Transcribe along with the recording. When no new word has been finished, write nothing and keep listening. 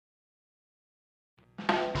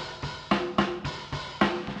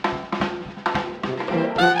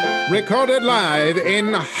Recorded live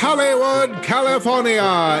in Hollywood,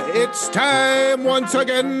 California. It's time once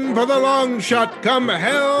again for the long shot, come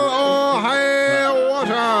hell or high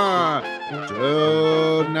water.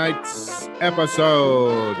 Tonight's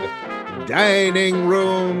episode: dining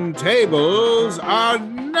room tables are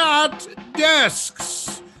not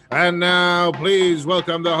desks. And now, please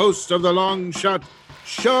welcome the host of the long shot,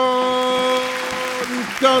 Sean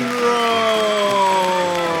Conroy.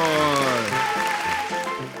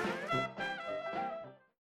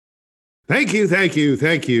 Thank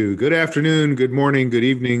you. Good afternoon, good morning, good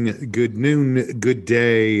evening, good noon, good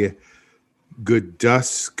day, good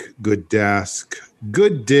dusk, good desk,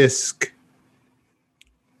 good disc,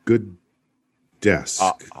 good desk.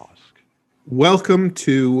 Welcome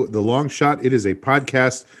to The Long Shot. It is a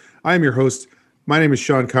podcast. I am your host. My name is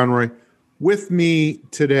Sean Conroy. With me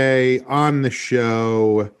today on the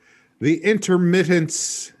show, the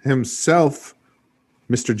intermittence himself,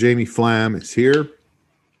 Mr. Jamie Flam, is here.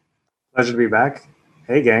 Pleasure to be back.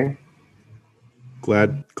 Hey, gang.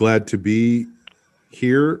 Glad to be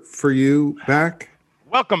here for you back.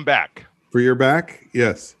 Welcome back. For your back?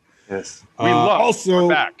 Yes. Yes. We love also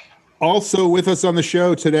back. Also with us on the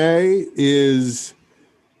show today is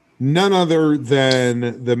none other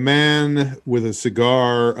than the man with a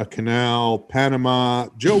cigar, a canal, Panama.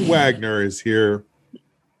 Joe Wagner is here.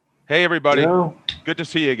 Hey, everybody. Joe. Good to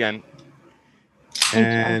see you again.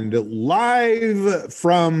 And live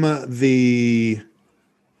from the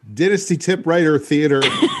Dynasty Typewriter Theater.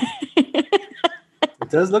 It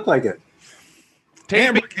does look like it.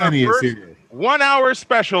 Amber Taping Kenny our is first here. 1 hour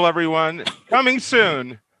special, everyone. Coming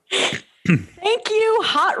soon. Thank you,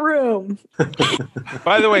 hot room.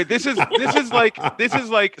 By the way, this is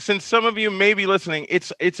like since some of you may be listening,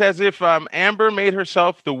 it's as if Amber made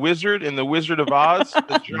herself the wizard in The Wizard of Oz,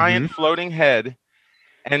 the giant floating head,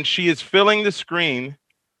 and she is filling the screen,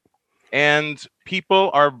 and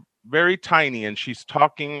people are very tiny, and she's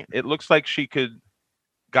talking. It looks like she could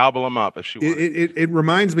gobble them up if she wanted. It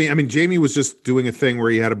reminds me, I mean, Jamie was just doing a thing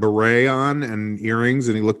where he had a beret on and earrings,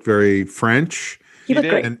 and he looked very French. He looked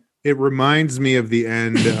great. And it reminds me of the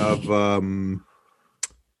end of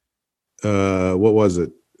what was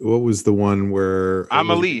it? What was the one where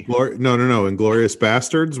Amelie? No, Inglourious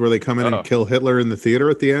Bastards, where they come in and kill Hitler in the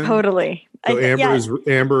theater at the end. Totally. So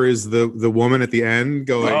Amber is the woman at the end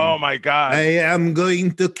going, "Oh my God, I am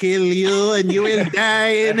going to kill you, and you will die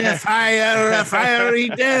in a fiery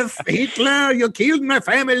death. Hitler, you killed my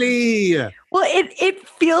family." Well, it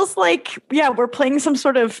feels like, we're playing some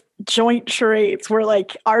sort of joint charades where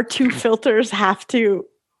like our two filters have to,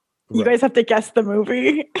 you guys have to guess the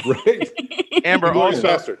movie. Right. Amber, also,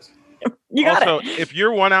 Bastards. You got also, it. if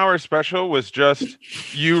your 1 hour special was just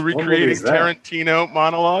you recreating Tarantino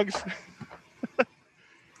monologues,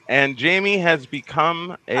 and Jamie has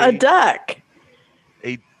become a duck.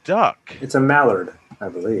 A duck. It's a mallard, I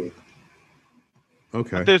believe.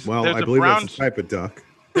 Okay. There's I a believe brown that's a type of duck.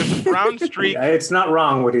 There's a brown streak. It's not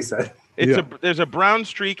wrong what he said. There's a brown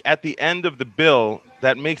streak at the end of the bill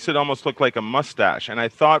that makes it almost look like a mustache. And I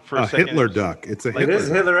thought for a second, Hitler duck. It's a It Hitler. is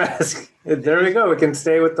Hitler-esque. There we go. We can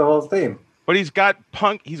stay with the whole theme. But he's got a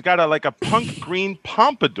punk green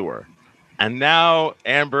pompadour, and now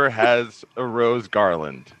Amber has a rose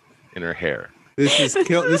garland in her hair. This is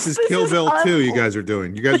Kill Bill 2. You guys are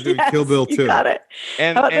doing. You guys are doing Kill Bill 2. You got it.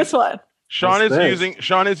 And how about this one? Sean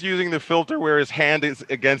is using the filter where his hand is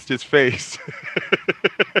against his face.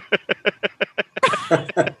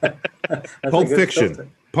 Pulp Fiction.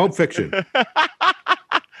 Pulp Fiction.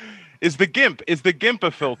 Is the GIMP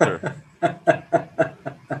a filter?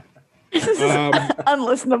 This is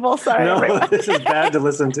unlistenable. Sorry, No, everyone. this is bad to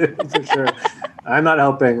listen to for sure. I'm not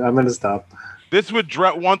helping. I'm going to stop. This would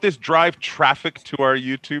drive traffic to our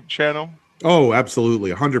YouTube channel. Oh,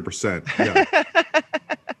 absolutely. 100%. Yeah.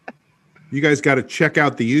 You guys got to check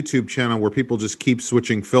out the YouTube channel where people just keep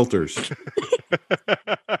switching filters.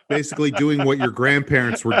 Basically doing what your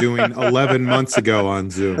grandparents were doing 11 months ago on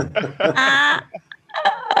Zoom.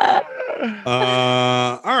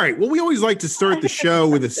 All right. Well, we always like to start the show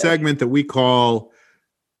with a segment that we call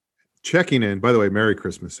Checking In. By the way, Merry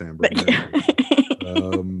Christmas, Amber.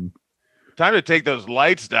 Time to take those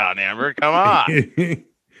lights down, Amber. Come on.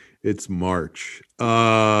 It's March.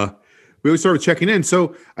 We always start with checking in.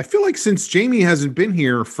 So I feel like since Jamie hasn't been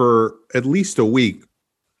here for at least a week,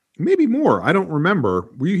 maybe more. I don't remember.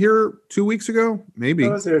 Were you here 2 weeks ago? Maybe.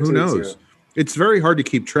 Who knows? It's very hard to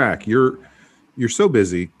keep track. You're so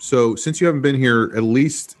busy. So since you haven't been here at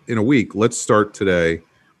least in a week, let's start today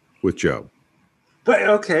with Joe. But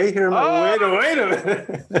okay, here. Wait a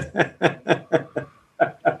minute.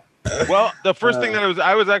 Well, the first thing that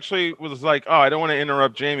I was like, oh, I don't want to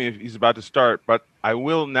interrupt Jamie if he's about to start, but I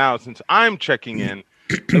will now, since I'm checking in.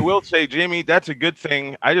 I will say, Jamie, that's a good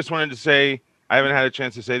thing. I just wanted to say, I haven't had a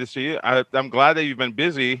chance to say this to you. I'm glad that you've been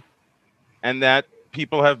busy, and that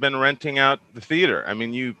people have been renting out the theater. I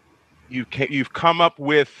mean, you've come up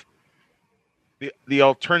with the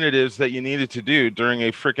alternatives that you needed to do during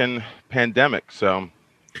a freaking pandemic. So.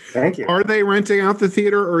 Thank you. Are they renting out the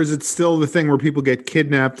theater, or is it still the thing where people get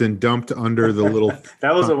kidnapped and dumped under the little?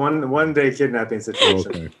 That was a one day kidnapping situation.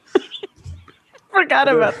 Okay. Forgot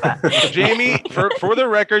about that. Jamie, for the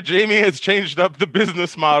record, Jamie has changed up the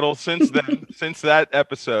business model since then, since that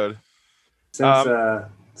episode. Since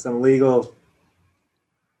some legal.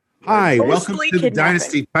 Hi, Mostly welcome to the kidnapping.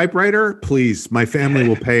 Dynasty Typewriter. Please, my family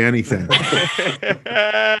will pay anything.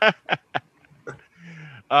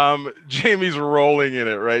 Jamie's rolling in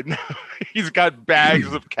it right now. He's got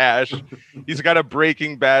bags of cash. He's got a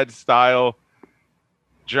Breaking Bad style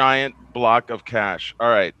giant block of cash. All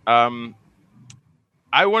right.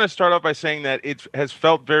 I want to start off by saying that it has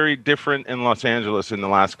felt very different in Los Angeles in the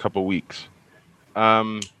last couple weeks.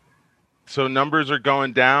 So numbers are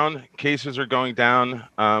going down, cases are going down,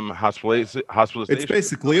 hospitalization. It's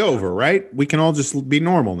basically over, right? We can all just be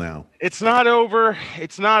normal now. It's not over.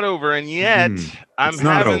 It's not over, and yet I'm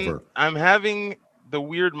having the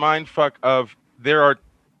weird mind fuck of there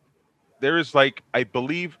is like, I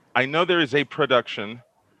know there is a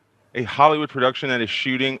Hollywood production that is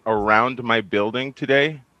shooting around my building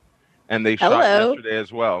today, and they shot yesterday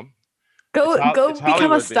as well. Go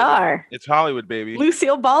become a star. Baby. It's Hollywood, baby.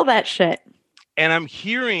 Lucille Ball that shit. And I'm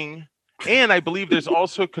hearing, and I believe there's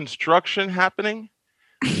also construction happening.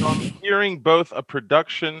 So I'm hearing both a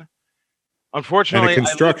production, unfortunately, and a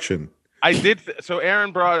construction. So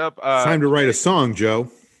Aaron brought up. It's time to write a song, Joe.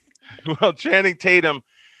 Well, Channing Tatum.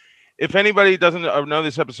 If anybody doesn't know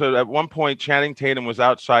this episode, at one point Channing Tatum was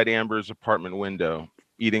outside Amber's apartment window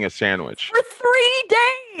eating a sandwich for 3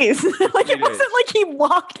 days. Like it wasn't like he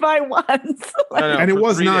walked by once. No, and it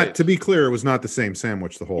was not, days. to be clear, it was not the same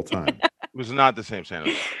sandwich the whole time. It was not the same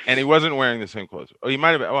sandwich, and he wasn't wearing the same clothes. Oh, he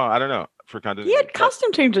might have been. Well, I don't know. For content, he had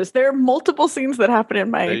costume changes. There are multiple scenes that happen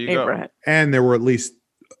in my neighborhood, and there were at least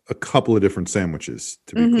a couple of different sandwiches.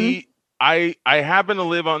 To be clear. I happen to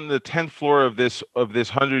live on the 10th floor of this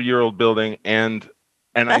 100-year-old building, and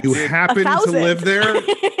you happen to live there.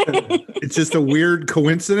 It's just a weird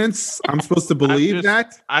coincidence. I'm supposed to believe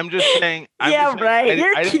that. I'm just saying. You're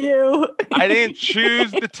cute. I didn't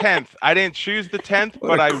choose the 10th.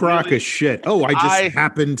 What a crock of shit. Oh, I just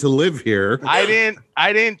happened to live here. I didn't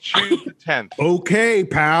choose the 10th. Okay,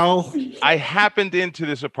 pal. I happened into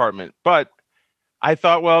this apartment, but I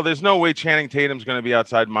thought, well, there's no way Channing Tatum's going to be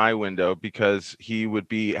outside my window because he would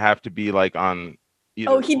have to be like on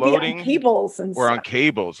either he'd be on cables on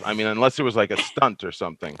cables. I mean, unless it was like a stunt or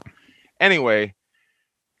something. Anyway,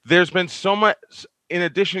 there's been so much, in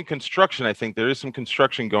addition to construction, I think there is some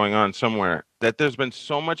construction going on somewhere, that there's been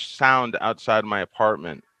so much sound outside my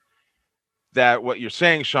apartment that what you're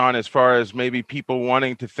saying, Sean, as far as maybe people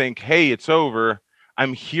wanting to think, hey, it's over,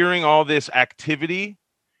 I'm hearing all this activity.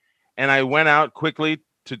 And I went out quickly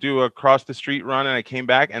to do a cross the street run, and I came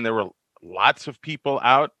back, and there were lots of people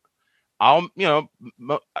out.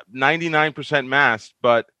 99% masked,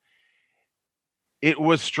 but it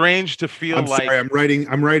was strange to feel I'm writing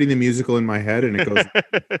the musical in my head, and it goes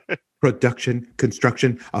production,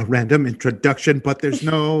 construction, a random introduction, but there's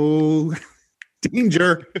no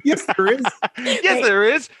danger. Yes, there is. Yes, there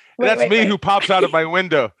is. That's me who pops out of my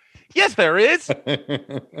window. Yes, there is.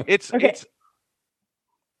 It's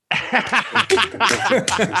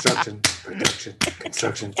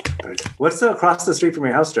construction. What's across the street from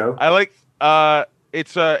your house, Joe? I like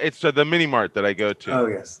it's the mini mart that I go to. Oh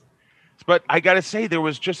yes. But I gotta say, it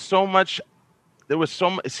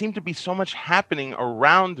seemed to be so much happening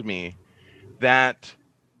around me that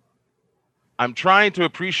I'm trying to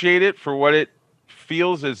appreciate it for what it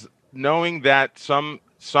feels, as knowing that some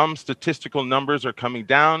statistical numbers are coming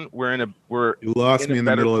down. You lost me in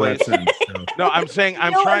the middle of that sentence. So. No, I'm saying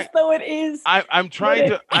I'm trying. Though it is. I'm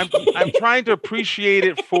trying to appreciate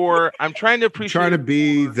it for. I'm trying to appreciate. Trying to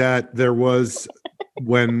be that there was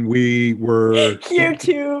when we were here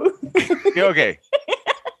too. Okay.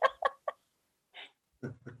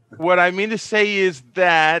 What I mean to say is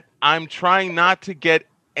that I'm trying not to get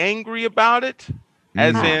angry about it,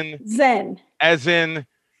 as in.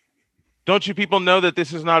 Don't you people know that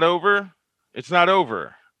this is not over? It's not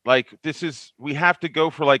over. Like we have to go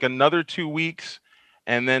for like another 2 weeks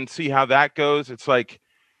and then see how that goes. It's like,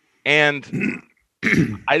 and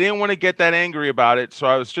I didn't want to get that angry about it. So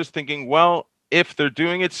I was just thinking, well, if they're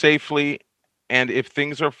doing it safely And if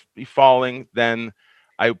things are falling, then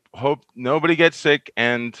I hope nobody gets sick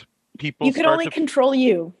and people. You can only control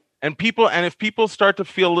you. And if people start to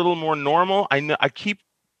feel a little more normal, I keep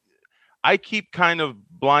kind of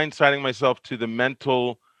blindsiding myself to the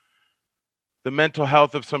mental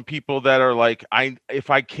health of some people that are like, if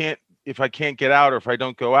I can't get out, or if I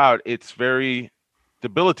don't go out, it's very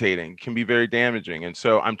debilitating, can be very damaging. And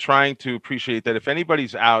so I'm trying to appreciate that if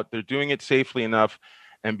anybody's out, they're doing it safely enough,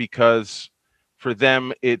 and because for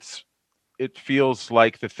them it feels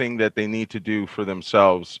like the thing that they need to do for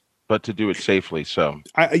themselves, but to do it safely. So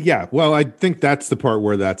I think that's the part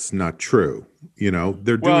where that's not true.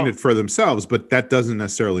 They're doing it for themselves, but that doesn't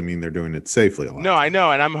necessarily mean they're doing it safely. No, I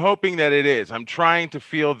know, and I'm hoping that it is. I'm trying to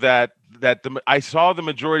feel that I saw the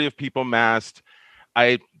majority of people masked.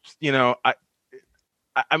 I didn't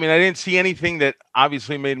see anything that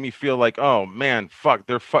obviously made me feel like, oh man, fuck,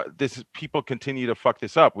 people continue to fuck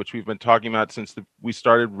this up, which we've been talking about since we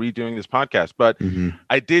started redoing this podcast. But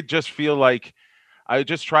I did just feel like I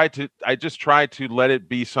just tried to let it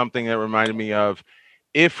be something that reminded me of,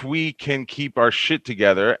 if we can keep our shit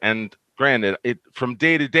together. And granted, from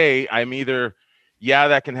day to day, I'm either, yeah,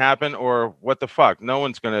 that can happen, or what the fuck,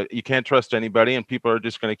 you can't trust anybody, and people are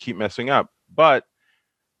just gonna keep messing up. But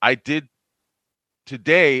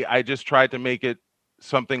today, I just tried to make it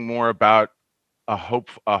something more about a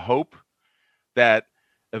hope that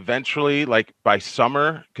eventually, like by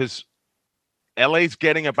summer, because LA's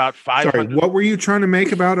getting about 500. Sorry, what were you trying to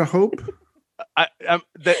make about a hope? The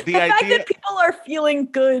fact that people are feeling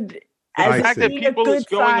good as being a good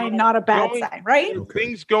sign, not a bad sign, right?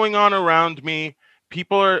 Things going on around me.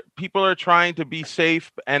 People are trying to be safe,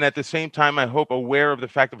 and at the same time, I hope aware of the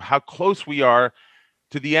fact of how close we are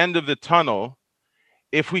to the end of the tunnel.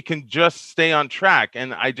 If we can just stay on track,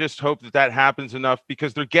 and I just hope that happens enough,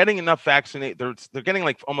 because they're getting enough vaccinate. They're getting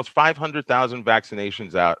like almost 500,000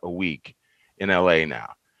 vaccinations out a week in LA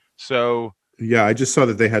now. So yeah, I just saw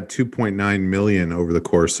that they had 2.9 million over the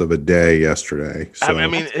course of a day yesterday. So I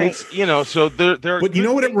mean, it's so they're. But you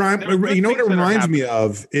know what it reminds me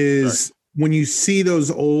of is when you see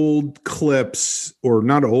those old clips, or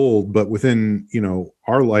not old, but within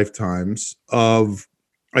our lifetimes, of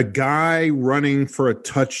a guy running for a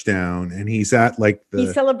touchdown, and he's at like he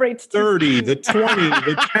celebrates 30, the 20,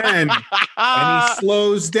 the 10, and he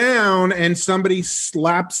slows down, and somebody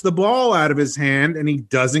slaps the ball out of his hand, and he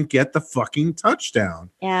doesn't get the fucking touchdown.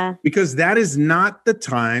 Yeah. Because that is not the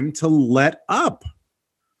time to let up.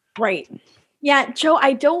 Right. Yeah, Joe,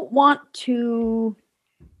 I don't want to...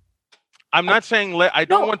 I'm not saying I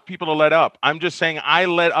don't want people to let up. I'm just saying I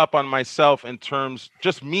let up on myself in terms,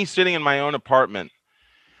 just me sitting in my own apartment.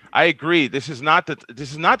 I agree. This is not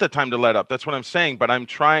the time to let up. That's what I'm saying. But I'm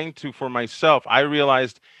trying to, for myself. I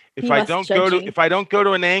realized if I don't go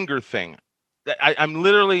to an anger thing,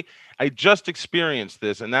 I just experienced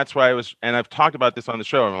this, and that's why and I've talked about this on the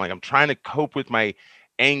show. I'm trying to cope with my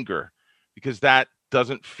anger, because that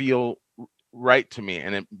doesn't feel right to me,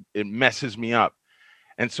 and it messes me up.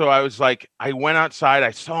 And so I was like, I went outside,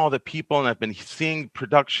 I saw the people, and I've been seeing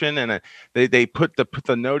production, and they put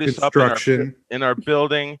the notice up in our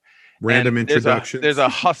building. Random introductions. There's a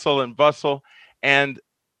hustle and bustle. And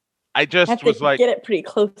I just was like, get it pretty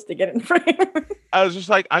close to get in frame. I was just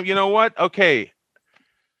like, you know what? Okay.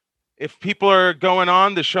 If people are going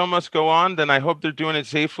on, the show must go on, then I hope they're doing it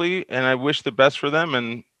safely, and I wish the best for them.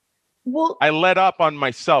 And I let up on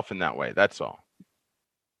myself in that way. That's all.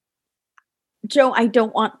 Joe, I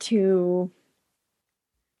don't want to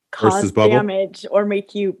cause damage or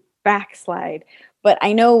make you backslide, but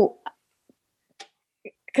I know,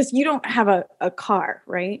 because you don't have a car,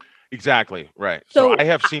 right? Exactly, right. So I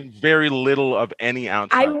have seen very little of any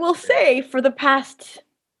outside. I will say, for the past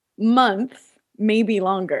month, maybe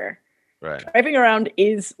longer, right, driving around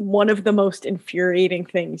is one of the most infuriating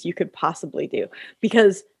things you could possibly do,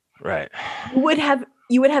 because you would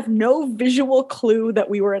have no visual clue that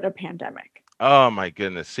we were in a pandemic. Oh my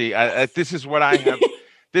goodness! See, this is what I have.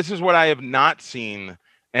 This is what I have not seen,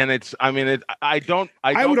 and it's. I mean, I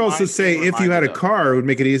would also say, if you had a car, it would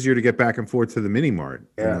make it easier to get back and forth to the mini mart.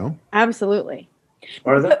 Yeah. Absolutely.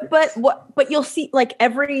 But you'll see, like,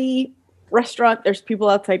 every restaurant, there's people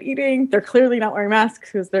outside eating. They're clearly not wearing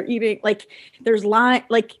masks because they're eating. Like, there's line.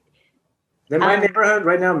 Like, in my neighborhood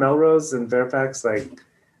right now, Melrose and Fairfax, like,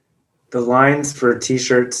 the lines for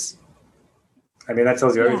T-shirts. I mean, that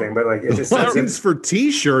tells you everything, but like, it just lines for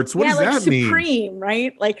T-shirts. What does that mean? Supreme,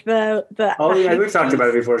 right? Like the. Oh yeah, we've talked about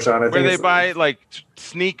it before, Sean. Where they buy like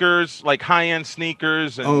sneakers, like high-end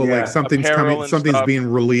sneakers, and like something's coming, something's being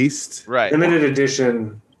released, right? Limited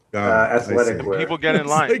edition athletic wear. People get in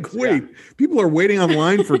line. Like, wait, people are waiting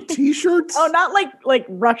online for T-shirts? Oh, not like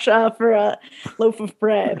Russia for a loaf of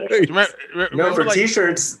bread. No, for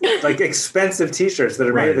T-shirts, like expensive T-shirts that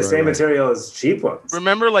are made of the same material as cheap ones.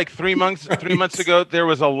 Remember, like 3 months ago, there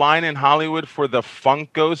was a line in Hollywood for the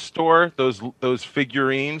Funko store. Those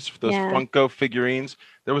figurines, those Funko figurines.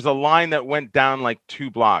 There was a line that went down like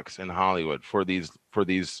 2 blocks in Hollywood for these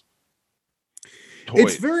toys.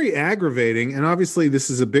 It's very aggravating, and obviously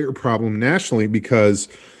this is a bigger problem nationally because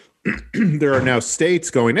there are now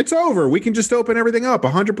states going, it's over. We can just open everything up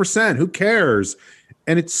 100%. Who cares?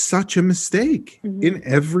 And it's such a mistake in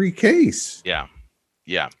every case. Yeah.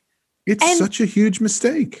 It's such a huge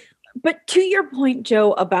mistake. But to your point,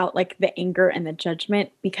 Joe, about like the anger and the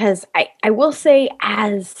judgment, because I will say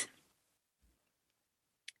as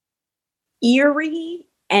eerie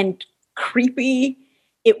and creepy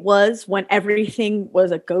it was when everything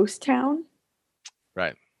was a ghost town.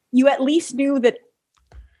 Right. You at least knew that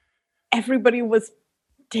everybody was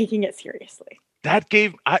taking it seriously. That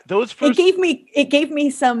gave those first. It gave me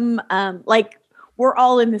some like we're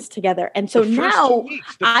all in this together, and so now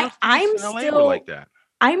I'm still like that.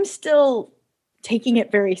 I'm still taking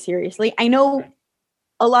it very seriously. I know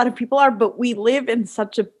a lot of people are, but we live in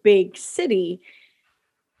such a big city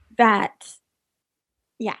that.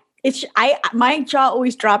 It's my jaw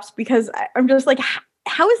always drops because I'm just like,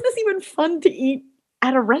 how is this even fun to eat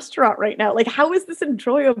at a restaurant right now? Like, how is this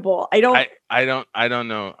enjoyable? I don't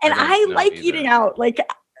know. And I like eating out. Like,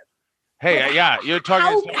 hey, you're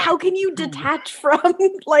talking. How can you detach from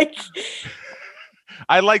like?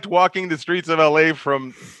 I liked walking the streets of LA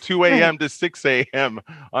from 2 a.m. to 6 a.m.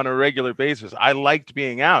 on a regular basis. I liked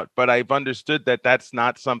being out, but I've understood that that's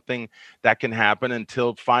not something that can happen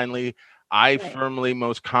until finally. I firmly,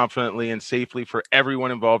 most confidently, and safely for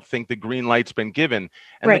everyone involved think the green light's been given.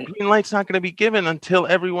 And the green light's not going to be given until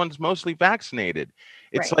everyone's mostly vaccinated.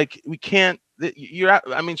 It's like we can't Sean, you're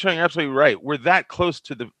absolutely right. We're that close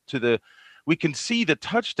to the we can see the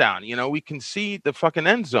touchdown, we can see the fucking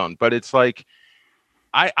end zone, but it's like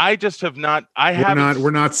I just have not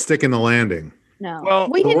we're not sticking the landing. No. Well,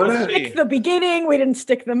 we didn't stick the beginning. We didn't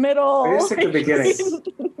stick the middle. We didn't stick the beginning.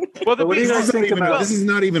 Well, what do you guys think about this? Is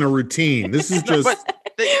not even a routine. This is just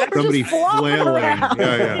somebody flailing.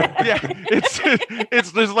 Yeah.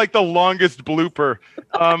 It's there's like the longest blooper.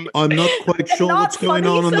 I'm not quite sure what's going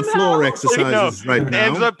on the floor exercises right now. It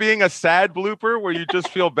ends up being a sad blooper where you just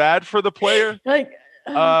feel bad for the player.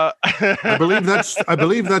 I believe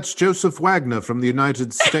that's Joseph Wagner from the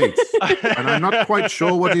United States, and I'm not quite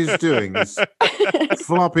sure what he's doing. He's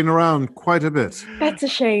flopping around quite a bit. That's a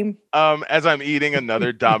shame. As I'm eating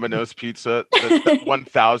another Domino's pizza, the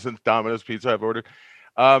 1000th Domino's pizza I've ordered.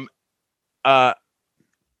 I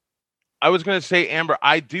was going to say, Amber,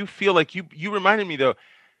 I do feel like you reminded me though.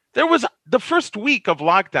 There was the first week of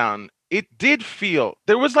lockdown. It did feel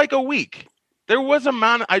there was like a week. There was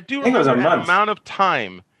amount of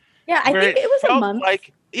time. Yeah, I think it was a month.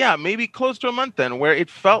 Like, maybe close to a month then, where it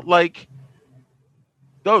felt like,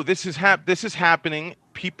 this is happening.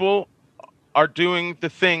 People are doing the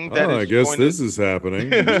thing that I guess this is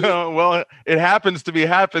happening. Well, it happens to be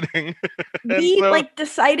happening. We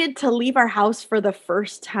decided to leave our house for the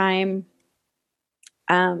first time.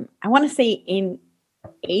 I want to say in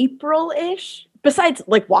April-ish. Besides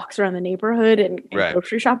walks around the neighborhood and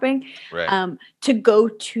grocery shopping, to go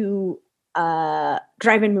to a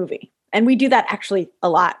drive-in movie. And we do that actually a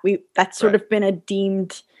lot. That's sort of been a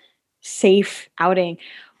deemed safe outing.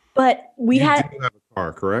 But we do have a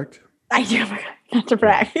car, correct? I do have a car, not to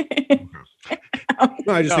brag.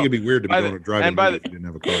 No, I just think it'd be weird to be going to drive-in movie if you didn't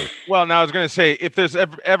have a car. Well, now I was going to say, if there's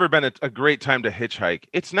ever been a great time to hitchhike,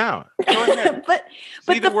 it's now. Go ahead. but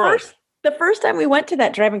the first time we went to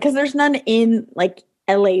that drive-in, because there's none in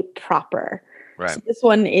LA proper. Right. So this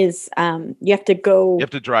one is you have to go. You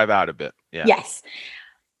have to drive out a bit. Yeah. Yes.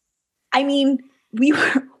 I mean, we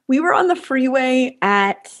were on the freeway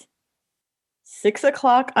at 6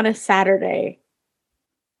 o'clock on a Saturday,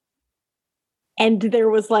 and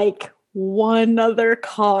there was one other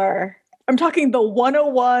car. I'm talking the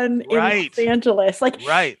 101 in Los Angeles.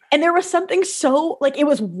 And there was something so it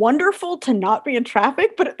was wonderful to not be in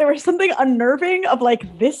traffic, but there was something unnerving of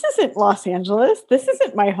this isn't Los Angeles. This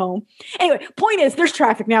isn't my home. Anyway, point is there's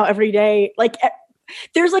traffic now every day.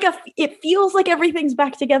 There's it feels like everything's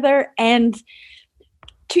back together. And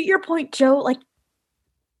to your point, Joe,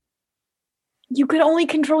 you could only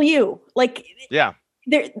control you.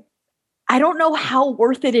 I don't know how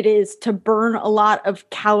worth it is to burn a lot of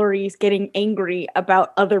calories getting angry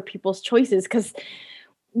about other people's choices, because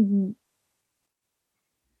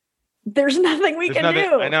there's nothing we can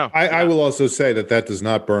do. I know. I will also say that does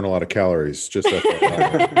not burn a lot of calories. Just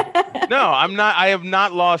that. No, I'm not. I have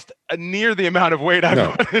not lost near the amount of weight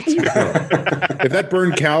I've put into. If that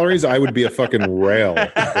burned calories, I would be a fucking rail.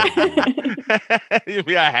 You'd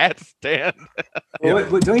be a hat stand. Well,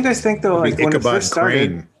 what don't you guys think though? Like when it first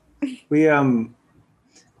started, we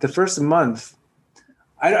the first month,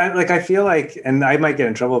 I feel like, and I might get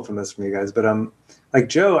in trouble from this from you guys, but like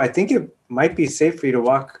Joe, I think it might be safe for you to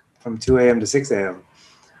walk from 2 a.m. to 6 a.m.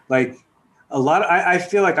 Like a lot. I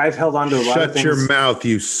feel like I've held on to a lot of things. Shut your mouth,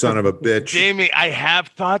 you son of a bitch. Jamie, I have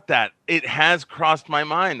thought that. It has crossed my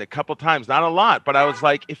mind a couple times, not a lot, but I was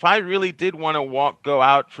like, if I really did want to go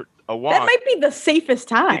out for a walk, that might be the safest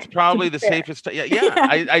time. It's probably the safest. Yeah.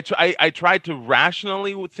 I tried to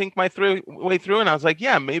rationally think my way through, and I was like,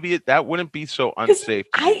 yeah, maybe that wouldn't be so unsafe.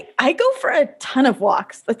 I go for a ton of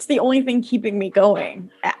walks. That's the only thing keeping me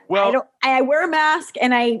going. Well, I wear a mask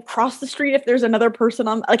and I cross the street if there's another person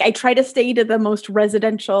on. Like I try to stay to the most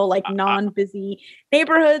residential, like non-busy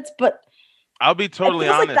neighborhoods, but. I'll be totally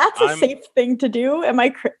honest. Like that's a safe thing to do. Am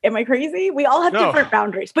I crazy? We all have different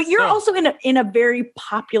boundaries, but you're also in a very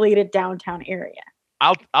populated downtown area.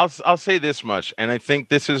 I'll say this much, and I think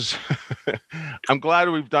this is. I'm glad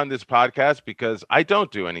we've done this podcast because I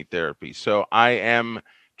don't do any therapy, so I am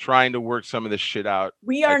trying to work some of this shit out.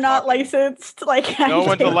 We are not licensed. Like no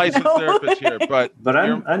one's a licensed therapist here, but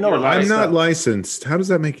I know I'm not licensed. How does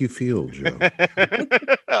that make you feel, Joe?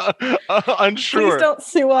 Unsure. Please don't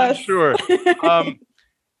sue us. Unsure.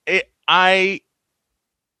 I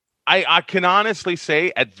can honestly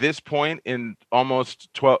say at this point in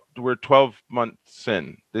almost 12, we're 12 months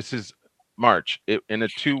in. This is March. In a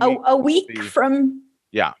 2 week. A week from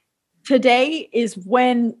today is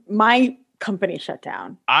when my company shut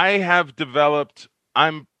down. I have developed.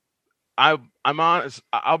 I'm honest.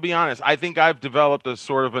 I'll be honest. I think I've developed a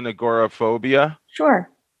sort of an agoraphobia. Sure.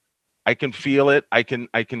 I can feel it. I can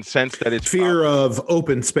sense that it's fear of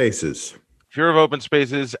open spaces. Fear of open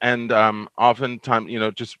spaces, and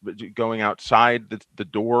oftentimes, just going outside the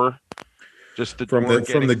door, just the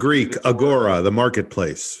from the Greek agora, the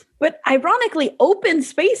marketplace. But ironically, open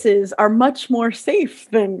spaces are much more safe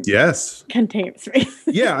than contained spaces.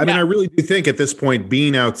 Yeah, I mean, I really do think at this point,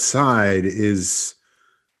 being outside is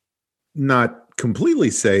not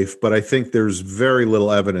completely safe, but I think there's very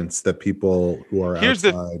little evidence that people who are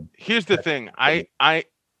outside. Here's the thing.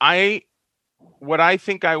 What I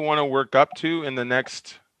think I want to work up to in the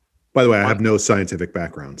next. By the way, I have no scientific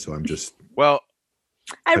background, so I'm just. Well,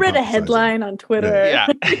 I read a headline on Twitter. Yeah.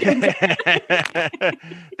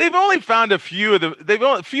 They've only found a few of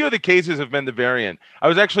the cases have been the variant. I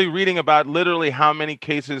was actually reading about literally how many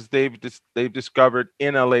cases they've discovered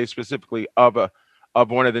in LA specifically of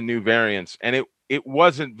one of the new variants, and it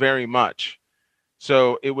wasn't very much.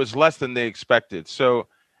 So it was less than they expected. So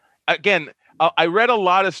again, I read a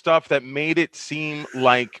lot of stuff that made it seem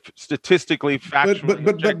like statistically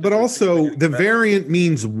factually. But also the variant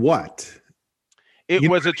means what? It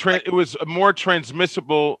was a more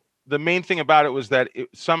transmissible. The main thing about it was that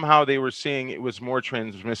somehow they were seeing it was more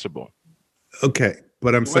transmissible. Okay,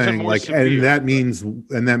 but I'm saying and that means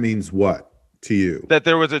what to you? That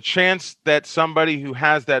there was a chance that somebody who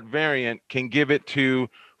has that variant can give it to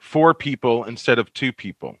 4 people instead of 2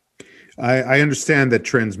 people. I understand that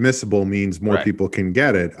transmissible means more people can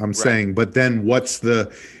get it. I'm saying, but then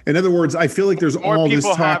in other words, I feel like there's all this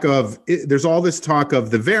talk of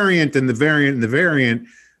the variant and the variant and the variant,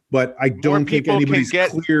 but I don't think anybody's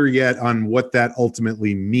clear yet on what that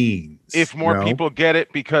ultimately means. If more people get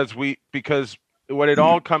it, because what it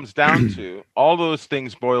all comes down to, all those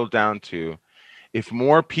things boil down to, if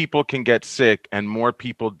more people can get sick and more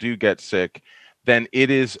people do get sick, then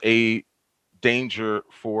it is a danger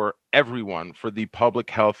for everyone, for the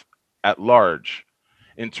public health at large,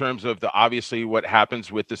 in terms of obviously what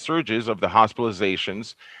happens with the surges of the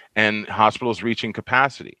hospitalizations and hospitals reaching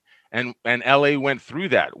capacity. And LA went through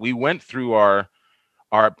that. We went through our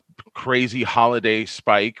crazy holiday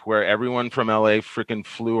spike where everyone from LA freaking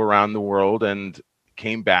flew around the world and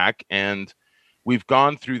came back, and we've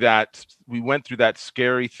gone through that. We went through that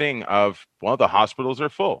scary thing of, well, the hospitals are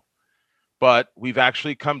full. But we've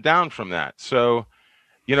actually come down from that. So,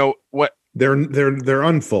 what they're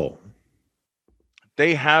unfull.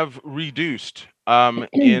 They have reduced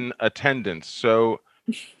in attendance. So,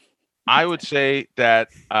 I would say that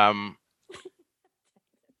I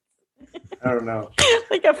don't know,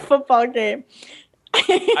 like a football game.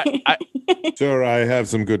 Sir, I have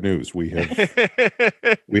some good news. We have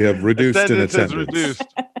reduced in attendance.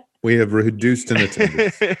 We have reduced in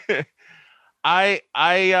attendance.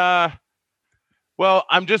 Well,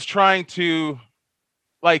 I'm just trying to,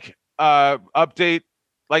 update.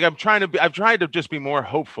 Like I've tried to just be more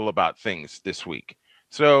hopeful about things this week.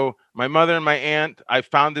 So my mother and my aunt, I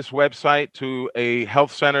found this website to a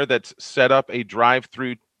health center that's set up a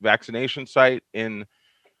drive-through vaccination site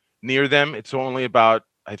near them. It's only about,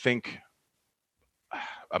 I think,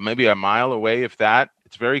 maybe a mile away, if that.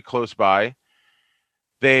 It's very close by.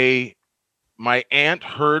 My aunt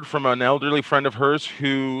heard from an elderly friend of hers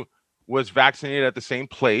who was vaccinated at the same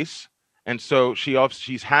place. And so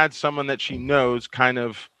she's had someone that she knows kind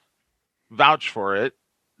of vouch for it,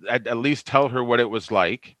 at least tell her what it was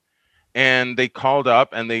like. And they called up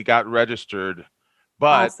and they got registered.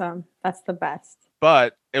 But awesome. That's the best.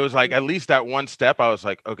 But it was like, at least that one step, I was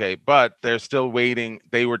like, okay, but they're still waiting.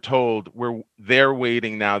 They were told they're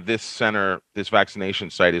waiting now. This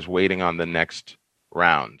vaccination site is waiting on the next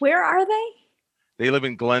round. Where are they? They live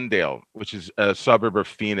in Glendale, which is a suburb of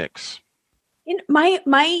Phoenix.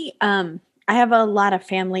 I have a lot of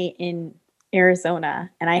family in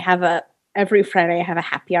Arizona, and every Friday I have a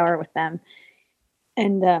happy hour with them.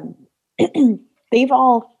 And they've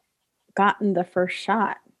all gotten the first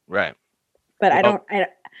shot. Right. But I don't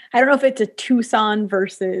know if it's a Tucson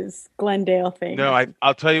versus Glendale thing. No,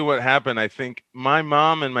 I'll tell you what happened. I think my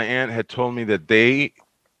mom and my aunt had told me that they,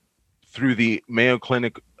 through the Mayo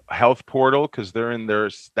Clinic health portal, because they're in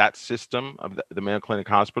that system of the Mayo Clinic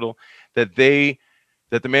hospital, that the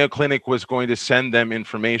Mayo Clinic was going to send them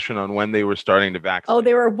information on when they were starting to vaccinate. Oh,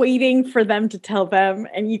 they were waiting for them to tell them,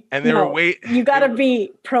 you got to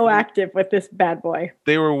be proactive with this bad boy.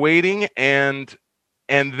 They were waiting, and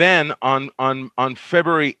then on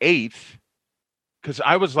February 8th, because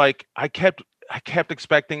I was like, I kept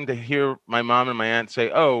expecting to hear my mom and my aunt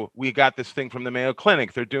say, "Oh, we got this thing from the Mayo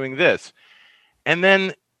Clinic. They're doing this," and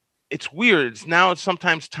then it's weird.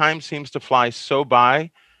 Sometimes time seems to fly so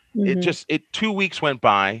by. Mm-hmm. 2 weeks went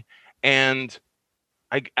by, and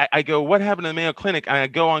I go, what happened to the Mayo Clinic? And I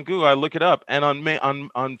go on Google, I look it up, and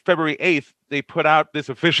on February 8th, they put out this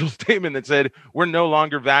official statement that said, we're no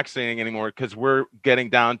longer vaccinating anymore because we're getting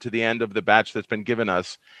down to the end of the batch that's been given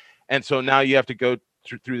us. And so now you have to go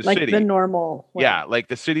through the city. Like the normal way. Yeah, like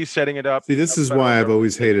the city's setting it up. See, this is why I've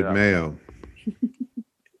always hated Mayo.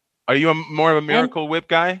 Are you more of a Miracle Whip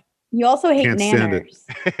guy? You also hate nanners.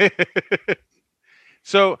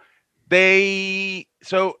 So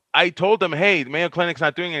I told them, hey, the Mayo Clinic's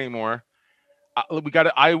not doing it anymore.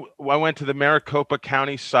 I went to the Maricopa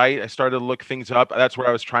County site. I started to look things up. That's where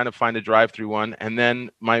I was trying to find a drive-through one. And then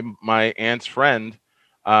my aunt's friend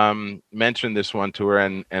mentioned this one to her,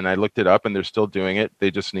 and I looked it up, and they're still doing it.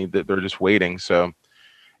 They're just waiting. So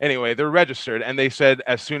anyway, they're registered, and they said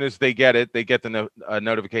as soon as they get it, they get the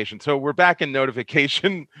notification. So we're back in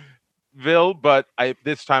notification but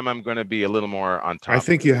this time I'm going to be a little more on top. I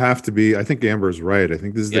think you have to be. I think Amber's right. I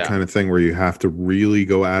think this is the kind of thing where you have to really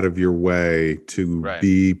go out of your way to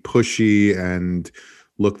be pushy and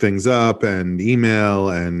look things up and email,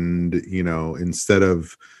 and instead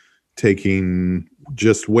of taking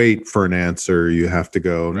just wait for an answer, you have to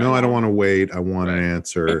go, no, I don't want to wait. I want an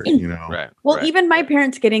answer, Well, even my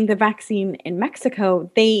parents getting the vaccine in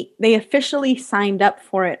Mexico, they officially signed up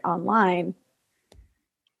for it online.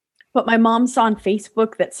 But my mom saw on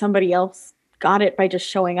Facebook that somebody else got it by just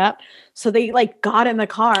showing up. So they got in the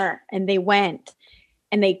car and they went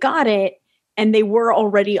and they got it, and they were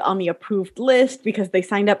already on the approved list because they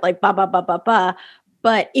signed up ba.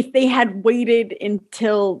 But if they had waited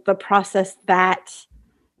until the process that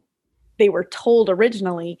they were told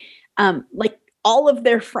originally, all of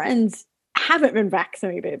their friends haven't been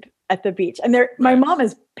vaccinated at the beach. And my mom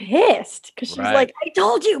is pissed because she's like, I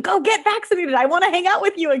told you, go get vaccinated. I want to hang out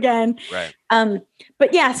with you again. Right.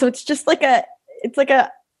 But yeah, so it's just like a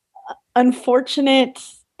unfortunate,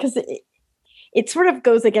 because it sort of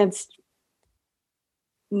goes against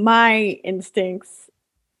my instincts.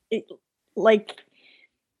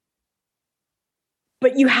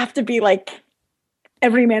 But you have to be like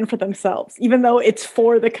every man for themselves, even though it's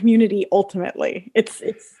for the community. Ultimately, it's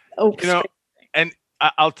and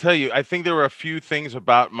I'll tell you, I think there were a few things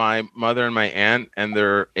about my mother and my aunt and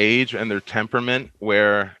their age and their temperament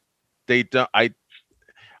where they don't. I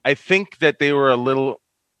think that they were a little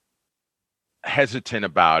hesitant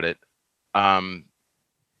about it.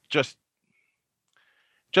 Just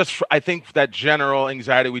I think that general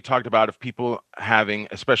anxiety we talked about of people having,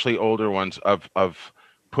 especially older ones, of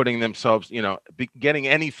putting themselves, getting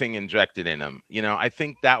anything injected in them. I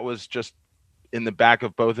think that was just in the back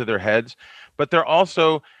of both of their heads. But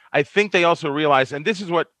I think they also realize, and this is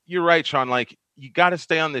what you're right, Sean, you got to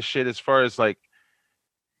stay on this shit as far as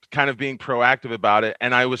kind of being proactive about it.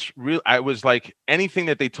 And I was like, anything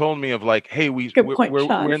that they told me of like, hey, we're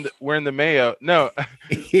in the Mayo. No.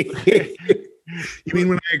 You mean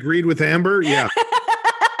when I agreed with Amber? Yeah.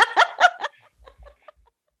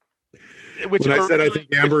 When I said I think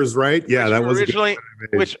Amber is right, yeah, that was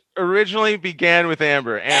which originally began with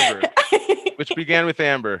Amber, which began with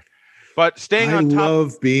Amber. But staying on top, I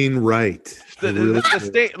love being right.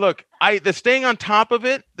 The staying on top of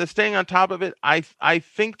it. I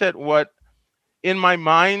think that what in my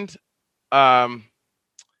mind, it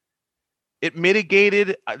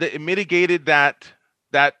mitigated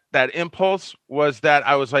that impulse was that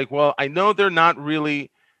I was like, well, I know they're not really.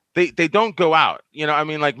 They don't go out, you know. I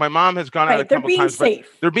mean, like my mom has gone out a couple times, but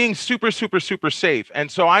they're being super, super, super safe.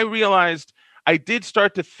 And so I realized I did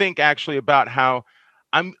start to think actually about how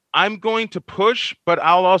I'm going to push, but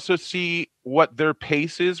I'll also see what their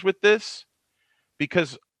pace is with this,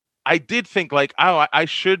 because I did think like, oh, I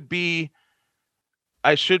should be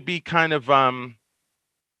kind of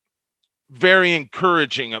very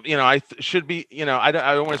encouraging of, you know, I should be, you know, I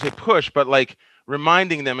don't want to say push, but like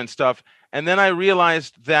reminding them and stuff. And then I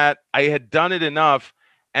realized that I had done it enough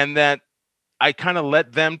and that I kind of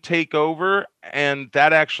let them take over. And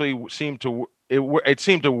that actually seemed to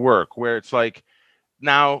work, where it's like,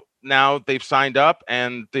 now they've signed up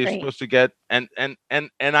and they're supposed to get, and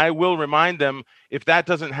I will remind them if that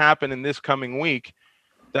doesn't happen in this coming week,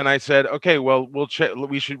 then I said, okay, well, we'll check.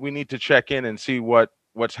 We need to check in and see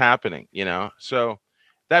what's happening, you know? So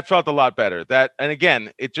that felt a lot better. And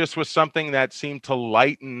again, it just was something that seemed to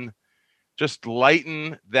lighten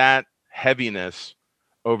that heaviness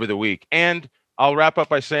over the week. And I'll wrap up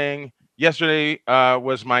by saying yesterday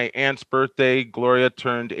was my aunt's birthday. Gloria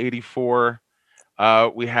turned 84.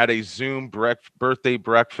 We had a Zoom birthday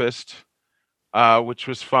breakfast, which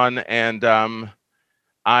was fun. And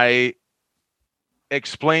I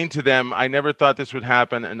explained to them, I never thought this would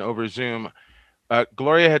happen, and over Zoom,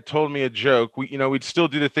 Gloria had told me a joke. We'd still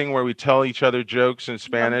do the thing where we tell each other jokes in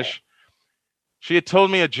Spanish. Okay. She had told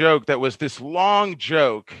me a joke that was this long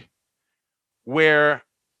joke where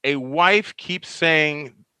a wife keeps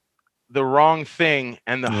saying the wrong thing,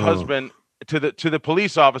 and the husband to the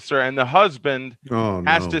police officer, and the husband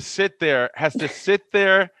has to sit there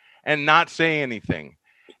and not say anything.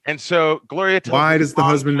 And so Gloria tells why does the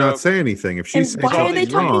husband not say anything if she's why are they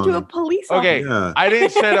talking to a police officer? Okay, yeah. I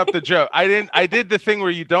didn't set up the joke. I did the thing where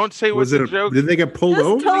you don't say what's the joke. Did they get pulled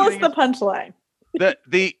over? Tell us the punchline.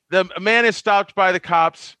 The man is stopped by the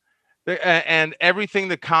cops, and everything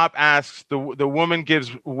the cop asks, the woman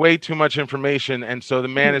gives way too much information, and so the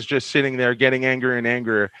man is just sitting there getting angrier and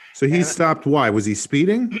angrier. So he stopped. Why was he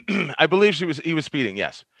speeding? I believe he was speeding.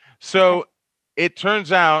 Yes. So it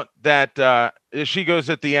turns out that she goes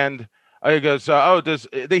at the end. He goes, does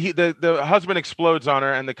the husband explodes on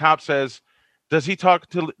her, and the cop says, does he talk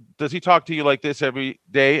to you like this every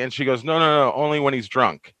day? And she goes, no, only when he's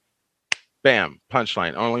drunk. Bam,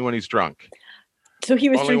 punchline. Only when he's drunk. So he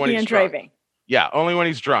was drinking and driving. Yeah, only when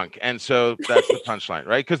he's drunk. And so that's the punchline,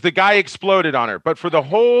 right? Because the guy exploded on her. But for the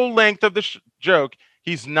whole length of the joke,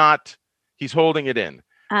 he's holding it in.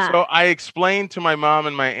 So I explained to my mom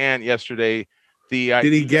and my aunt yesterday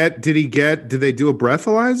did they do a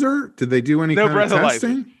breathalyzer? Did they do any kind of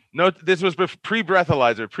testing? No, this was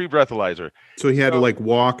pre-breathalyzer. So he had to like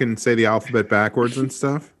walk and say the alphabet backwards and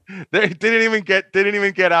stuff? They didn't even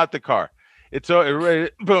get out the car.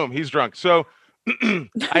 Boom, he's drunk. So I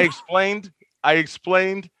explained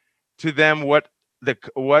to them what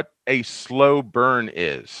a slow burn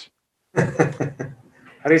is. How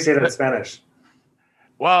do you say that in Spanish?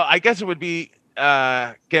 Well, I guess it would be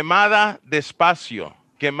quemada despacio.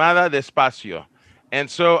 And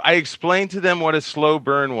so I explained to them what a slow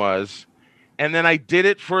burn was, and then I did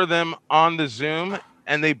it for them on the Zoom,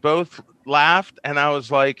 and they both laughed, and I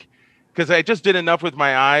was like, because I just did enough with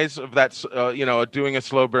my eyes of that, doing a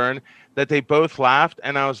slow burn, that they both laughed.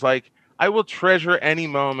 And I was like, I will treasure any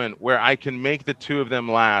moment where I can make the two of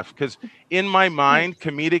them laugh. Because in my mind,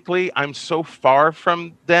 comedically, I'm so far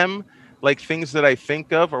from them, like things that I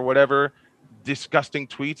think of or whatever, disgusting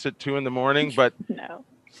tweets at 2 a.m. But no.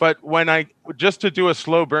 But when just to do a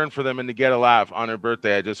slow burn for them and to get a laugh on her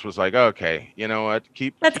birthday, I just was like, okay, you know what?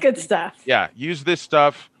 That's good stuff. Yeah. Use this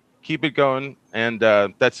stuff, keep it going. And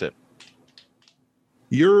that's it.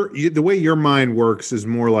 The way your mind works is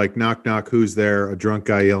more like knock, knock, who's there? A drunk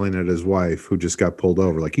guy yelling at his wife who just got pulled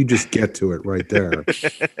over. Like you just get to it right there,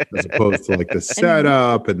 as opposed to like the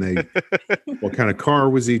setup and what kind of car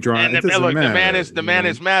was he driving? And the man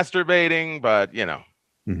is masturbating, but you know.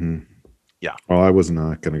 Mm-hmm. Yeah. Well, I was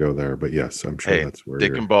not going to go there, but yes, I'm sure that's where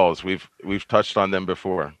dick and balls. We've touched on them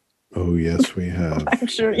before. Oh, yes, we have. I'm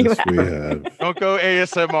sure you have. We have. Don't go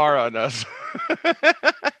ASMR on us.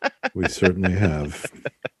 We certainly have.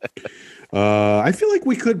 I feel like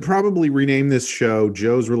we could probably rename this show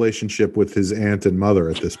Joe's relationship with his aunt and mother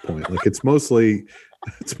at this point. Like it's mostly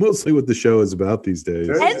what the show is about these days.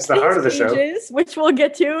 It's the heart of the show, which we'll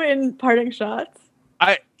get to in parting shots.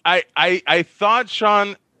 I thought,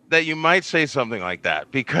 Sean, that you might say something like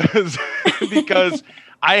that because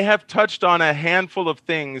I have touched on a handful of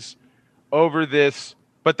things over this,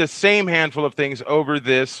 but the same handful of things over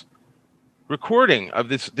this recording of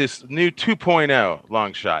this new 2.0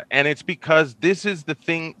 long shot, and it's because this is the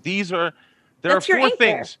thing. There are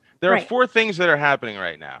four things that are happening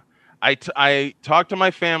right now. I talk to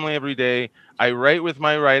my family every day. I write with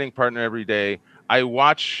my writing partner every day. I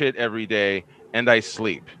watch shit every day, and I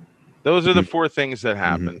sleep. Those are the four things that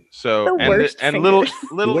happen. Mm-hmm. So and little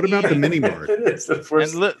what about the mini mart?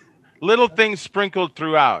 Little things sprinkled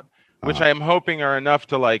throughout, which I am hoping are enough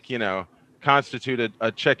to constitute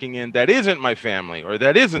a checking in that isn't my family or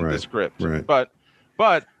that isn't the script. Right.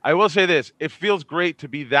 But I will say this: it feels great to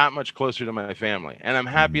be that much closer to my family, and I'm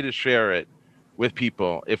happy to share it with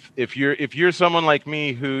people. If you're someone like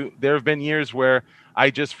me, who there have been years where I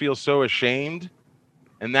just feel so ashamed,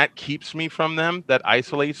 and that keeps me from them, that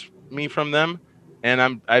isolates me from them,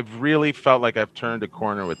 and I've really felt like I've turned a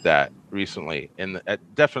corner with that recently,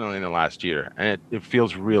 definitely in the last year, and it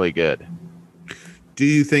feels really good. Do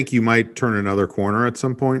you think you might turn another corner at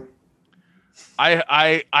some point?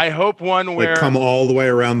 I hope one where come all the way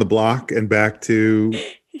around the block and back to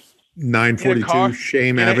 942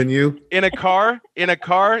 Shame Avenue in a car,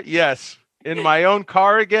 yes. In my own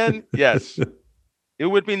car again, yes. It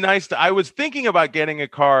would be nice I was thinking about getting a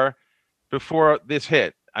car before this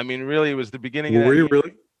hit. I mean, really, it was the beginning. Were you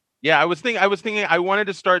really? Yeah, I was thinking I wanted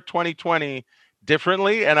to start 2020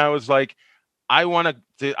 differently, and I was like,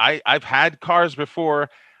 I've had cars before.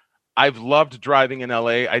 I've loved driving in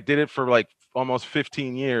LA. I did it for almost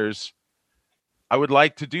 15 years. I would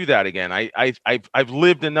like to do that again. I've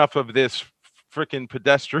lived enough of this freaking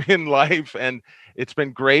pedestrian life, and it's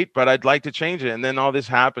been great, but I'd like to change it. And then all this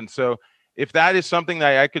happened. So if that is something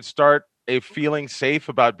that I could start feeling safe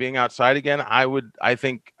about being outside again, I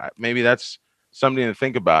think maybe that's something to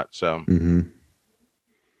think about. So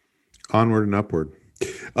onward and upward.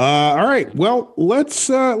 All right. Well, let's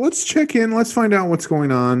check in. Let's find out what's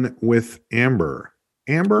going on with Amber.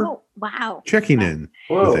 Amber? Oh, wow. Checking in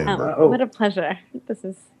with Amber. What a pleasure. This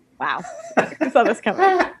is wow. I saw this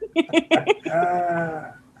coming.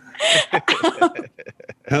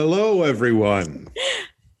 Hello, everyone.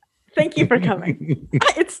 Thank you for coming.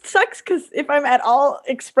 It sucks because if I'm at all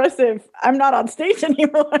expressive, I'm not on stage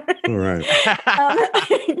anymore. All right.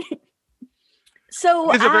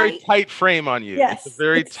 So it's a very tight frame on you. Yes. It's a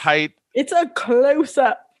very tight. It's a close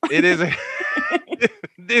up. It is.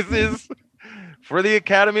 This is for the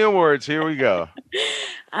Academy Awards. Here we go.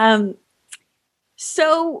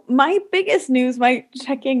 So my biggest news, my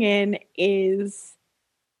checking in, is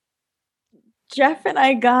Jeff and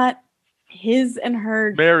I got his and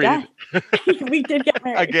her married. We did get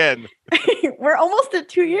married again. We're almost at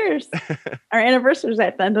 2 years. Our anniversary is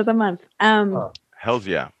at the end of the month. Hells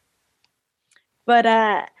yeah.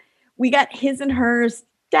 But we got his and hers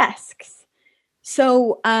desks.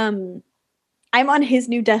 So I'm on his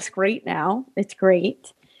new desk right now. It's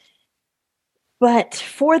great. But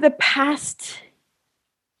for the past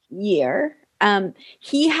year,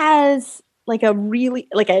 he has a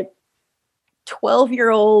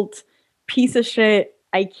 12-year-old piece of shit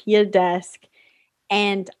IKEA desk,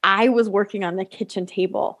 and I was working on the kitchen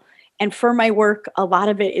table. And for my work, a lot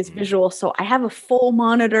of it is visual, so I have a full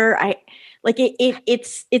monitor.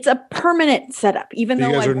 It's a permanent setup. Even though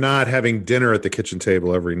you guys are not having dinner at the kitchen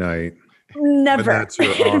table every night. Never. That's your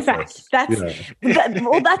office. In fact,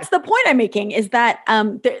 that's the point I'm making. Is that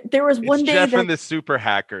there was one day Jeff and the super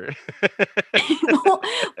hacker.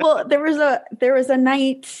 well, there was a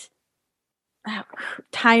night.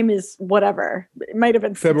 Time is whatever. It might have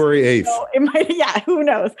been February 8th. So it might, yeah, who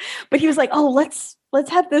knows? But he was like, "Oh, let's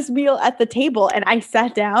have this meal at the table." And I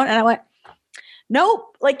sat down and I went,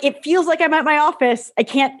 "Nope, it feels like I'm at my office. I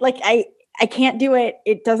can't I can't do it.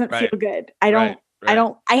 It doesn't feel good. I don't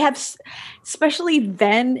I have, especially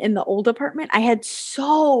then in the old apartment, I had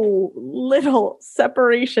so little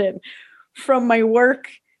separation from my work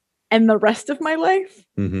and the rest of my life.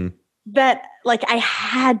 Mm-hmm. That I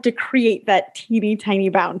had to create that teeny tiny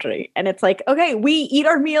boundary. And it's okay, we eat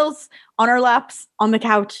our meals on our laps on the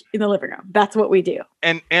couch in the living room. That's what we do.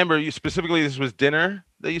 And Amber, you specifically, this was dinner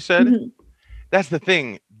that you said? Mm-hmm. That's the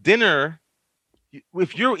thing. Dinner,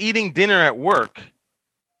 if you're eating dinner at work,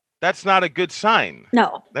 that's not a good sign.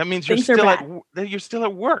 No. That means you're still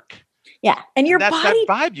at work. Yeah. And your that's body,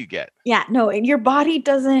 that vibe you get. Yeah. No, and your body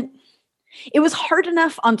doesn't. It was hard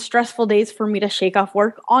enough on stressful days for me to shake off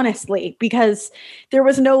work, honestly, because there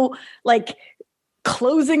was no like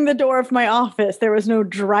closing the door of my office. There was no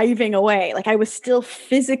driving away. Like I was still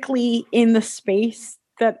physically in the space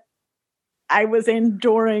that I was in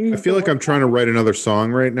during. I feel like I'm trying to write another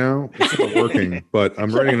song right now. It's not working, but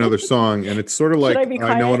I'm writing another song, and it's sort of like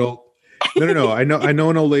I know an old. No. I know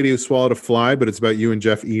an old lady who swallowed a fly, but it's about you and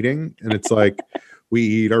Jeff eating, and it's like we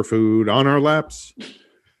eat our food on our laps.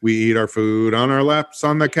 We eat our food on our laps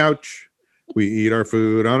on the couch. We eat our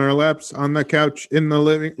food on our laps on the couch in the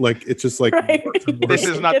living. Like it's just like right. This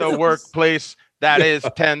is not the workplace that is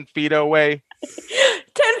 10 feet away. 10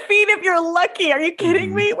 feet if you're lucky. Are you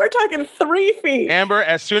kidding me? We're talking 3 feet. Amber,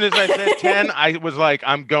 as soon as I said 10, I was like,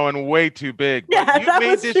 I'm going way too big. Yeah, that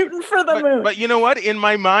was shooting for the moon. But you know what? In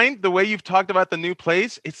my mind, the way you've talked about the new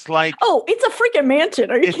place, it's like... Oh, it's a freaking mansion.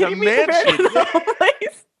 Are you kidding me? It's a mansion.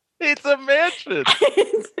 It's a mansion.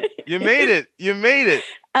 You made it.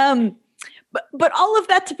 But all of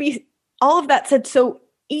that said, so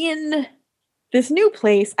in this new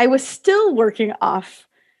place, I was still working off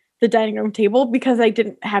the dining room table because I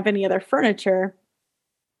didn't have any other furniture.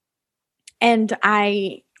 And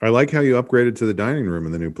I like how you upgraded to the dining room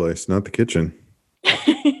in the new place, not the kitchen.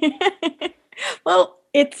 Well,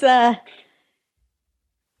 it's yeah.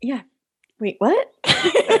 Wait, what?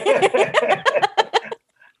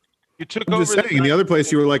 You took I'm over just saying, in the other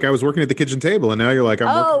place, you were like, I was working at the kitchen table, and now you're like,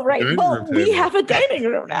 I'm right. Well, we have a dining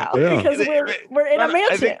room now because we're in a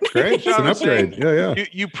mansion. Great, it's an upgrade. Yeah.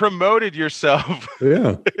 You promoted yourself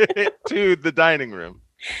to the dining room.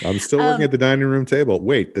 I'm still working at the dining room table.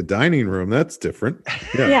 Wait, the dining room, that's different.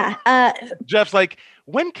 Yeah. Jeff's like,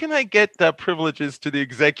 when can I get privileges to the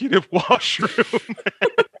executive washroom?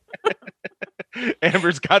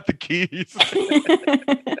 Amber's got the keys.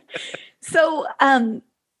 So,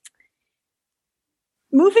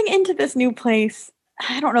 moving into this new place,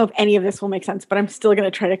 I don't know if any of this will make sense, but I'm still going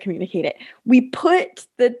to try to communicate it. We put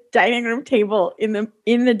the dining room table in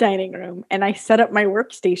the dining room, and I set up my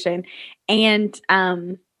workstation. And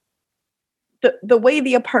the way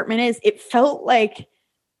the apartment is, it felt like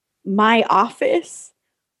my office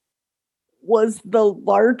was the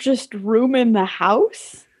largest room in the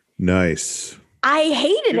house. Nice. I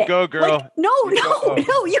hated it. Go, girl. Like, no,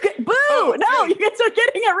 you get boo. No, you guys are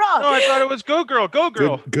getting it wrong. No, I thought it was go, girl.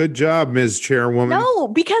 Good job, Ms. Chairwoman. No,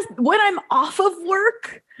 because when I'm off of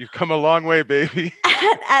work, you've come a long way, baby.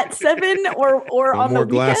 At 7 or on the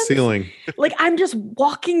weekends, glass ceiling. Like I'm just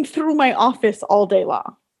walking through my office all day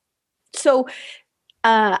long. So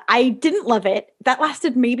I didn't love it. That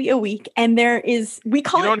lasted maybe a week, and we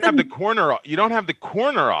call it. You don't have the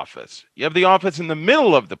corner office. You have the office in the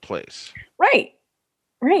middle of the place. Right.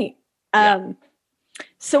 Yeah.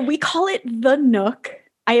 So we call it the Nook.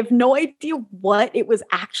 I have no idea what it was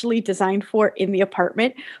actually designed for in the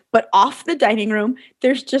apartment, but off the dining room,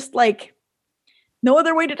 there's just like no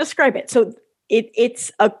other way to describe it. So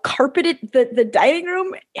it's a carpeted. The dining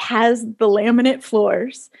room has the laminate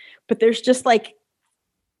floors, but there's just like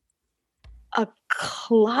a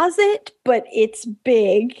closet, but it's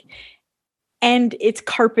big and it's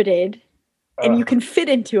carpeted, and you can fit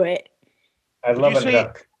into it. I love a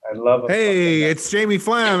nook. I love a Hey, it's Jamie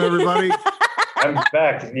Flam, everybody. I'm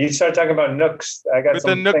back. You start talking about nooks. I got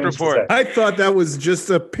some Nook things report. to say. I thought that was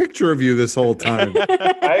just a picture of you this whole time.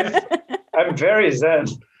 I'm very zen.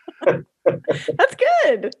 That's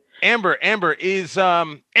good. Amber is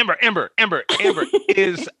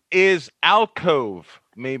is alcove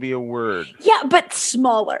maybe a word? Yeah, but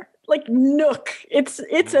smaller. Like nook. It's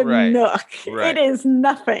a nook. Right. It is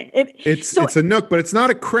nothing. It's a nook, but it's not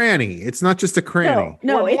a cranny. It's not just a cranny.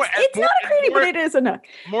 No, it's not a cranny, but it is a nook.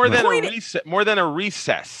 More than a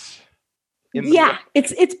recess.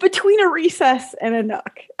 It's between a recess and a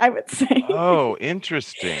nook, I would say. Oh,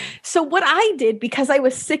 interesting. So what I did, because I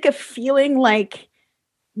was sick of feeling like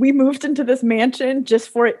we moved into this mansion just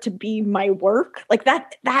for it to be my work. Like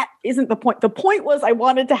that isn't the point. The point was I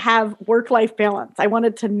wanted to have work-life balance. I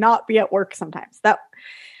wanted to not be at work sometimes.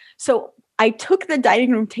 So I took the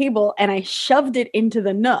dining room table and I shoved it into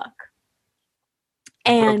the nook.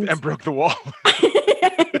 And broke the wall.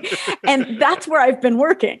 And that's where I've been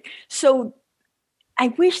working. So I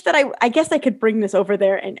wish that I guess I could bring this over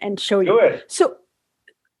there and show you. Do it. So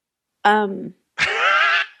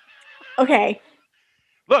okay.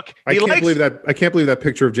 Look, I can't believe that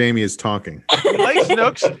picture of Jamie is talking. He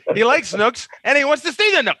likes nooks, and he wants to stay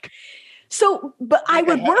in the nook. So, but I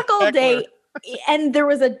would work all day, and there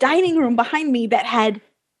was a dining room behind me that had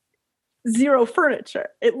zero furniture.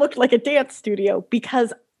 It looked like a dance studio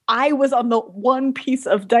because I was on the one piece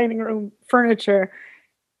of dining room furniture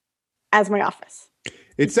as my office.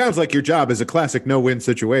 It sounds like your job is a classic no-win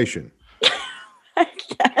situation. I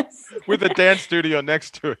guess. With a dance studio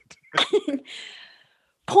next to it.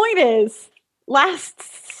 Point is, last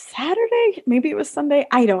Saturday, maybe it was Sunday,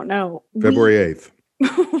 I don't know. February 8th.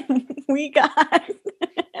 We got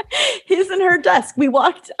his and her desk. We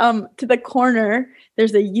walked to the corner.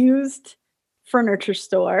 There's a used furniture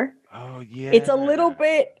store. Oh, yeah. It's a little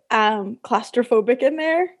bit claustrophobic in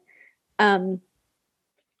there.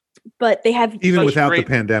 But they have... Even without the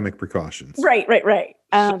pandemic precautions. Right.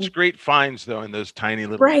 Such great finds, though, in those tiny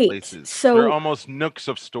little places. So, they're almost nooks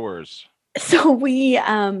of stores. So we...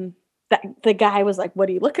 the guy was like, what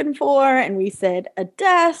are you looking for? And we said a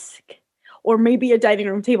desk or maybe a dining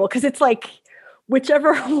room table. Because it's like,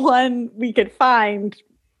 whichever one we could find,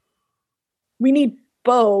 we need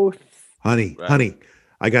both. Honey,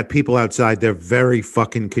 I got people outside. They're very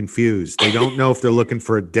fucking confused. They don't know if they're looking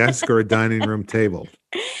for a desk or a dining room table.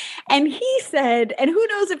 And he said, and who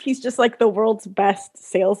knows if he's just like the world's best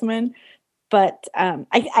salesman, but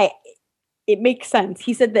it makes sense.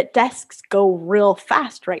 He said that desks go real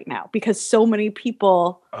fast right now because so many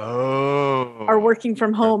people are working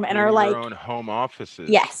from home and are like their own home offices.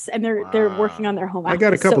 Yes, and they're working on their home office. I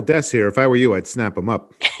got a couple desks here. If I were you, I'd snap them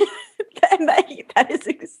up. And that is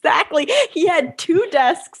exactly. He had 2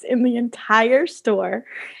 desks in the entire store.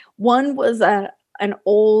 One was an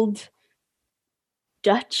old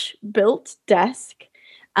Dutch built desk.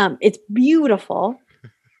 It's beautiful.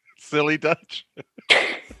 Silly Dutch.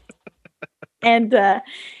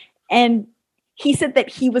 And he said that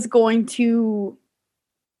he was going to,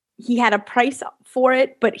 he had a price for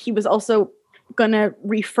it, but he was also going to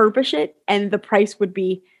refurbish it, and the price would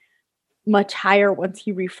be much higher once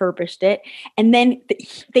he refurbished it. And then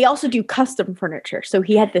they also do custom furniture. So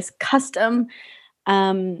he had this custom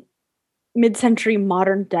mid-century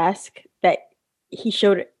modern desk that he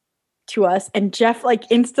showed it to us, and Jeff like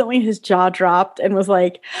instantly his jaw dropped and was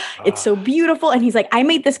like, it's so beautiful. And he's like, I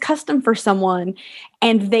made this custom for someone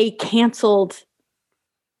and they canceled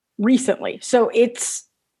recently, so it's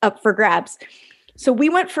up for grabs. So we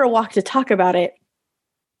went for a walk to talk about it.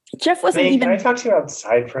 Jeff wasn't even... Can I talk to you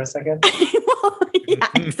outside for a second? Well, yeah,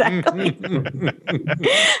 exactly.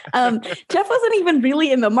 Jeff wasn't even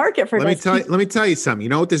really in the market for this. Let me tell you something. You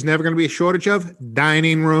know what there's never going to be a shortage of?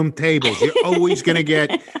 Dining room tables. You're always going to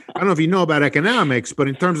get... I don't know if you know about economics, but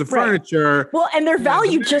in terms of furniture... Well, and their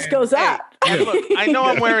value just goes up. Hey, look, I know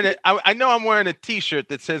I'm wearing it. I know I'm wearing a T-shirt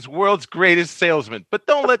that says "World's Greatest Salesman," but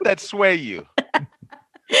don't let that sway you.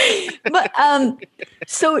 But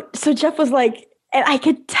so Jeff was like, and I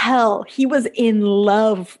could tell he was in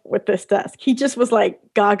love with this desk. He just was like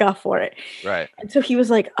gaga for it. Right. And so he was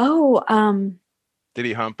like, did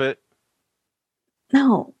he hump it?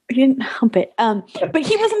 No, he didn't hump it. But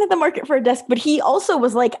he wasn't in the market for a desk, but he also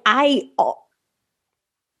was like, I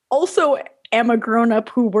also am a grown-up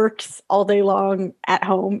who works all day long at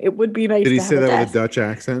home. It would be nice. Did he to say have that with a Dutch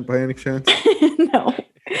accent by any chance? No.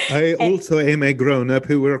 I also am a grown-up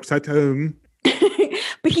who works at home.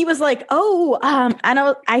 But he was like,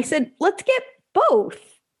 and I said, let's get both,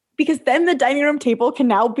 because then the dining room table can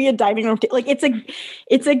now be a dining room table. Like it's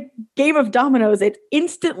a game of dominoes. It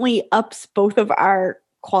instantly ups both of our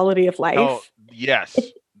quality of life. Oh, yes.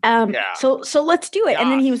 So let's do it. Yeah.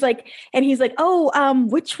 And then he's like,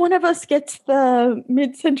 which one of us gets the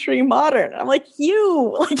mid-century modern? I'm like,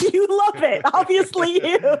 you love it. Obviously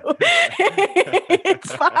you.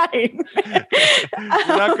 It's fine.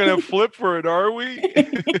 You're not going to flip for it, are we?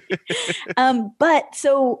 But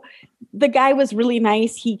so the guy was really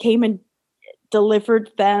nice. He came and delivered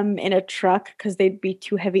them in a truck because they'd be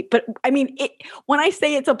too heavy. But I mean, when I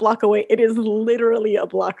say it's a block away, it is literally a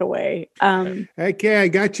block away. Okay, I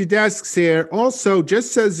got your desks here. Also,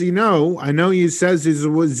 just as you know, I know you says he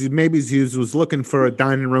was looking for a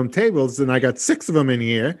dining room tables, and I got 6 of them in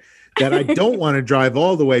here that I don't want to drive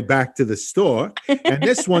all the way back to the store. And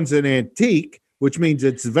this one's an antique, which means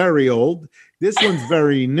it's very old. This one's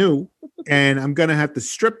very new, and I'm going to have to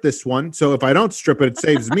strip this one. So if I don't strip it, it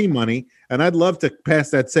saves me money, and I'd love to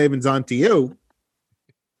pass that savings on to you.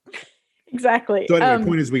 Exactly. So anyway, the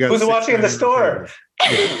point is we got... Who's watching in the store?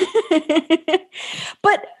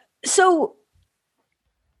 But so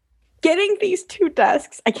getting these 2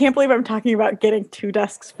 desks, I can't believe I'm talking about getting 2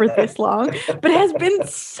 desks for this long, but it has been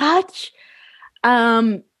such...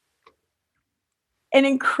 an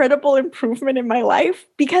incredible improvement in my life,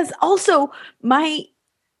 because also my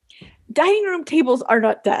dining room tables are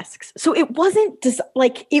not desks. So it wasn't just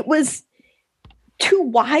like, it was too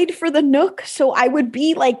wide for the nook. So I would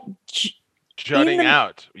be like jutting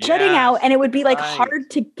out, and it would be like hard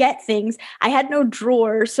to get things. I had no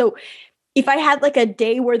drawer. So if I had like a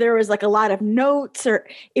day where there was like a lot of notes or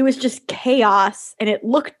it was just chaos and it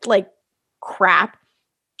looked like crap.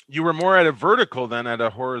 You were more at a vertical than at a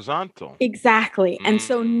horizontal. Exactly. And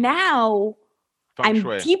so now I'm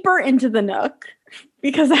deeper into the nook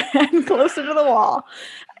because I'm closer to the wall.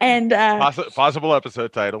 And possible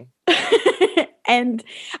episode title. And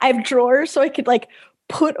I have drawers so I could like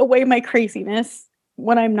put away my craziness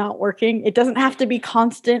when I'm not working. It doesn't have to be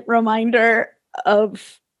constant reminder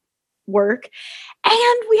of work.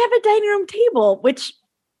 And we have a dining room table, which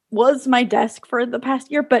was my desk for the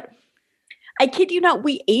past year. But I kid you not,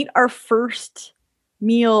 we ate our first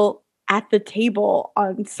meal at the table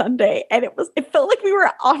on Sunday, and it felt like we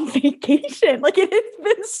were on vacation. Like it has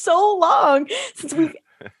been so long since we've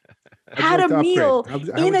had a meal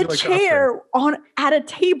in a chair at a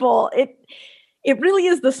table. It really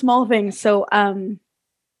is the small things. So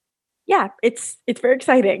yeah, it's very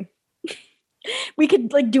exciting. We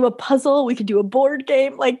could like do a puzzle, we could do a board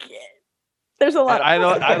game, like there's a lot. I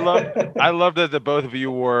love that the both of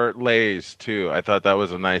you wore leis too. I thought that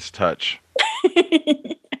was a nice touch.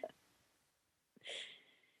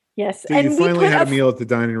 Yes. So and you finally had a meal at the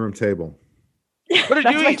dining room table. What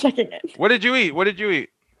did you eat? What did you eat?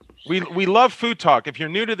 We love food talk. If you're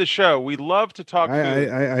new to the show, we love to talk food.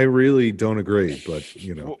 I really don't agree, but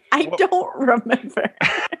you know. I don't remember.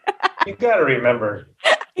 You gotta remember.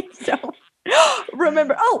 I don't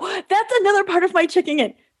remember. Oh, that's another part of my checking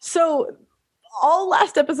in. So all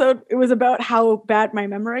last episode, it was about how bad my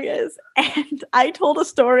memory is. And I told a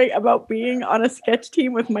story about being on a sketch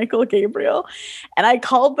team with Michael Gabriel. And I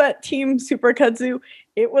called that team Super Kudzu.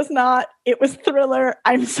 It was not. It was Thriller.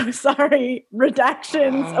 I'm so sorry.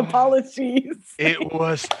 Redactions. Apologies. It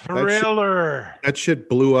was Thriller. That shit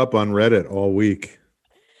blew up on Reddit all week.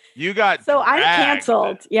 You got so dragged. I'm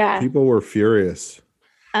canceled. Yeah. People were furious.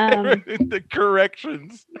 The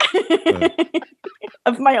corrections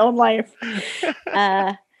of my own life. But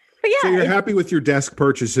yeah. So you're happy with your desk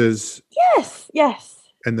purchases? Yes.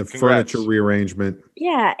 And the furniture rearrangement.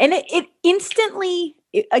 Yeah. And it instantly,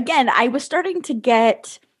 again, I was starting to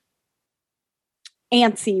get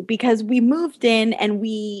antsy because we moved in and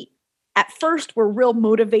we at first were real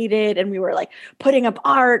motivated and we were like putting up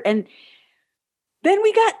art, and then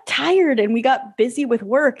we got tired and we got busy with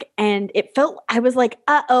work, and I was like,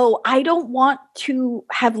 I don't want to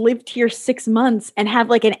have lived here 6 months and have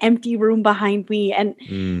like an empty room behind me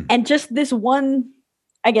and just this one,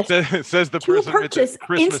 I guess, says the person purchase.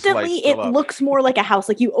 Instantly it looks more like a house.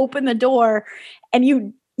 Like you open the door and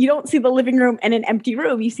you don't see the living room and an empty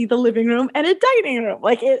room. You see the living room and a dining room.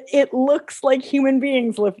 Like it looks like human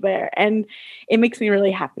beings live there, and it makes me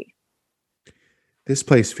really happy. This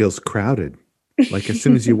place feels crowded. Like as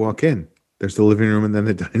soon as you walk in, there's the living room and then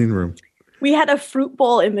the dining room. We had a fruit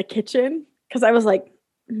bowl in the kitchen because I was like,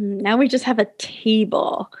 now we just have a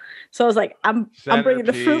table. So I was like, I'm bringing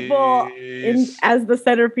the fruit bowl in as the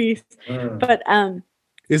centerpiece. But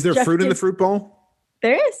is there fruit in the fruit bowl?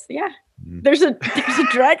 There is, yeah. There's a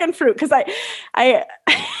dragon fruit because I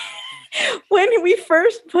when we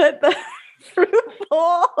first put the fruit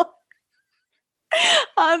bowl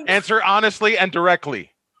on. Answer honestly and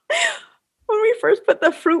directly. When we first put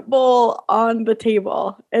the fruit bowl on the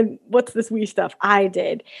table, and what's this wee stuff? I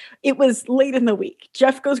did. It was late in the week.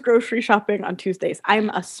 Jeff goes grocery shopping on Tuesdays. I'm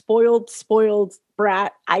a spoiled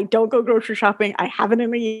brat. I don't go grocery shopping. I haven't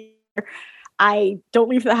in a year. I don't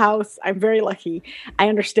leave the house. I'm very lucky. I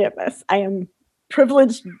understand this. I am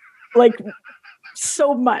privileged, like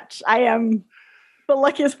so much. I am the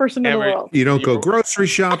luckiest person in the world. You don't go grocery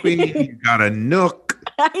shopping. You got a nook.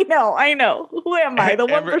 I know. Who am I? The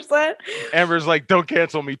 1%? Amber's like, don't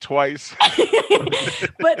cancel me twice.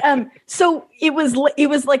 But so it was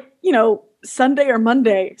like, Sunday or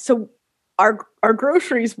Monday. So our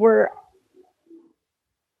groceries were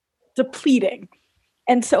depleting.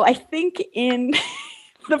 And so I think in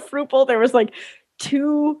the fruit bowl there was like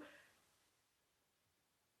 2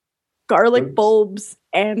 garlic bulbs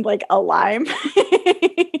and like a lime.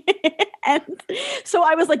 And so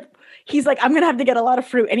I was like, he's like, I'm going to have to get a lot of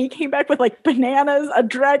fruit. And he came back with like bananas, a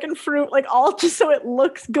dragon fruit, like all just so it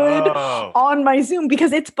looks good on my Zoom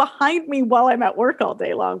because it's behind me while I'm at work all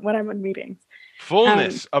day long when I'm in meetings.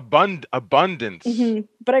 Fullness, abundance. Mm-hmm.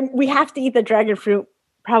 But we have to eat the dragon fruit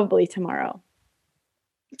probably tomorrow.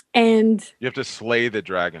 And you have to slay the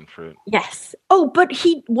dragon fruit. Yes. Oh, but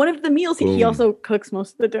one of the meals, he also cooks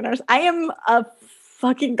most of the dinners. I am a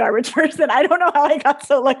fucking garbage person. I don't know how I got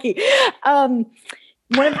so lucky. One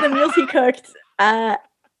of the meals he cooked,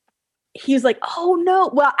 he's like, oh no.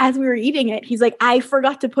 Well, as we were eating it, he's like, I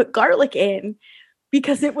forgot to put garlic in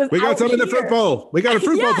because it was. We got some in the fruit bowl. We got a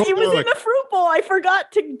fruit bowl. Yeah, it was in the fruit bowl. I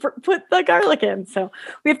forgot to put the garlic in. So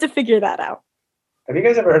we have to figure that out. Have you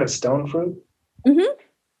guys ever heard of stone fruit? Mm-hmm.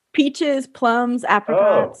 Peaches, plums,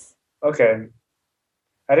 apricots. Oh, okay.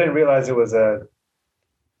 I didn't realize it was a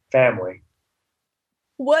family.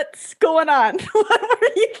 What's going on? What were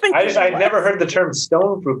you thinking? I'd never heard the term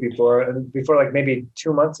stone fruit before like maybe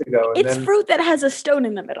 2 months ago. And it's fruit that has a stone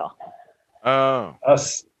in the middle. Oh. A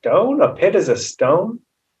stone? A pit is a stone?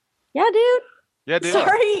 Yeah, dude. Yeah,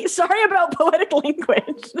 dude. Sorry about poetic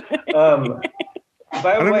language.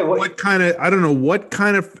 By the way, I don't know what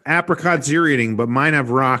kind of apricots you're eating, but mine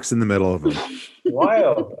have rocks in the middle of them.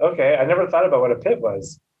 Wild. Okay, I never thought about what a pit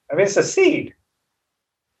was. I mean, it's a seed.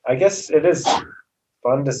 I guess it is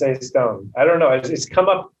fun to say stone. I don't know. It's come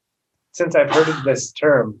up since I've heard of this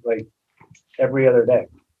term like every other day.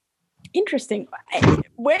 Interesting.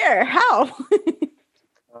 Where? How?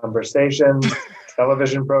 Conversations,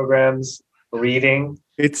 television programs, reading.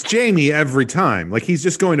 It's Jamie every time. Like he's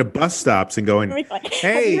just going to bus stops and going,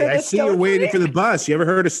 hey, I see you're waiting for the bus. You ever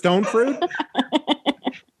heard of stone fruit?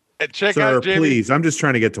 Check Sir, out Jamie. Please. I'm just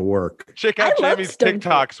trying to get to work. Check out Jamie's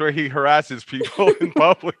TikToks where he harasses people in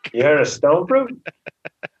public. You heard of stone fruit?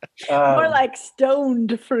 More like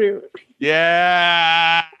stoned fruit.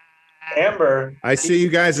 Yeah. Amber. I see you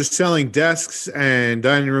guys are selling desks and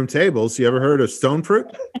dining room tables. You ever heard of stone fruit?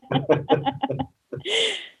 I'm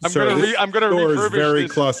going to refurbish very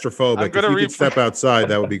this. claustrophobic. If you could step outside,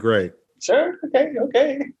 that would be great. Sure.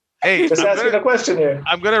 Okay. Hey, just asking a question here.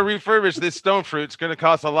 I'm going to refurbish this stone fruit. It's going to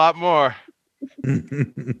cost a lot more.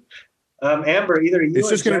 Amber, either you. It's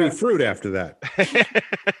just going to be fruit after that.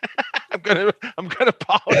 I'm gonna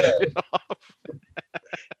polish it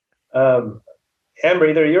off. Amber,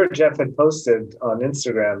 either you or Jeff had posted on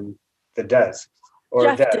Instagram the desk or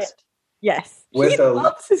Jeff desk. Did. Yes, he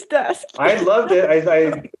loves his desk. I loved it.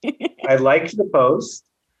 I liked the post.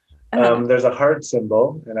 There's a heart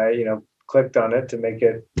symbol, and I clicked on it to make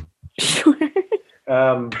it. Sure.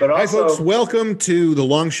 But also, hi folks, welcome to the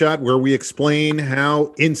Long Shot, where we explain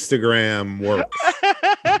how Instagram works.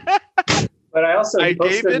 But I also he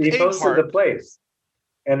posted the place,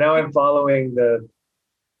 and now I'm following the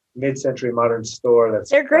mid-century modern store.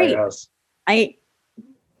 They're great.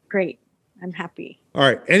 Great. I'm happy. All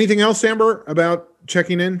right. Anything else, Amber, about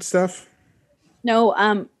checking in stuff?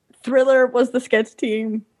 No. Thriller was the sketch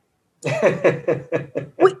team.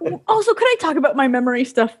 Wait, also, could I talk about my memory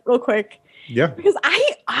stuff real quick? Yeah. Because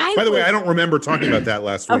I. By the way, I don't remember talking about that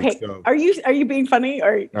last week. Okay. So. Are you being funny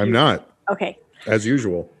or? I'm not. Okay. As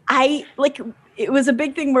usual. It was a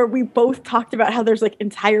big thing where we both talked about how there's like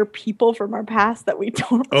entire people from our past that we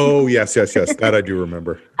don't. Oh, yes. That I do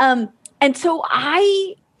remember. And so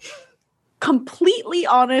completely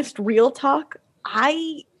honest, real talk.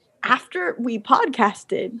 After we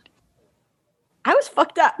podcasted, I was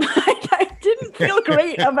fucked up. I didn't feel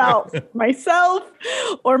great about myself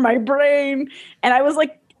or my brain. And I was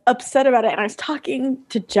like upset about it. And I was talking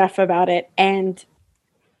to Jeff about it. And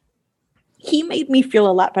he made me feel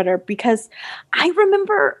a lot better because I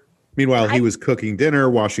remember. Meanwhile, he was cooking dinner,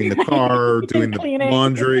 washing the car, doing the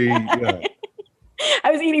laundry. Yeah. I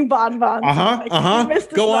was eating bonbons.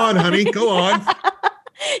 Go on, honey. Go on.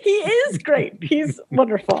 He is great. He's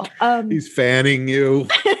wonderful. He's fanning you.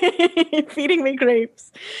 Feeding me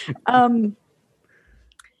grapes. The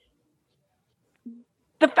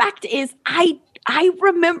fact is, I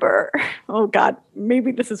remember, oh God,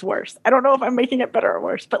 maybe this is worse. I don't know if I'm making it better or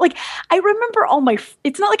worse, but I remember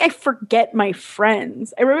it's not like I forget my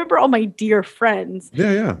friends. I remember all my dear friends.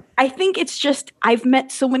 Yeah. I think it's just, I've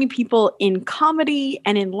met so many people in comedy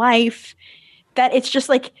and in life that it's just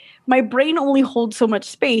like, my brain only holds so much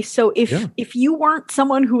space. So if you weren't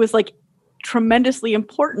someone who was tremendously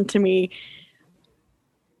important to me,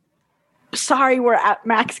 sorry, we're at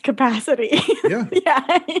max capacity. Yeah.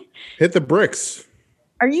 Yeah. Hit the bricks.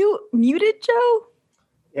 Are you muted, Joe?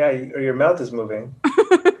 Yeah, your mouth is moving.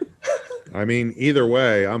 I mean, either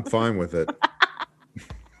way, I'm fine with it.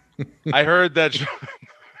 I heard that.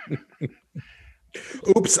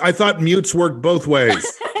 Oops, I thought mutes worked both ways.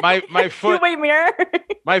 My foot. Wait, mirror.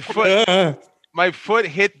 My foot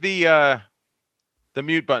hit the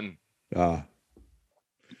mute button.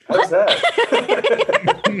 What's that?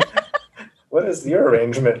 What is your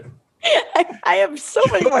arrangement? I have so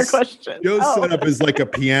many more questions. Joe's setup is like a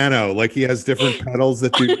piano. Like he has different pedals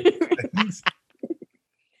that do things.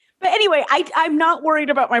 But anyway, I'm not worried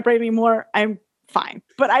about my brain anymore. I'm fine.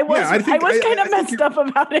 But I was kind of messed up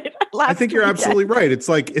about it. I think you're absolutely right. It's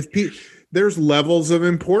like there's levels of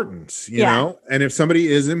importance, you know? And if somebody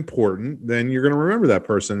is important, then you're going to remember that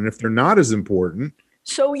person. And if they're not as important.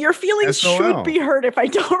 So your feelings should be hurt if I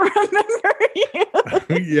don't remember you.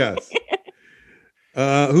 Yes.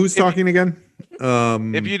 Who's talking again?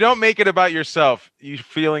 If you don't make it about yourself, your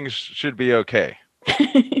feelings should be okay.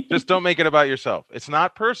 Just don't make it about yourself. It's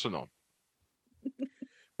not personal.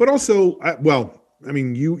 But also,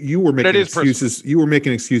 you were making excuses. Personal. You were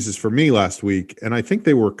making excuses for me last week, and I think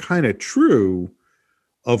they were kind of true.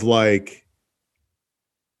 Of like,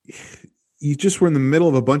 you just were in the middle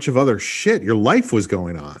of a bunch of other shit. Your life was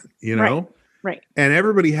going on, you know, right. And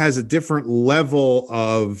everybody has a different level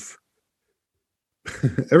of.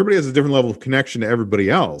 Everybody has a different level of connection to everybody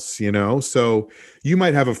else, you know. So you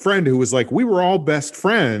might have a friend who was like, "We were all best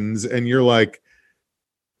friends," and you're like,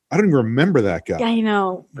 I don't even remember that guy. Yeah, I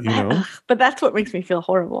know. But that's what makes me feel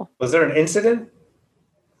horrible. Was there an incident,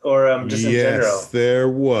 or just in general? Yes, there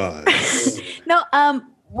was. No,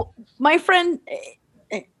 my friend.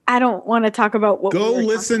 I don't want to talk about what. Go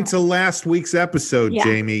listen to last week's episode,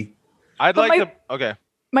 Jamie. Okay.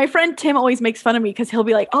 My friend Tim always makes fun of me because he'll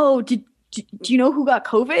be like, "Oh, do you know who got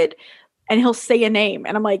COVID?" And he'll say a name,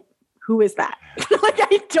 and I'm like, "Who is that?" Like,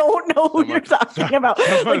 I don't know who you're talking about.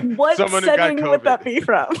 Like, what setting would that be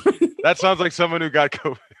from? That sounds like someone who got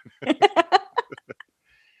COVID.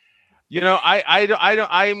 You know, I'm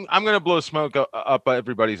going to blow smoke up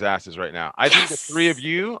everybody's asses right now. I think the three of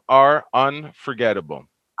you are unforgettable.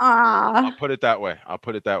 I'll put it that way.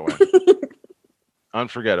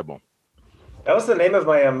 Unforgettable. That was the name of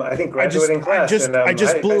my, I think, graduating class. I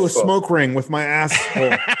just blew a smoke ring with my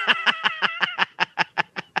asshole.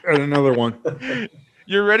 And another one.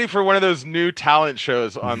 You're ready for one of those new talent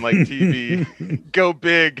shows on like TV. Go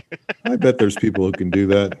big. I bet there's people who can do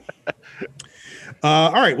that.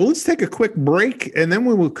 All right. Well, let's take a quick break, and then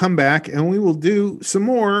we will come back and we will do some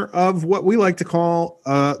more of what we like to call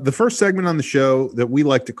the first segment on the show that we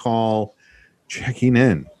like to call checking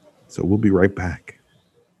in. So we'll be right back.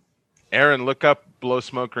 Aaron, look up blow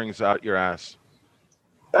smoke rings out your ass.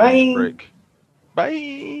 Bye. Break.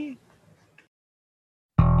 Bye.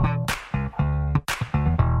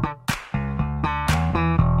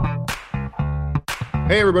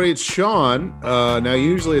 Hey, everybody, it's Sean. Now,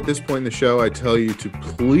 usually at this point in the show, I tell you to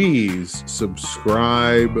please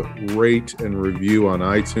subscribe, rate, and review on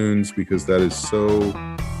iTunes because that is so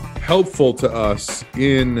helpful to us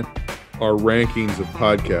in our rankings of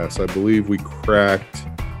podcasts. I believe we cracked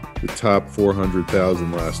the top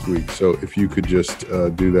 400,000 last week. So if you could just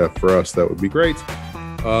do that for us, that would be great.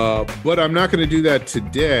 But I'm not going to do that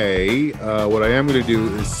today. What I am going to do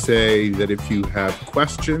is say that if you have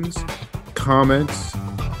questions, comments,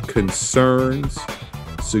 concerns,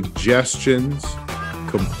 suggestions,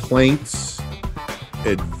 complaints,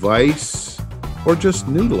 advice, or just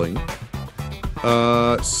noodling,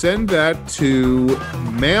 send that to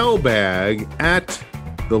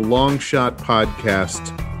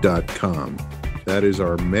mailbag@thelongshotpodcast.com. That is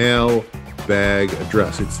our mailbag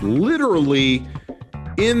address. It's literally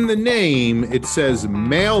in the name. It says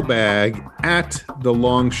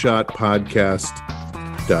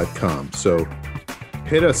mailbag@thelongshotpodcast.com. So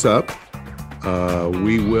hit us up.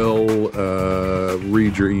 We will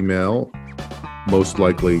read your email, most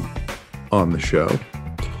likely on the show.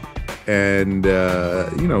 And,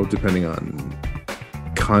 depending on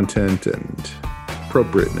content and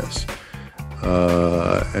appropriateness.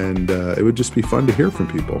 And it would just be fun to hear from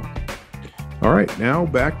people. All right, now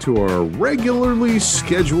back to our regularly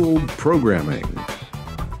scheduled programming.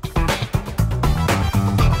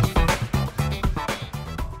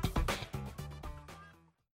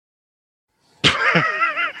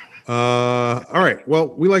 All right. Well,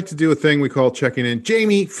 we like to do a thing we call checking in.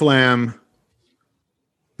 Jamie Flam,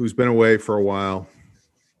 who's been away for a while,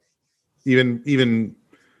 even he's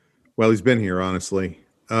been here, honestly.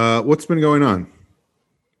 What's been going on?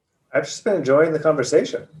 I've just been enjoying the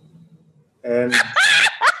conversation. And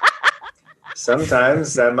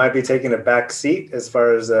sometimes I might be taking a back seat as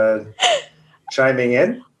far as chiming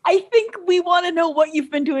in. I think we want to know what you've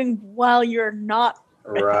been doing while you're not.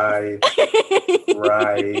 Right.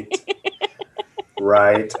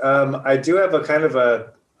 I do have a kind of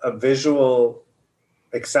a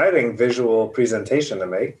exciting visual presentation to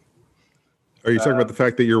make. Are you talking about the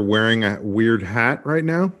fact that you're wearing a weird hat right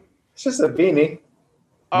now? It's just a beanie.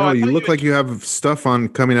 No, you look like you have stuff on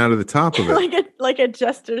coming out of the top of it. like a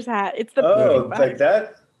jester's hat. It's the like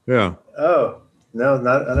that? Yeah. Oh, no,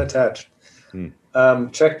 not unattached.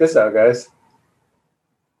 Check this out, guys.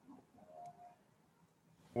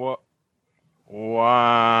 What?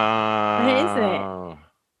 Wow. What is it?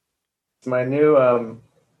 It's my new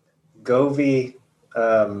Govee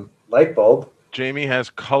light bulb. Jamie has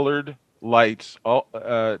colored lights, all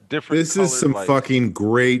different. This is some lights. Fucking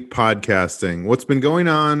great podcasting. What's been going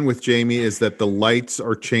on with Jamie is that the lights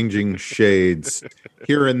are changing shades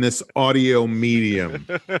here in this audio medium.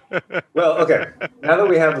 Well, okay. Now that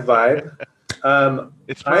we have a vibe,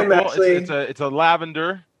 it's a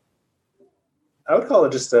lavender. I would call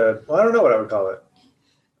it just I don't know what I would call it.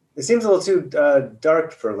 It seems a little too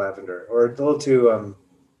dark for lavender, or a little too.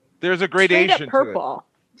 There's a gradation. Purple.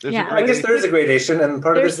 I guess there is a gradation, and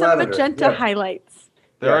part of it's lavender. There's some magenta highlights.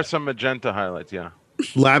 There are some magenta highlights. Yeah.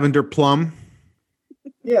 Lavender plum.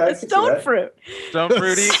 Yeah, it's stone fruit. Stone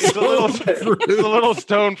fruity. It's a little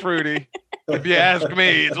stone fruity. If you ask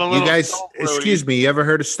me, it's a little. You guys, excuse me. You ever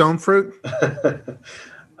heard of stone fruit?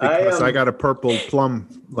 Because I got a purple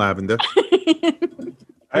plum lavender.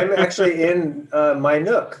 I'm actually in my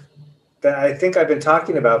nook that I think I've been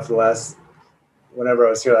talking about for the last, whenever I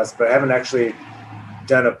was here last, but I haven't actually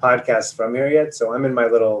done a podcast from here yet. So I'm in my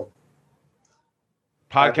little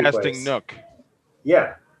podcasting nook.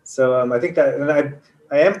 Yeah. So I think that, and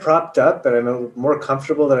I am propped up, and I'm more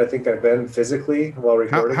comfortable than I think I've been physically while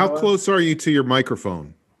recording. How close are you to your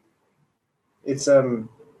microphone? It's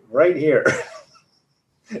right here.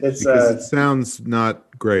 It's because it sounds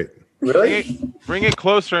not great. Really? Bring it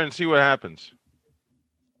closer and see what happens.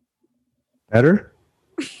 Better?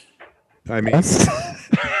 I mean,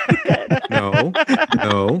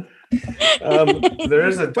 no. There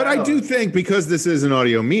is but I do think, because this is an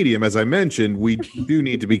audio medium, as I mentioned, we do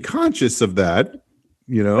need to be conscious of that.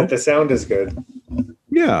 You know, that the sound is good.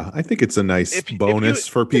 Yeah, I think it's a nice bonus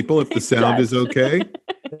for people if the sound is okay.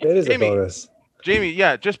 It is a bonus. Jamie,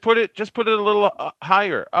 yeah, just put it a little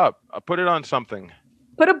higher up. Put it on something.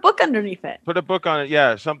 Put a book underneath it. Put a book on it.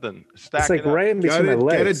 Yeah, something. Stack it's like right in between my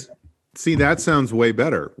legs. See, that sounds way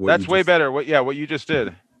better. That's way better. What you just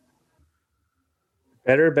did.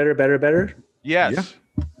 Better. Yes.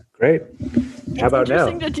 Yeah. Great. How about now?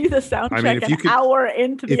 It's interesting to do the sound check an hour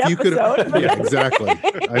into the episode. Yeah, exactly.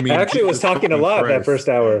 I mean, I actually was talking a lot that first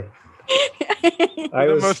hour. I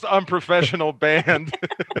was the most unprofessional band.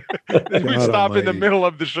 We stop in the middle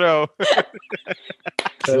of the show.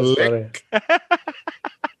 That's funny.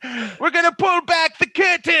 We're gonna pull back the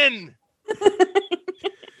curtain.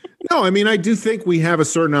 No, I mean, I do think we have a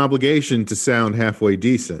certain obligation to sound halfway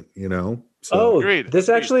decent, you know? So. Agreed. This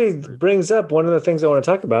actually brings up one of the things I want to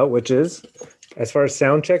talk about, which is, as far as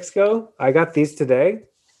sound checks go, I got these today.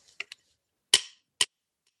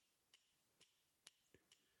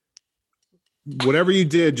 Whatever you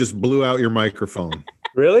did just blew out your microphone.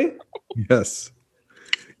 Really? Yes.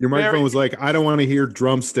 Your microphone was like, I don't want to hear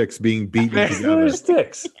drumsticks being beaten together.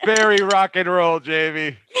 Sticks. Very rock and roll,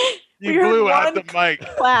 Jamie. You blew out the mic.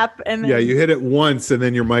 Clap and then... Yeah, you hit it once and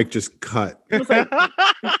then your mic just cut. It was like...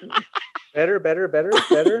 better.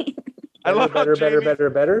 I love better.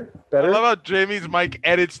 I love how Jamie's mic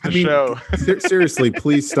edits the show. Seriously,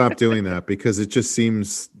 please stop doing that, because it just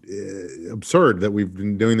seems absurd that we've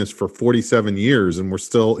been doing this for 47 years and we're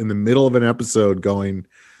still in the middle of an episode going,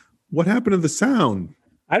 what happened to the sound?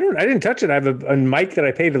 I didn't touch it. I have a mic that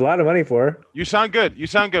I paid a lot of money for. You sound good.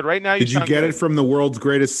 Right now. Did you get it from the world's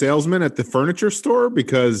greatest salesman at the furniture store?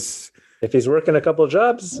 Because if he's working a couple of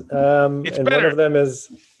jobs, and better. One of them is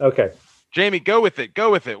okay. Jamie, go with it.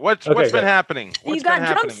 What's been happening? You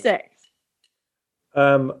got drumsticks.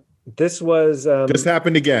 This was just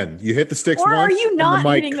happened again. You hit the sticks or once, are you not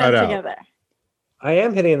hitting them together? I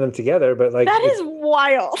am hitting them together, but that is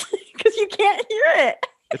wild because you can't hear it.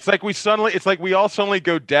 It's like we all suddenly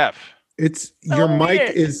go deaf. It's your mic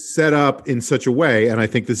is set up in such a way, and I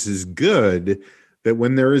think this is good, that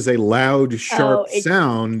when there is a loud, sharp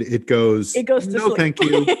sound, it goes to no, sleep. thank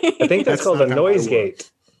you. I think that's called a noise gate.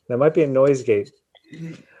 That might be a noise gate.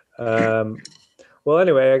 Well,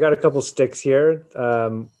 anyway, I got a couple sticks here.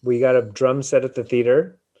 We got a drum set at the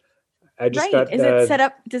theater. I just got. Is it set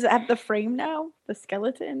up? Does it have the frame now? The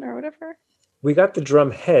skeleton or whatever? We got the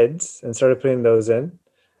drum heads and started putting those in.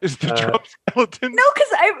 Is the drum skeleton? No, because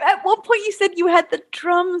at one point you said you had the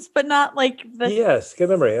drums, but not like the. Yes, good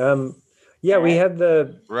memory. Yeah, we had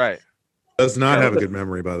the right. Does not have a good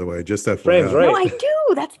memory, by the way. Just that frames, right? No, I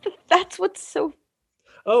do. That's what's so.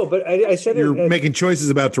 Oh, but I said you're making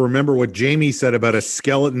choices about to remember what Jamie said about a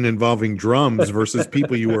skeleton involving drums versus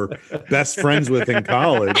people you were best friends with in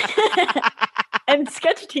college. And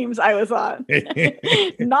sketch teams I was on.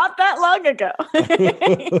 Not that long ago.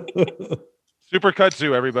 Super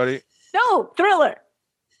kudzu, everybody. No, Thriller.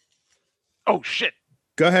 Oh, shit.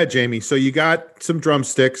 Go ahead, Jamie. So you got some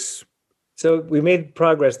drumsticks. So we made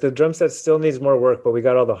progress. The drum set still needs more work, but we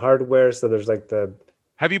got all the hardware. So there's like the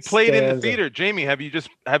Have you played in the theater, Jamie? Have you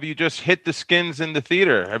just hit the skins in the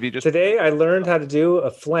theater? Have you just Today I learned how to do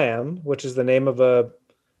a flam, which is the name of a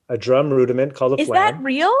drum rudiment called a flam. Is that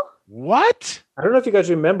real? What? I don't know if you guys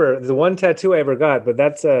remember the one tattoo I ever got, but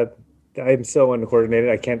that's I'm so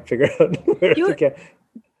uncoordinated. I can't figure out where to get.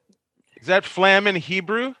 Is that flam in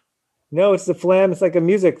Hebrew? No, it's the flam. It's like a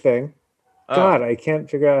music thing. Oh. God, I can't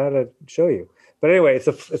figure out how to show you. But anyway, it's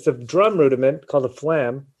a drum rudiment called a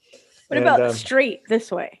flam. What about straight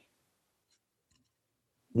this way?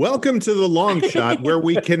 Welcome to the Long Shot, where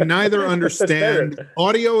we can neither understand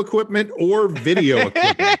audio equipment or video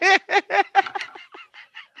equipment.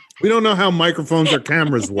 We don't know how microphones or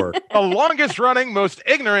cameras work. The longest running, most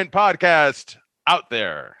ignorant podcast out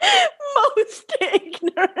there. Most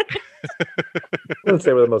ignorant. I wouldn't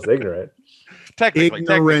say we're the most ignorant.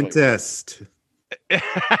 Ignorantest.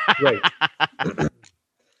 Right.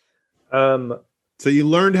 So you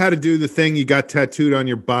learned how to do the thing you got tattooed on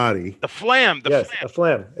your body. The flam. Yes, a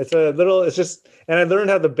flam. It's just, and I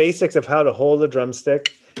learned how the basics of how to hold a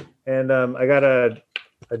drumstick. And I got a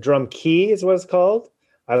drum key is what it's called.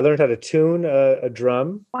 I learned how to tune a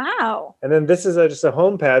drum. Wow. And then this is just a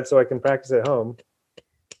home pad so I can practice at home.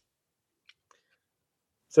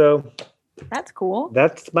 So that's cool.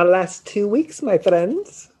 That's my last 2 weeks, my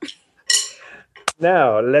friends.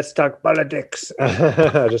 Now let's talk politics.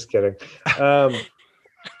 Just kidding.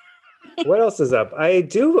 What else is up? I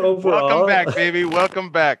do overall. Welcome back, baby.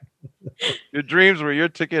 Welcome back. Your dreams were your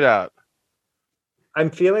ticket out.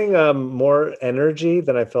 I'm feeling more energy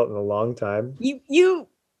than I felt in a long time. You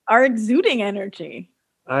are exuding energy.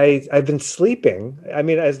 I've been sleeping. I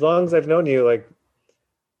mean, as long as I've known you, like,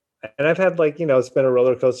 and I've had it's been a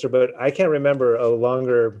roller coaster, but I can't remember a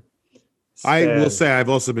longer span. I will say I've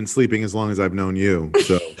also been sleeping as long as I've known you.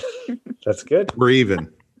 So that's good. We're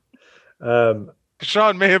even.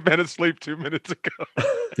 Sean may have been asleep 2 minutes ago.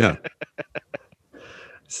 Yeah.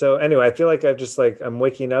 So anyway, I feel like I'm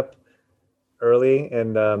waking up early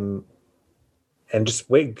and just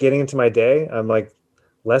getting into my day. I'm like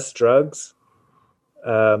less drugs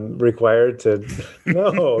required to.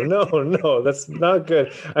 No, that's not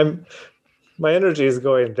good. My energy is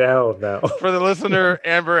going down now. For the listener,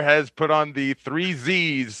 Amber has put on the 3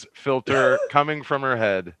 Z's filter coming from her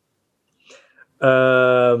head.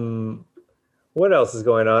 What else is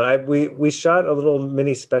going on? We shot a little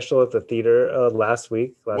mini special at the theater last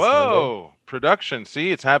week. Whoa! Monday. Production.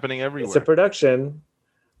 See, it's happening everywhere. It's a production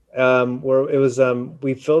where it was.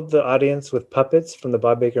 We filled the audience with puppets from the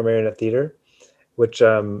Bob Baker Marionette Theater, which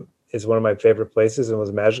is one of my favorite places and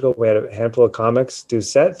was magical. We had a handful of comics do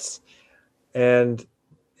sets, and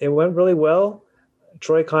it went really well.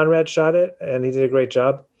 Troy Conrad shot it, and he did a great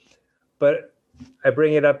job. But I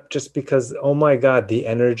bring it up just because, oh my God, the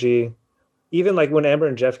energy. Even like when Amber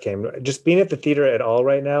and Jeff came, just being at the theater at all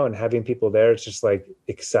right now and having people there, it's just like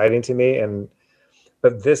exciting to me.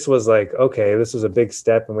 But this was like, okay, this was a big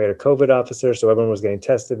step, and we had a COVID officer, so everyone was getting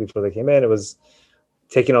tested before they came in. It was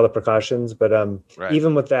taking all the precautions, but right.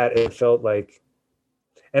 Even with that, it felt like,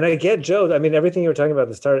 and I get Joe. I mean, everything you were talking about at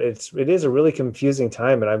the start, it is a really confusing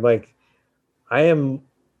time, and I'm like, I am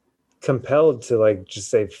compelled to like just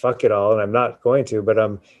say fuck it all, and I'm not going to. But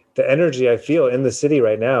the energy I feel in the city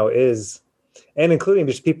right now is. And including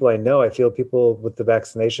just people I know, I feel people with the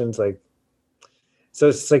vaccinations, like, so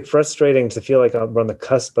it's like frustrating to feel like we're on the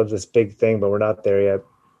cusp of this big thing, but we're not there yet.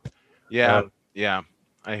 Yeah,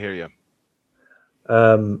 I hear you.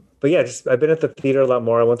 But yeah, I've been at the theater a lot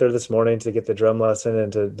more. I went there this morning to get the drum lesson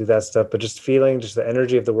and to do that stuff, but just feeling just the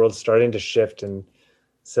energy of the world starting to shift. And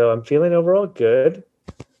so I'm feeling overall good.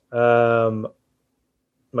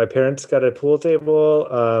 My parents got a pool table.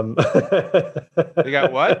 They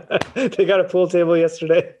got what? They got a pool table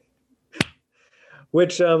yesterday.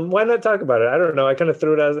 Which, why not talk about it? I don't know. I kind of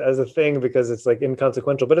threw it as a thing because it's like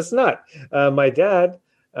inconsequential, but it's not. My dad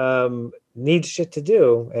needs shit to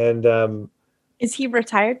do. And is he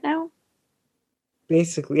retired now?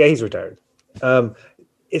 Basically, yeah, he's retired.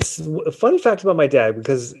 It's a fun fact about my dad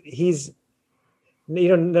because he's,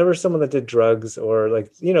 never someone that did drugs or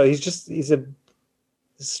like, he's a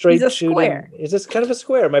straight shooting. Square. He's just kind of a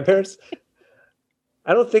square. My parents,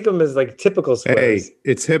 I don't think of him as like typical squares. Hey,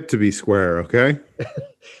 it's hip to be square, okay?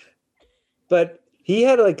 But he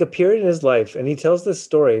had like a period in his life, and he tells this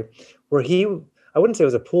story where I wouldn't say it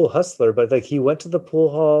was a pool hustler, but like he went to the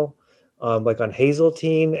pool hall, like on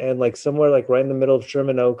Hazeltine and like somewhere like right in the middle of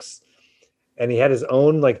Sherman Oaks, and he had his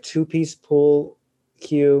own like 2-piece pool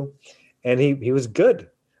cue, and he was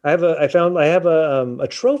good. I have a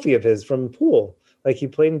trophy of his from pool. Like he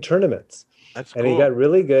played in tournaments. That's and cool. He got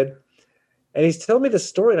really good. And he's telling me the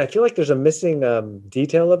story, and I feel like there's a missing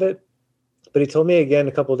detail of it. But he told me again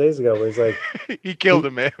a couple of days ago where he's like, he killed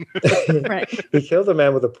a man. Right. He killed a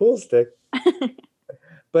man with a pool stick.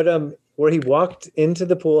 But where he walked into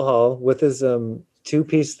the pool hall with his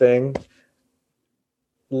 2-piece thing,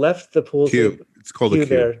 left the pool cue. It's called cue a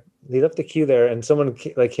cue. there. He left the cue there, and someone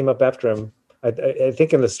like came up after him. I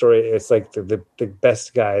think in the story it's like the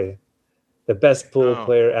best guy, the best pool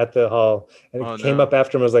player at the hall, and he came up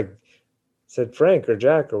after him. Was like, said Frank or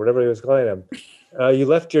Jack or whatever he was calling him. You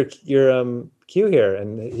left your cue here,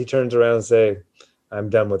 and he turns around and say, "I'm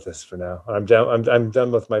done with this for now. I'm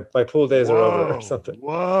done with my pool days are over," or something.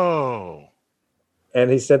 Whoa. And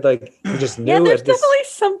he said, like, he just knew. Yeah, there's definitely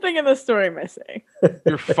something in the story missing.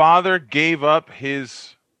 Your father gave up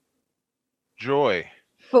his joy,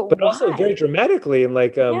 but also very dramatically, and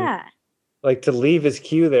like like to leave his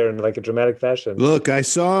cue there in like a dramatic fashion. Look, I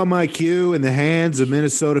saw my cue in the hands of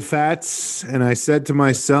Minnesota Fats, and I said to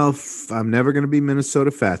myself, I'm never going to be Minnesota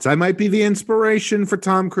Fats. I might be the inspiration for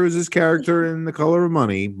Tom Cruise's character in The Color of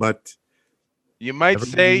Money, but you might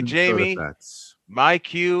say, Jamie, my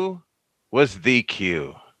cue was the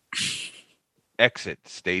cue. Exit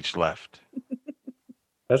stage left.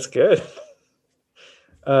 That's good.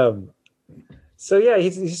 So yeah,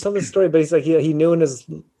 he's told the story, but he's like he knew in his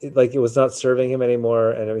like it was not serving him anymore,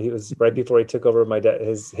 and he was right before he took over my dad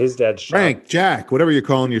his dad's shop. Frank, Jack, whatever you're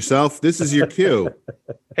calling yourself, this is your cue.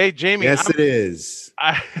 Hey, Jamie. Yes, it is.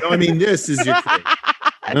 No, I mean this is your cue.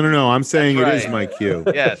 No. I'm saying it is my cue.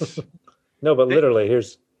 Yes. No, but literally,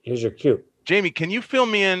 here's your cue. Jamie, can you fill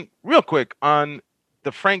me in real quick on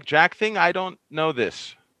the Frank Jack thing? I don't know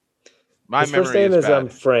this. My his memory first name is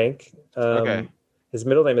Frank. Okay. His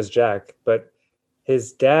middle name is Jack, but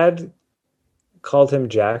his dad called him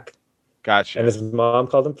Jack. Gotcha. And his mom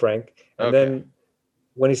called him Frank. And then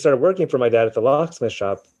when he started working for my dad at the locksmith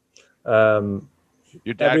shop,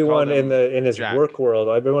 everyone in his Jack. Work world,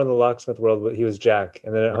 everyone in the locksmith world, he was Jack.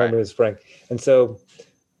 And then at home he was Frank. And so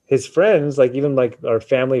his friends, like even like our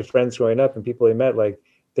family friends growing up and people he met, like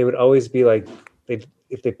they would always be like,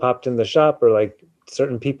 if they popped in the shop or like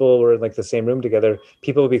certain people were in like the same room together,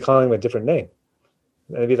 people would be calling him a different name.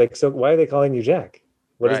 And I'd be like, so why are they calling you Jack?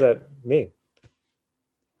 What does that mean?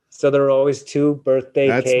 So there were always 2 birthday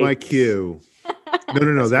cakes. That's my cue.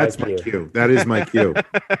 No. That's my cue. That is my cue.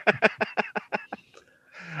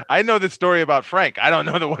 I know the story about Frank. I don't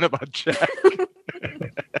know the one about Jack.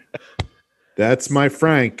 That's my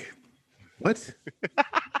Frank. What?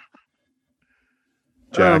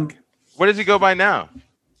 Jack. What does he go by now?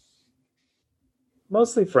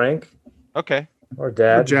 Mostly Frank. Okay. Or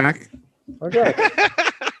Dad. Or Jack. Or Jack.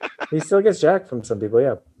 He still gets Jack from some people,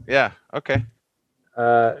 yeah. Yeah, okay.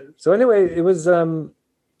 So anyway, it was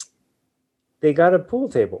they got a pool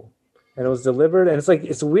table and it was delivered, and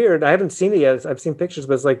it's weird. I haven't seen it yet. I've seen pictures,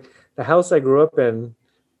 but it's like the house I grew up in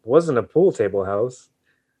wasn't a pool table house.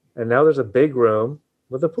 And now there's a big room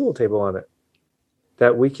with a pool table on it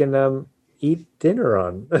that we can eat dinner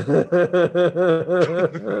on.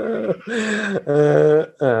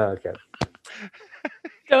 Okay.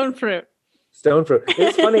 Stone fruit.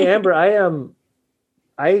 It's funny, Amber.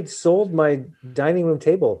 I sold my dining room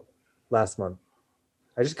table last month.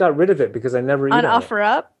 I just got rid of it because I never eat on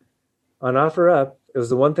OfferUp. On OfferUp, it was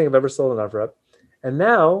the one thing I've ever sold on OfferUp, and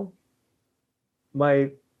now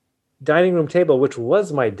my dining room table, which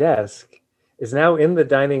was my desk, is now in the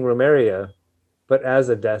dining room area, but as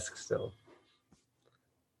a desk still.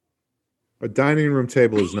 A dining room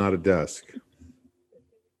table is not a desk.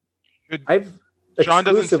 Sean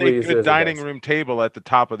doesn't say good dining room table at the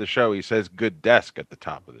top of the show. He says good desk at the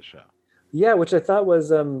top of the show. Yeah, which I thought was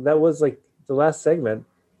that was like the last segment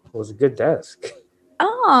was a good desk.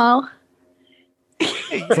 Oh.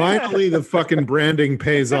 Finally, the fucking branding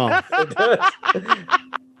pays off.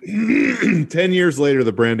 10 years later,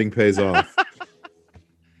 the branding pays off.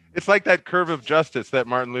 It's like that curve of justice that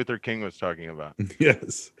Martin Luther King was talking about.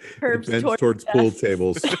 Yes. Curves it bends towards pool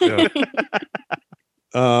tables. Yeah.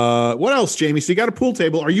 What else, Jamie? So you got a pool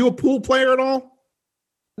table. Are you a pool player at all?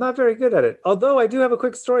 Not very good at it. Although I do have a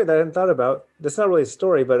quick story that I hadn't thought about. That's not really a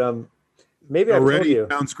story, but maybe I've told you.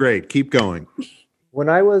 Sounds great. Keep going. When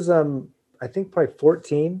I was I think probably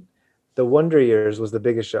 14, the Wonder Years was the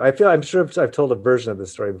biggest show. I'm sure I've told a version of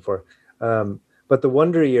this story before. But the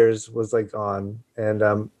Wonder Years was like on, and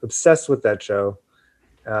I'm obsessed with that show.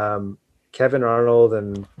 Kevin Arnold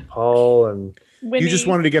and Paul and Winnie. You just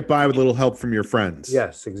wanted to get by with a little help from your friends.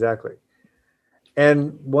 Yes, exactly.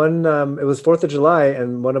 And one, it was 4th of July,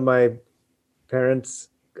 and one of my parents,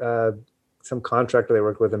 some contractor they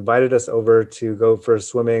worked with, invited us over to go for a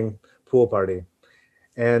swimming pool party.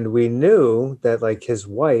 And we knew that like his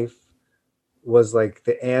wife was like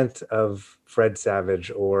the aunt of Fred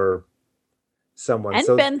Savage or someone. And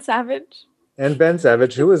Ben Savage. And Ben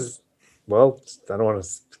Savage, who was, well, I don't want to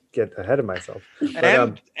get ahead of myself.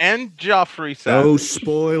 But, and Joffrey Savage. No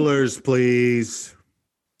spoilers, please.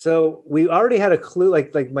 So we already had a clue.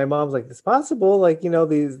 Like my mom's like, it's possible. Like,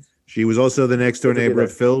 these. She was also the next door neighbor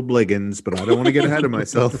of Phil Bliggins, but I don't want to get ahead of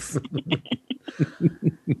myself.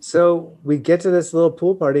 So we get to this little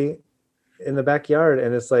pool party in the backyard,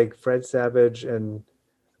 and it's like Fred Savage and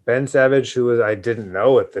Ben Savage, who I didn't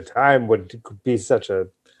know at the time would be such a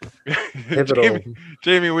pivotal.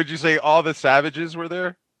 Jamie, would you say all the Savages were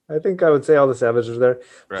there? I think I would say all the Savages were there.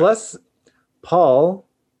 Right. Plus Paul,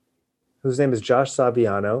 whose name is Josh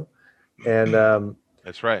Saviano. And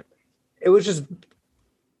that's right. It was just,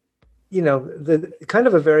 the kind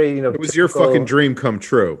of a very, it was your fucking dream come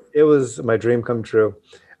true. It was my dream come true.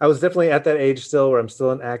 I was definitely at that age still where I'm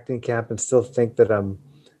still in acting camp and still think that I'm,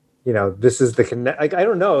 this is the connect. Like, I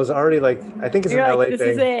don't know. It was already like, I think it's an LA thing. This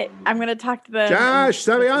is it. I'm going to talk to them. Josh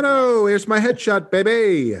Saviano, here's my headshot,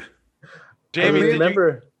 baby.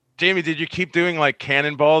 Jamie, did you keep doing like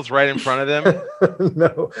cannonballs right in front of them?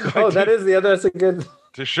 No. That's a good.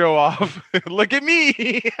 To show off. Look at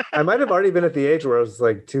me. I might have already been at the age where I was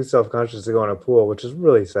like too self-conscious to go in a pool, which is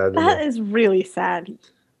really sad. That is really sad.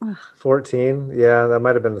 14. Yeah, that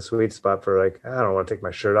might have been the sweet spot for like, I don't want to take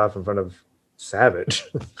my shirt off in front of Savage.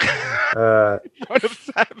 In front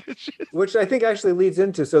of Savage. Which I think actually leads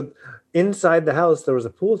into, so inside the house, there was a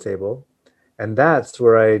pool table. And that's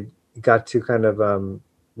where I got to kind of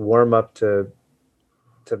warm up to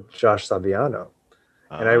Josh Saviano.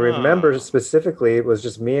 And I remember specifically, it was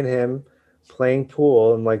just me and him playing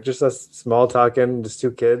pool and like just us small talking, just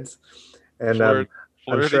two kids. And I'm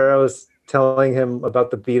sure I was telling him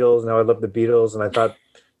about the Beatles and how I love the Beatles. And I thought,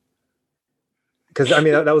 because I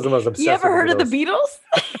mean, that was the most obsessive. You ever heard of the Beatles?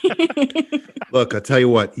 Look, I'll tell you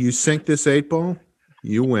what, you sink this 8 ball,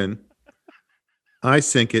 you win. I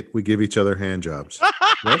sink it, we give each other hand jobs.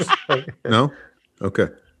 Yes? No? Okay.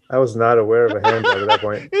 I was not aware of a hand job at that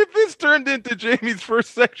point. If this turned into Jamie's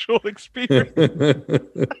first sexual experience.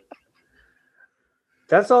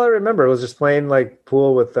 That's all I remember. It was just playing like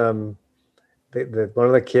pool with one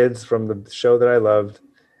of the kids from the show that I loved.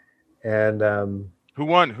 And Who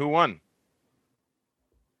won?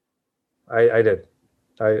 I did.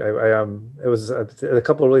 It was a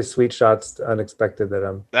couple of really sweet shots, unexpected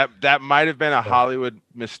that might have been a Hollywood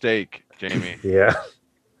mistake, Jamie. Yeah.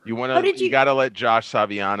 You gotta let Josh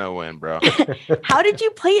Saviano win, bro. How did you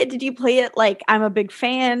play it? Did you play it like I'm a big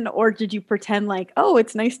fan, or did you pretend like, oh,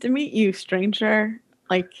 it's nice to meet you, stranger?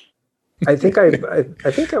 Like, I think I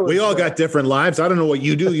was. We all got different lives. I don't know what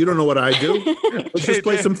you do. You don't know what I do. Let's just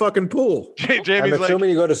play some fucking pool. Jamie's I'm assuming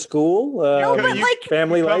you go to school. No, but like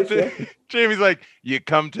family life. Jamie's like, you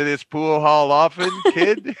come to this pool hall often,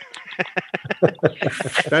 kid?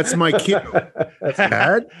 That's my cue. That's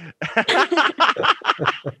Dad.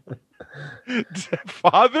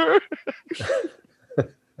 Father.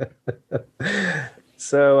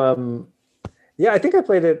 So yeah, I think I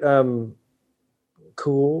played it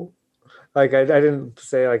cool. Like I didn't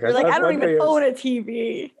say like I don't even own a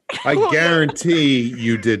TV. I guarantee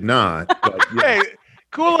you did not. But, yeah. Hey,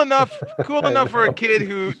 cool enough for a kid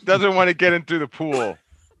who doesn't want to get into the pool.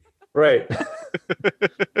 Right.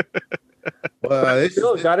 Well,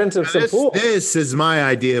 Bill got into some pool. This is my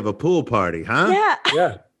idea of a pool party, huh? Yeah.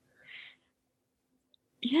 Yeah.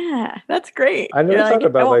 Yeah, that's great. I never thought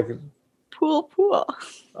about like pool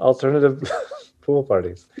alternative pool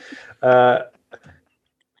parties.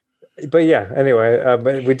 But yeah, anyway,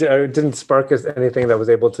 but it didn't spark us anything that was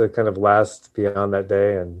able to kind of last beyond that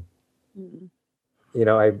day. And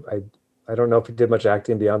I don't know if we did much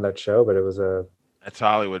acting beyond that show, but it was that's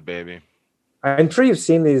Hollywood, baby. I'm sure you've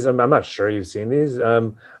seen these. I'm not sure you've seen these,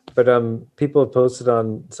 but people have posted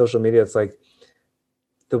on social media. It's like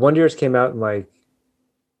the Wonder Years came out in like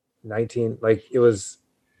it was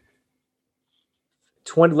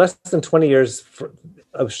 20 less than 20 years for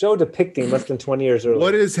a show depicting less than 20 years earlier.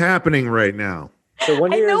 What is happening right now? So I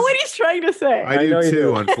know what he's trying to say. I do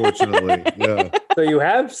too, unfortunately. Yeah. So you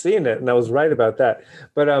have seen it, and I was right about that.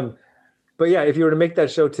 But yeah, if you were to make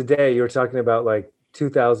that show today, you were talking about like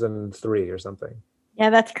 2003 or something. Yeah,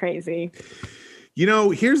 that's crazy.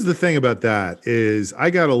 Here's the thing about that is I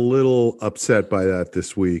got a little upset by that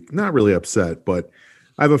this week. Not really upset, but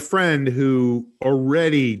I have a friend who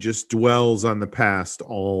already just dwells on the past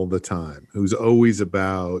all the time, who's always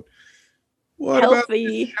about, what Healthy. About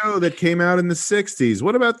the show that came out in the 60s?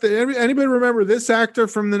 What about anybody remember this actor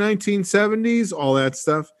from the 1970s? All that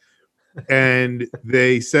stuff. And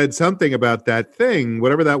they said something about that thing,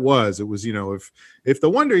 whatever that was. It was, if the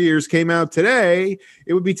Wonder Years came out today,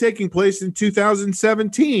 it would be taking place in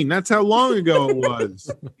 2017. That's how long ago it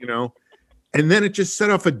was, And then it just set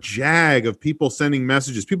off a jag of people sending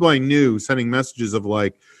messages, people I knew sending messages of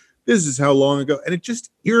like, this is how long ago. And it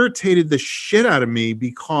just irritated the shit out of me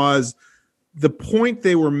because the point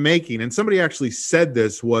they were making, and somebody actually said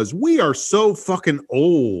this, was we are so fucking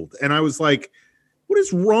old. And I was like, what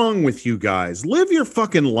is wrong with you guys? Live your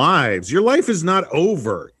fucking lives. Your life is not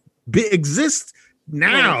over. Exist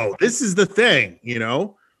now. This is the thing,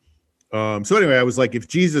 So anyway, I was like, if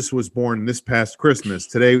Jesus was born this past Christmas,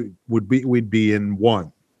 today we'd be in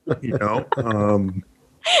one,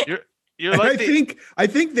 You're like I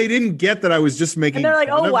think they didn't get that I was just making. And they're like,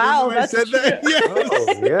 "Oh wow, that's said that." Yeah.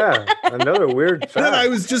 Oh yeah, another weird fact. That I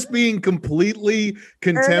was just being completely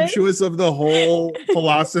contemptuous of the whole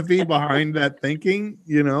philosophy behind that thinking.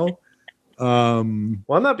 Well, I'm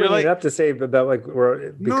not bringing it up to say about like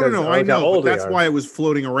we're because no, I know. But that's why it was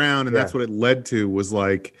floating around, and that's what it led to. Was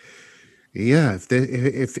like, yeah,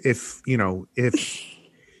 if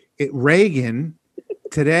Reagan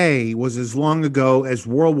today was as long ago as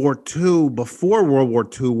World War II before World War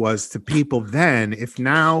II was to people then, if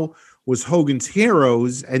now was Hogan's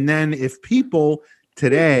Heroes, and then if people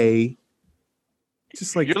today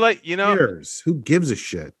just like, you're like, cares? Who gives a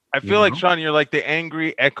shit? I feel like, Sean, you're like the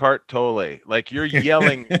angry Eckhart Tolle. Like you're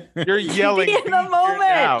yelling Be in the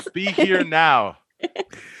moment. Be here now.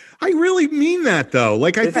 I really mean that though.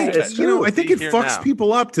 Like I think I think it fucks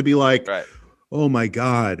people up to be like, oh my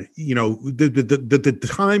God, the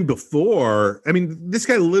time before. I mean, this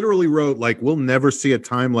guy literally wrote like, we'll never see a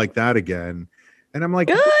time like that again. And I'm like,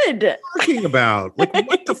 good. What are you talking about? Like,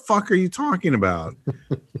 what the fuck are you talking about?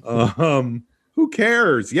 Who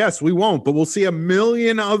cares? Yes, we won't, but we'll see a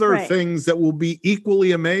million other things that will be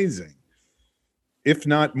equally amazing, if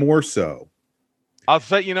not more so. I'll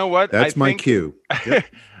say, you know what? That's my cue. Yep.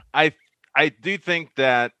 I do think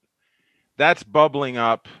that's bubbling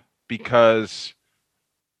up because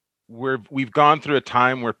we've gone through a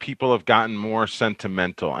time where people have gotten more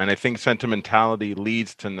sentimental, and I think sentimentality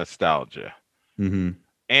leads to nostalgia. Mm-hmm.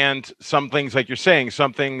 And some things, like you're saying,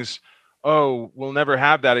 some things, oh, we'll never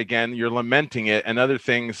have that again. You're lamenting it, and other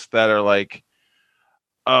things that are like,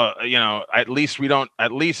 at least we don't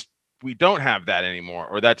have that anymore,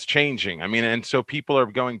 or that's changing. I mean, and so people are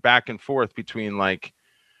going back and forth between like,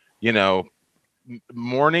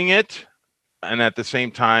 mourning it, and at the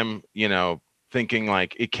same time, thinking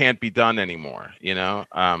like it can't be done anymore,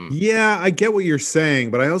 Yeah, I get what you're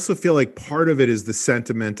saying, but I also feel like part of it is the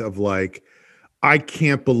sentiment of like, I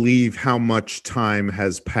can't believe how much time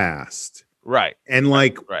has passed. Right. And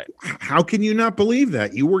like, right. How can you not believe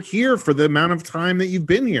that? You were here for the amount of time that you've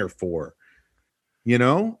been here for.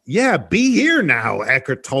 Yeah, be here now,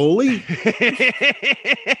 Eckhart Tolle.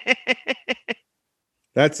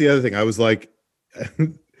 That's the other thing. I was like,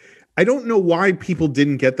 I don't know why people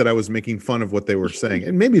didn't get that I was making fun of what they were saying.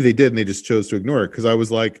 And maybe they did, and they just chose to ignore it. Because I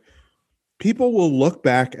was like, people will look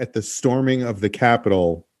back at the storming of the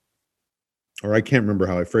Capitol, or I can't remember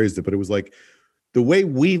how I phrased it, but it was like, the way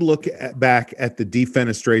we look back at the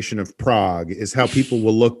defenestration of Prague is how people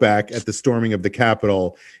will look back at the storming of the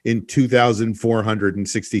Capitol in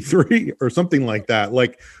 2463 or something like that.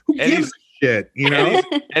 Like, who gives a shit,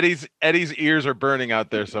 Eddie's ears are burning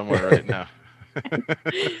out there somewhere right now.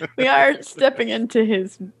 We are stepping into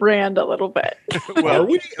his brand a little bit. Well, are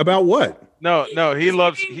we? About what? No,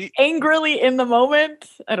 he angrily in the moment.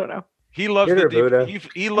 I don't know. He loves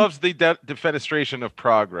he loves the defenestration of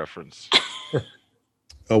Prague reference.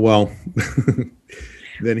 Oh, well,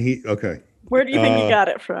 then okay. Where do you think he got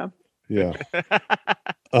it from? Yeah.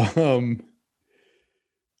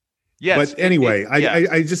 Yes. But anyway,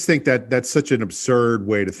 I just think that that's such an absurd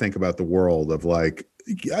way to think about the world of like,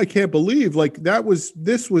 I can't believe like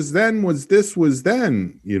this was then.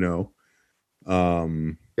 Yeah,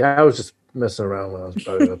 I was just messing around when I was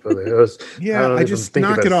putting it up. It was, I just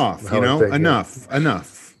knock it off, enough.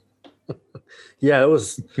 Yeah, it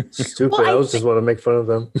was stupid. Well, I was just want to make fun of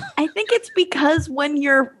them. I think it's because when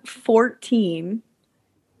you're 14,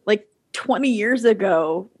 like 20 years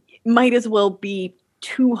ago, it might as well be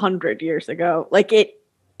 200 years ago. Like it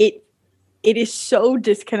is so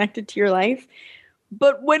disconnected to your life.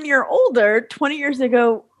 But when you're older, 20 years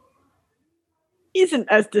ago isn't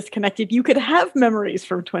as disconnected. You could have memories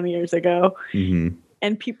from 20 years ago. Mm-hmm.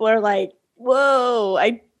 And people are like, whoa,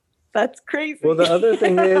 that's crazy. Well, the other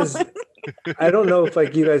thing is, I don't know if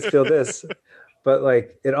like you guys feel this, but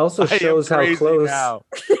like it also shows how close I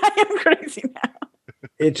am crazy now.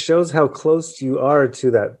 It shows how close you are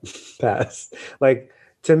to that past. Like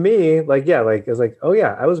to me, like, yeah, like, it was like, oh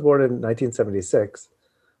yeah, I was born in 1976.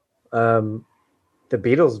 The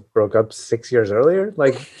Beatles broke up 6 years earlier.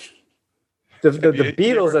 Like, the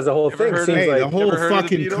Beatles as a whole thing seems like the whole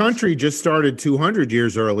fucking country just started 200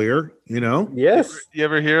 years earlier, Yes. You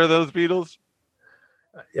ever hear of those Beatles?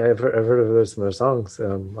 Yeah, I've heard of some of their songs. I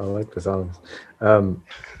like the songs.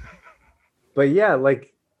 But yeah,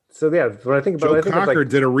 like, so yeah, when I think about Joe Cocker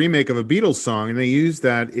did a remake of a Beatles song, and they used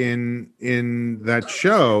that in that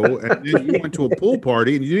show. And then you went to a pool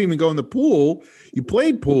party, and you didn't even go in the pool. You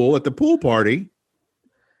played pool at the pool party.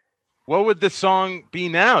 What would the song be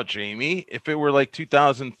now, Jamie, if it were like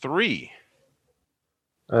 2003?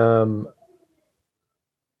 Party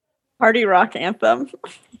rock anthem.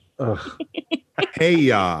 Hey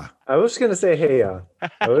Ya. I was going to say Hey Ya.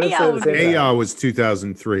 Hey Ya was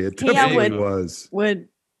 2003. It definitely was.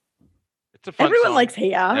 It's a fun Everyone song. likes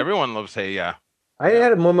Hey Ya. Everyone loves Hey Ya. I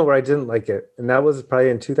had a moment where I didn't like it, and that was probably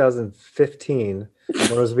in 2015 when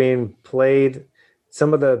it was being played.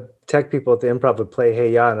 Some of the tech people at the Improv would play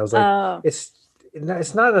Hey Ya, and I was like,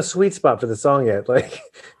 it's not a sweet spot for the song yet. Like,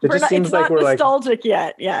 it seems like we're nostalgic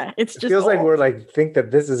yet. Yeah, it feels like we're like think that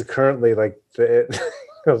this is currently like it.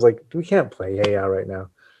 I was like, we can't play Hey Ya right now.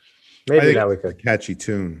 Maybe now we could. Catchy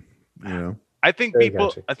tune, I think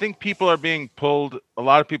people are being pulled. A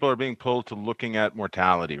lot of people are being pulled to looking at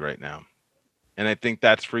mortality right now, and I think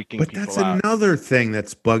that's freaking. But people that's out. another thing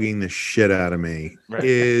that's bugging the shit out of me. Right.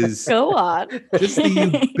 Is go on. Just the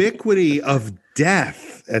ubiquity of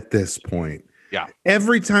death at this point. Yeah.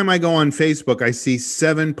 Every time I go on Facebook, I see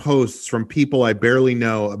 7 posts from people I barely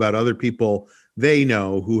know about other people they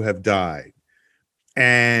know who have died.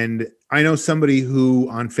 And I know somebody who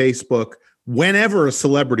on Facebook, whenever a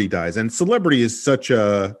celebrity dies, and celebrity is such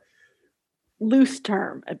a loose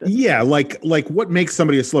term. Like what makes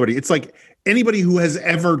somebody a celebrity? It's like anybody who has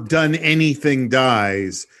ever done anything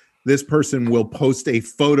dies. This person will post a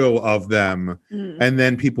photo of them, and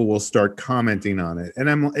then people will start commenting on it. And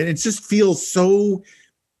it just feels so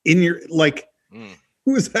in your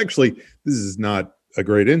was actually, this is not a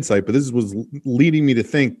great insight, but this was leading me to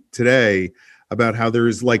think today about how there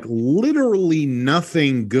is like literally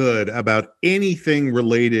nothing good about anything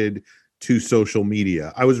related to social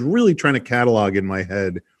media. I was really trying to catalog in my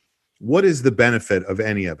head, what is the benefit of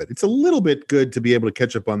any of it? It's a little bit good to be able to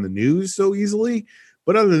catch up on the news so easily.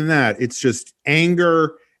 But other than that, it's just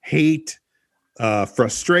anger, hate,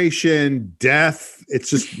 frustration, death. It's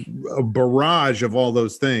just a barrage of all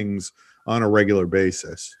those things on a regular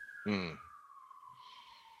basis. There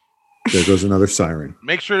goes another siren.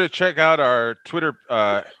 Make sure to check out our Twitter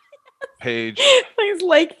page. Please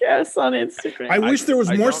like us on Instagram. I wish there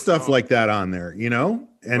was more stuff like that on there,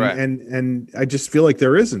 and I just feel like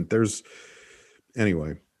there isn't.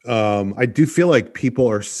 Anyway. I do feel like people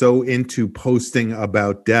are so into posting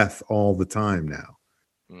about death all the time now.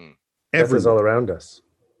 Death is all around us.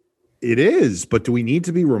 It is, but do we need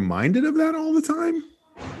to be reminded of that all the time?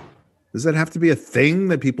 Does that have to be a thing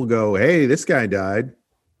that people go, hey, this guy died.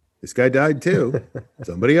 This guy died too.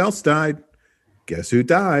 Somebody else died. Guess who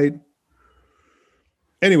died?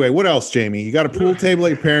 Anyway, what else, Jamie? You got a pool table at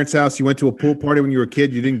your parents' house. You went to a pool party when you were a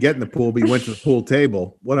kid. You didn't get in the pool, but you went to the pool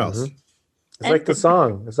table. What else? It's like the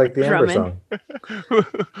song. It's like the Amber song.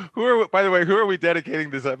 By the way, who are we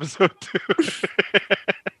dedicating this episode to?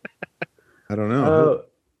 I don't know.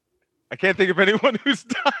 I can't think of anyone who's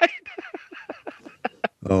died.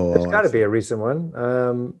 There's got to be a recent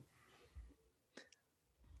one.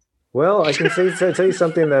 Well, I can tell you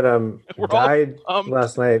something that died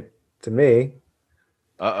last night to me.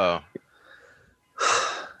 Uh-oh.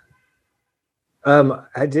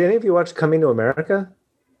 Did any of you watch Coming to America?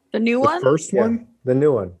 The new one? The first one? The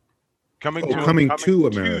new one. Coming to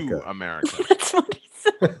America. That's what he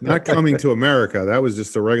said. Not Coming to America. That was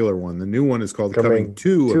just a regular one. The new one is called Coming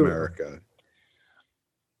to America.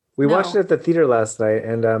 We watched it at the theater last night,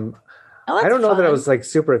 and I don't know that I was like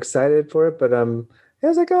super excited for it, but I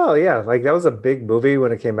was like, oh yeah, like that was a big movie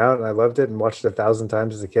when it came out, and I loved it and watched it 1,000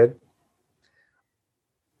 times as a kid.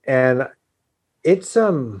 And it's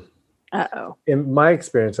in my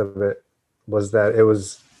experience of it was that it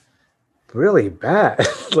was really bad,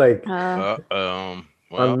 like on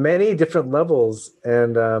many different levels.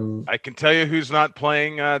 And I can tell you who's not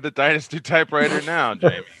playing the Dynasty typewriter now,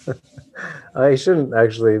 Jamie. I shouldn't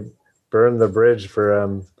actually burn the bridge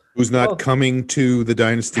for who's not coming to the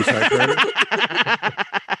Dynasty typewriter.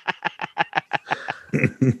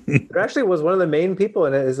 There actually was one of the main people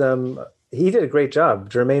in it is he did a great job,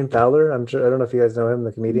 Jermaine Fowler. I'm sure, I don't know if you guys know him,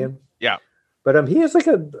 the comedian. Yeah, but he is like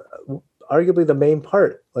arguably the main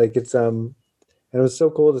part. Like it's and it was so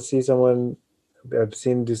cool to see someone I've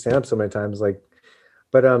seen do stand up so many times, like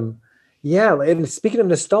But yeah. And speaking of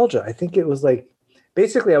nostalgia, I think it was like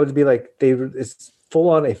basically I would be like it's full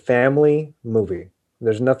on a family movie.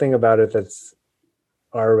 There's nothing about it that's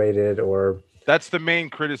R-rated or. That's the main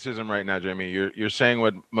criticism right now, Jamie. You're saying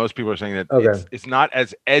what most people are saying, that it's not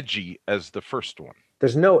as edgy as the first one.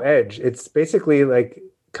 There's no edge. It's basically like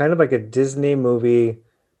kind of like a Disney movie.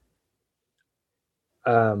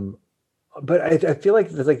 But I feel like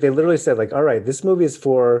they literally said like, all right, this movie is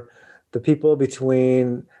for the people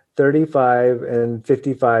between 35 and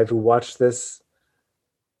 55 who watched this,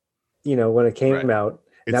 when it came out.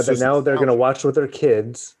 Now they're going to watch with their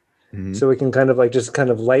kids. Mm-hmm. So we can kind of like just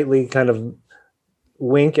kind of lightly kind of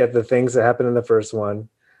wink at the things that happened in the first one.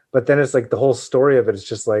 But then it's like the whole story of it is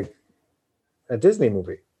just like a Disney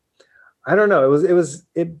movie. I don't know. It was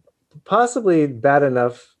possibly bad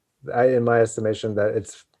enough, in my estimation, that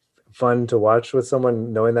it's fun to watch with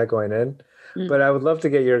someone knowing that going in. Mm. But I would love to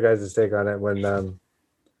get your guys' take on it when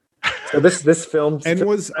so this film and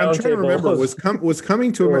I'm trying to remember was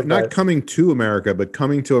coming to not coming to America, but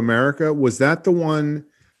Coming to America. Was that the one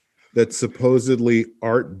that supposedly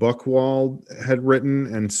Art Buchwald had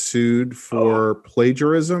written and sued for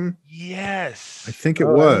plagiarism? Yes. I think it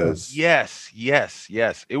was. Yes.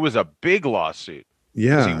 It was a big lawsuit.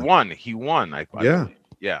 Yeah. He won. I believe.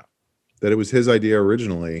 Yeah. That it was his idea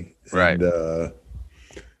originally. Right.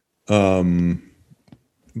 And,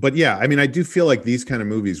 but yeah, I mean, I do feel like these kind of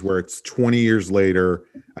movies where it's 20 years later,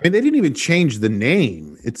 I mean, they didn't even change the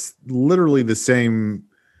name. It's literally the same.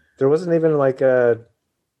 There wasn't even like a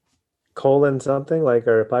colon something like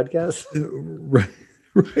our podcast. Right.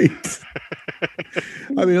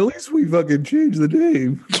 I mean, at least we fucking changed the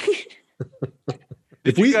name.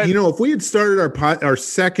 If we had started our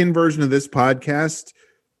second version of this podcast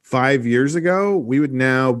 5 years ago, we would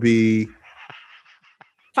now be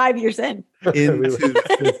 5 years into the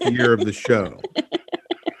fifth year of the show.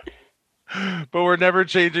 But we're never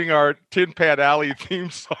changing our Tin Pan Alley theme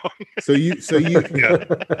song. So you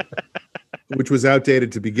which was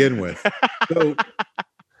outdated to begin with. So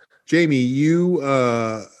Jamie, you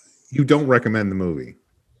don't recommend the movie.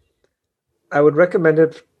 I would recommend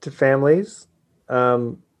it to families.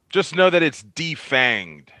 Just know that it's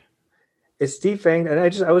defanged. It's defanged, and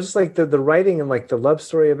I was just like the writing and like the love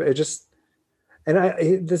story of it just.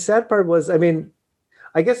 And the sad part was, I mean,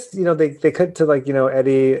 I guess, they cut to like,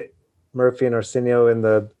 Eddie Murphy and Arsenio in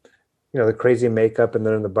the, the crazy makeup and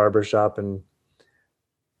they're in the barber shop. And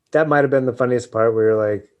that might've been the funniest part where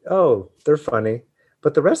you're like, oh, they're funny.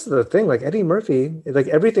 But the rest of the thing, like Eddie Murphy, like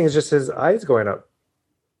everything is just his eyes going up.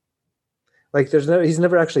 Like he's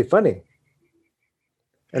never actually funny.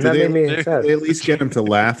 And that made me sad. They at least get him to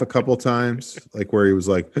laugh a couple times, like where he was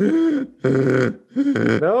like, no,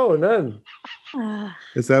 none.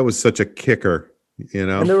 Because that was such a kicker,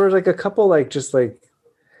 And there were like a couple, like just like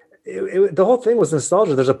the whole thing was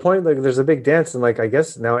nostalgia. There's a point like there's a big dance, and like I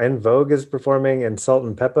guess now En Vogue is performing and Salt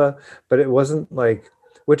and Peppa, but it wasn't like,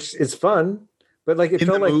 which is fun, but like it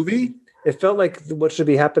felt like movie. It felt like what should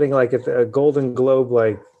be happening like at a Golden Globe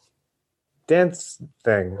like dance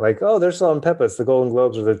thing. Like, oh, there's Salt and Peppa. It's the Golden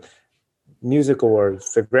Globes or the Music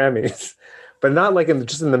Awards, the Grammys, but not like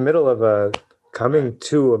just in the middle of a Coming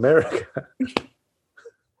to America.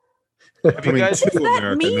 Coming to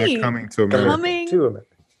America, not Coming to America. Coming to America.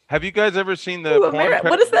 Have you guys ever seen the porn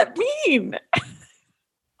what does that mean?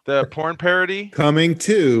 The porn parody? Coming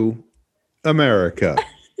to America.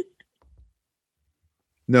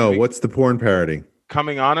 No, what's the porn parody?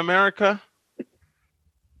 Coming on America?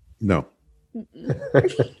 No.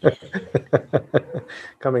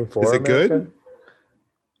 Coming for Is it America? good?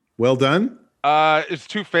 Well done? It's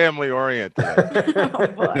too family oriented.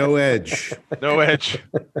 No edge. No edge.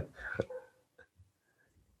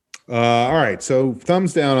 All right. So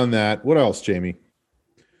thumbs down on that. What else, Jamie?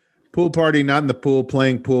 Pool party, not in the pool,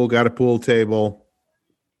 playing pool, got a pool table.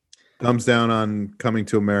 Thumbs down on Coming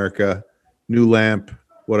to America. New lamp.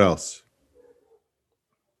 What else?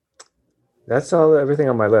 That's everything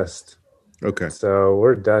on my list. Okay. So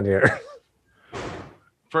we're done here.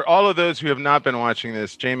 For all of those who have not been watching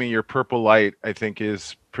this, Jamie, your purple light, I think,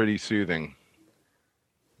 is pretty soothing.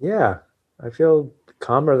 Yeah. I feel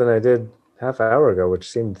calmer than I did half an hour ago, which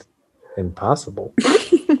seemed impossible.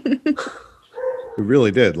 It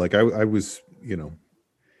really did. Like I was,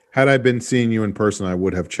 had I been seeing you in person, I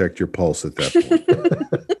would have checked your pulse at that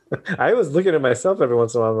point. I was looking at myself every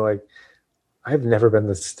once in a while. I'm like, I've never been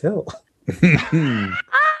this still.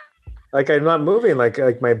 Like I'm not moving.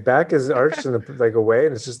 Like my back is arched and like away,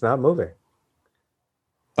 and it's just not moving.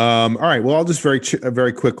 All right. Well, I'll just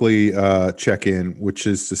very quickly check in, which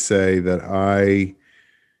is to say that I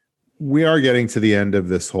we are getting to the end of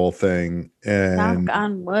this whole thing, and knock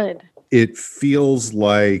on wood. It feels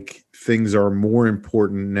like things are more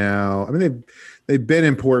important now. I mean, they've been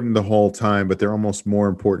important the whole time, but they're almost more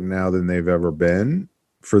important now than they've ever been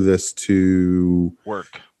for this to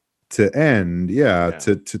work, to end. Yeah.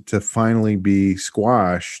 To finally be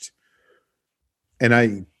squashed. And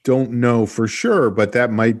I don't know for sure, but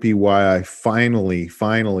that might be why I finally,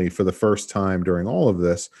 for the first time during all of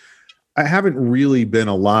this, I haven't really been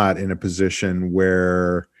a lot in a position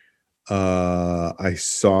where I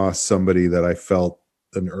saw somebody that I felt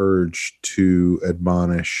an urge to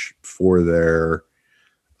admonish for their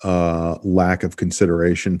lack of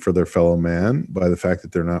consideration for their fellow man by the fact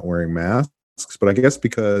that they're not wearing masks. But I guess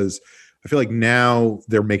because I feel like now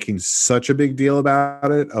they're making such a big deal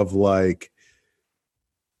about it, of like,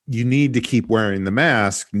 you need to keep wearing the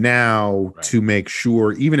mask now to make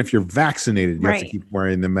sure, even if you're vaccinated, you have to keep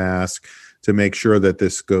wearing the mask to make sure that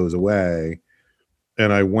this goes away.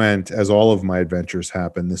 And I went, as all of my adventures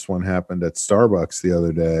happened, this one happened at Starbucks the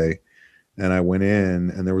other day, and I went in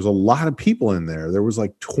and there was a lot of people in there. There was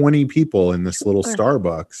like 20 people in this little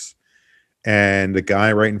Starbucks, and the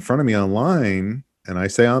guy right in front of me online, and I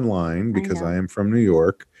say online because I am from New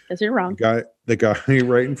York. Because you're wrong. The guy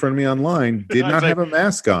right in front of me online did not have a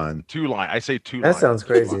mask on. I say two That sounds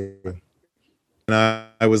crazy. And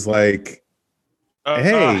I was like,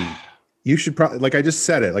 hey, you should probably, like, I just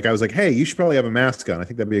said it. Like, I was like, hey, you should probably have a mask on. I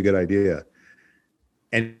think that'd be a good idea.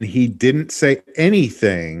 And he didn't say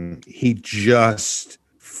anything. He just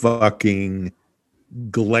fucking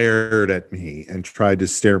glared at me and tried to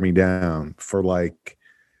stare me down for like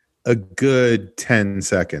a good 10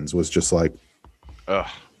 seconds, was just like, ugh.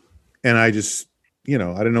 And I just, I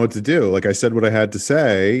didn't know what to do. Like, I said what I had to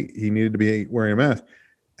say. He needed to be wearing a mask.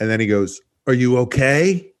 And then he goes, "Are you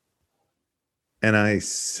okay?" And I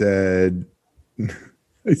said,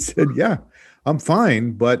 "Yeah, I'm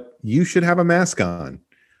fine, but you should have a mask on.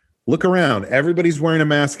 Look around. Everybody's wearing a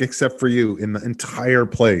mask except for you in the entire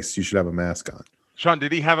place. You should have a mask on." Sean,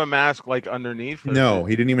 did he have a mask like underneath? No,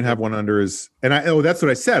 he didn't even have one under his. And that's what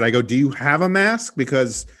I said. I go, "Do you have a mask?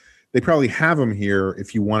 Because they probably have them here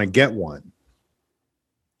if you want to get one."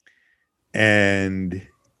 And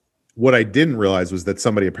what I didn't realize was that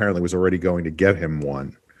somebody apparently was already going to get him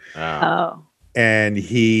one. Oh. And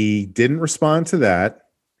he didn't respond to that.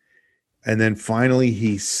 And then finally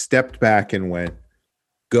he stepped back and went,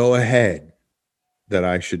 "Go ahead," that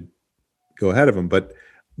I should go ahead of him. But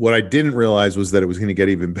what I didn't realize was that it was going to get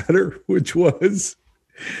even better, which was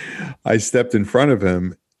I stepped in front of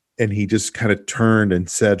him and he just kind of turned and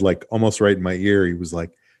said, like almost right in my ear, he was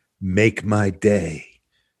like, "Make my day."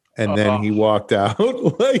 And then he walked out.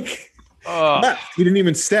 Like, he didn't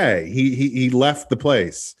even stay. He left the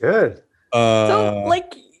place. Good. So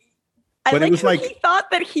like, I like how he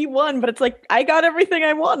thought that he won, but it's like, I got everything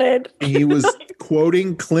I wanted. He was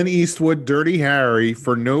quoting Clint Eastwood, Dirty Harry,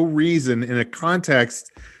 for no reason in a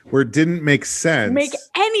context where it didn't make sense. Make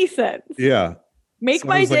any sense. Yeah. Make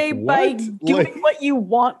my day by doing what you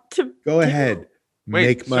want to go ahead.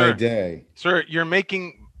 Make my day. Sir, you're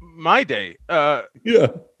making my day. Yeah.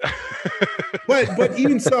 But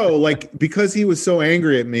even so, like, because he was so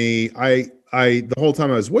angry at me, I the whole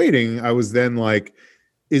time I was waiting, I was then like,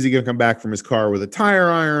 is he going to come back from his car with a tire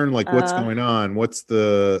iron? Like, what's going on? What's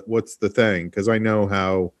the thing? Because I know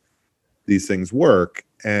how these things work.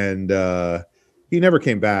 And he never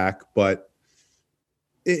came back, but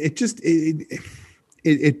it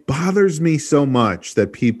bothers me so much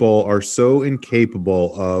that people are so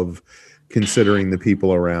incapable of considering the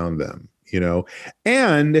people around them,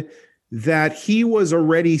 and that he was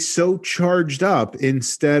already so charged up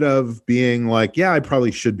instead of being like, yeah, I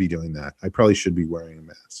probably should be doing that. I probably should be wearing a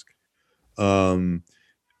mask. And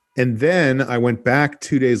then I went back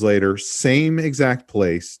 2 days later, same exact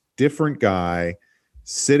place, different guy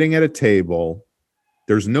sitting at a table.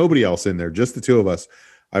 There's nobody else in there, just the two of us.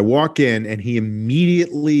 I walk in and he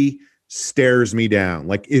immediately stares me down,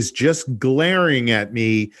 like is just glaring at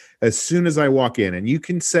me as soon as I walk in. And you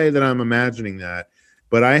can say that I'm imagining that,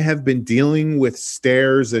 but I have been dealing with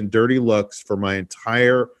stares and dirty looks for my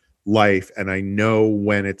entire life, and I know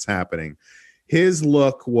when it's happening. His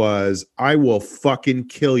look was, I will fucking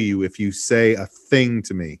kill you if you say a thing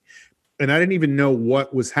to me. And I didn't even know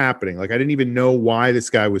what was happening. Like, I didn't even know why this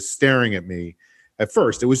guy was staring at me at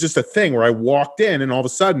first. It was just a thing where I walked in and all of a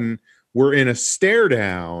sudden we're in a stare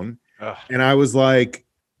down. And I was like,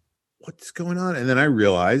 what's going on? And then I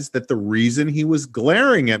realized that the reason he was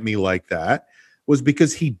glaring at me like that was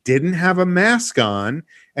because he didn't have a mask on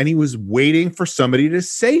and he was waiting for somebody to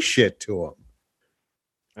say shit to him.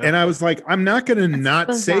 And I was like, I'm not going to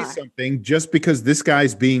not say something just because this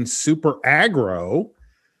guy's being super aggro.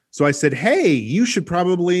 So I said, hey, you should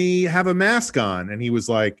probably have a mask on. And he was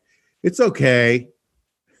like, it's okay.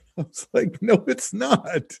 I was like, no, it's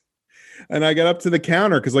not. And I got up to the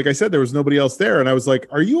counter because, like I said, there was nobody else there. And I was like,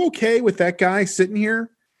 are you okay with that guy sitting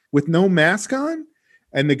here with no mask on?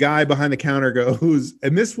 And the guy behind the counter goes,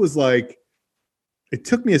 and this was like, it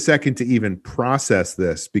took me a second to even process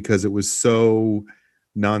this because it was so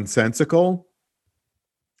nonsensical.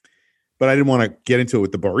 But I didn't want to get into it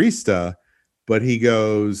with the barista. But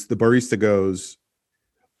the barista goes,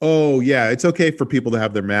 oh, yeah, it's okay for people to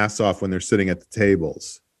have their masks off when they're sitting at the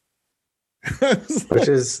tables.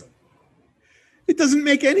 It doesn't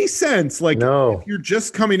make any sense. Like, if you're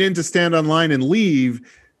just coming in to stand online and leave,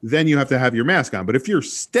 then you have to have your mask on. But if you're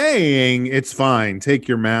staying, it's fine. Take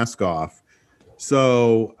your mask off.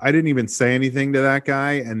 So I didn't even say anything to that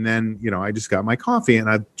guy. And then, I just got my coffee and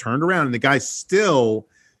I turned around and the guy's still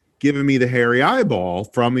giving me the hairy eyeball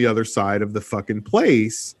from the other side of the fucking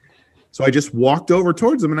place. So I just walked over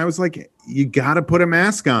towards him and I was like, you got to put a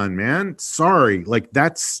mask on, man. Sorry. Like,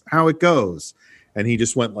 that's how it goes. And he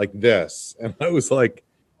just went like this. And I was like,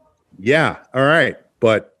 yeah, all right.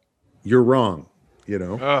 But you're wrong,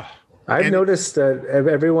 I've noticed that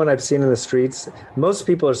everyone I've seen in the streets, most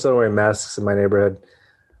people are still wearing masks in my neighborhood.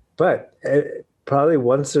 But probably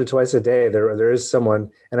once or twice a day, there is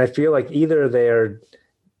someone. And I feel like either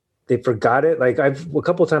they forgot it. Like a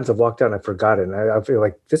couple of times I've walked down, I forgot it. And I feel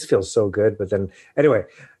like this feels so good. But then anyway,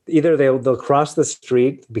 either they'll cross the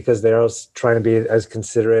street because they're trying to be as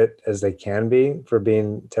considerate as they can be for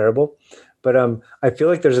being terrible. But I feel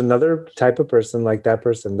like there's another type of person like that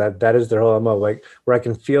person that is their whole MO, like where I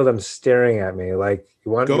can feel them staring at me. Like,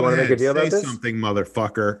 you want to make a deal about this? Something,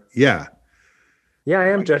 motherfucker. Yeah. Yeah, I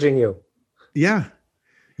am judging you. Yeah.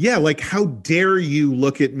 Yeah, like, how dare you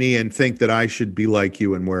look at me and think that I should be like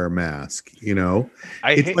you and wear a mask,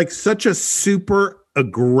 It's like such a super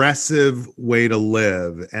aggressive way to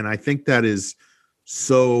live. And I think that is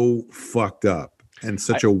so fucked up and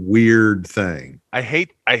such a weird thing. I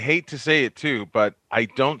hate to say it too, but I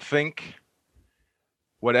don't think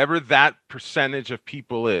whatever that percentage of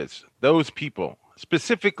people is, those people,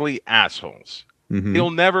 specifically assholes,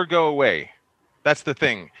 it'll never go away. That's the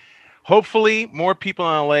thing. Hopefully more people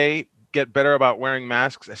in LA get better about wearing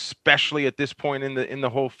masks, especially at this point in the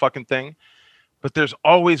whole fucking thing. But there's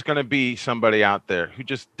always going to be somebody out there who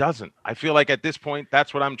just doesn't. I feel like at this point,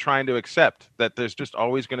 that's what I'm trying to accept, that there's just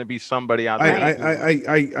always going to be somebody out there.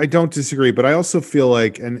 I don't disagree, but I also feel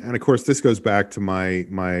like, and of course, this goes back to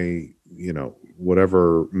my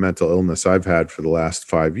whatever mental illness I've had for the last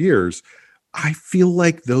 5 years. I feel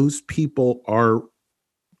like those people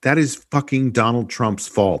that is fucking Donald Trump's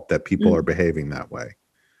fault that people are behaving that way.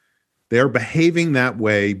 They're behaving that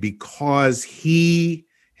way because he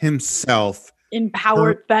himself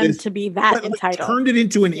empowered them to be that entitled. Turned it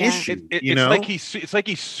into an issue. It's like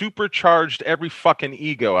he supercharged every fucking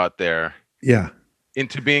ego out there. Yeah.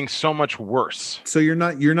 Into being so much worse. So you're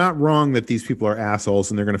not wrong that these people are assholes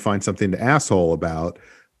and they're going to find something to asshole about,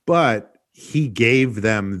 but he gave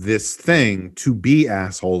them this thing to be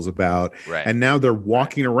assholes about. Right. And now they're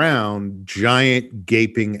walking around giant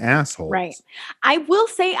gaping assholes. Right. I will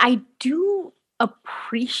say I do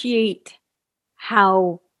appreciate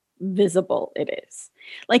how visible it is.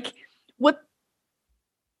 Like,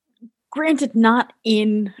 granted, not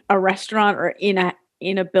in a restaurant or in a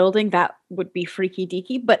building, that would be freaky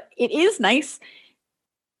deaky, but it is nice.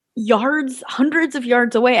 Hundreds of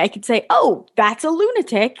yards away, I could say, oh, that's a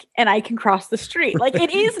lunatic, and I can cross the street. Like,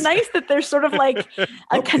 it is nice that there's sort of like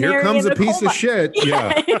a canary. Here comes in a piece of shit.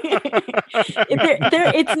 Yeah.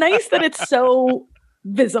 It's nice that it's so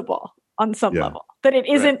visible on some level, that it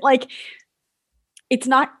isn't like, it's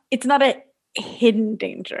not a hidden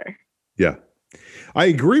danger. Yeah. I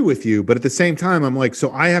agree with you, but at the same time, I'm like,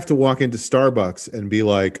 so I have to walk into Starbucks and be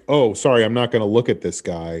like, oh, sorry, I'm not going to look at this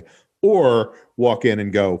guy, or walk in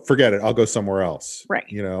and go, forget it, I'll go somewhere else. Right.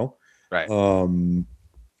 Right.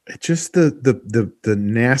 It's just the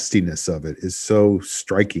nastiness of it is so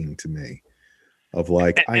striking to me. Of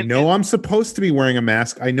like, I know I'm supposed to be wearing a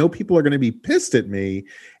mask. I know people are going to be pissed at me,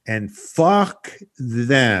 and fuck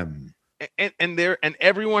them. And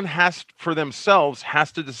everyone has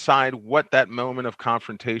to decide what that moment of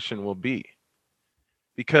confrontation will be.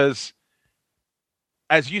 Because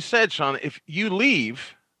as you said, Sean, if you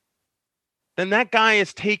leave, then that guy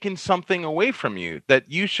is taking something away from you that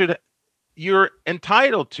you're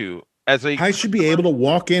entitled to as a. I should be able to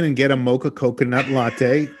walk in and get a mocha coconut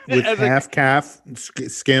latte with half calf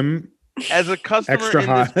skim as a customer in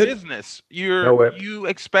this business, you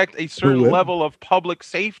expect a certain level of public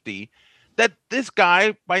safety that this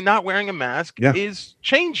guy, by not wearing a mask, is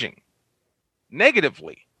changing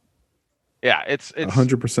negatively. Yeah, it's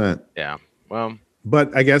 100%. Yeah, well,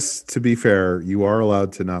 but I guess to be fair, you are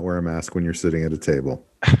allowed to not wear a mask when you're sitting at a table.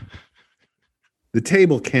 The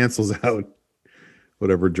table cancels out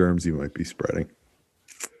whatever germs you might be spreading.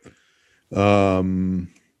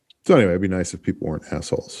 So anyway, it'd be nice if people weren't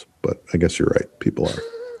assholes, but I guess you're right. People are.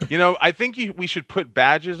 I think we should put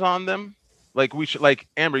badges on them. Like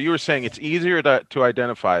Amber, you were saying it's easier to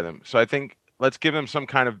identify them. So I think let's give them some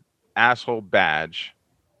kind of asshole badge,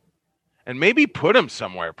 and maybe put them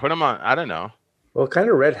somewhere. Put them on. I don't know. Well, kind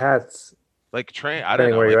of red hats. Like train. I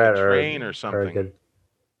don't know. Where like you're at, train or something.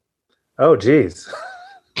 Oh, geez.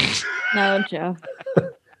 No, Joe.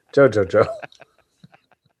 Joe.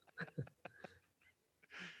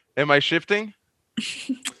 Am I shifting?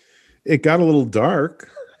 It got a little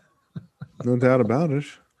dark. No doubt about it.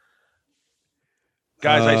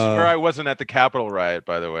 Guys, I swear I wasn't at the Capitol riot,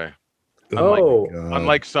 by the way.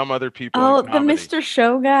 Unlike some other people. Oh, the Mr.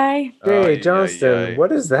 Show guy. Hey, Johnston,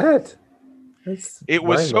 what is that? It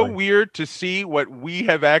was so weird to see what we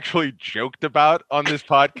have actually joked about on this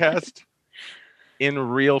podcast in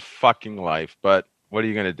real fucking life. But what are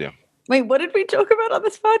you going to do? Wait, what did we joke about on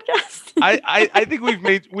this podcast? I think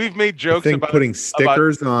we've made jokes about putting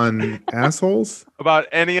stickers on assholes about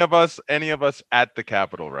any of us at the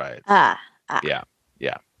Capitol riots. Yeah.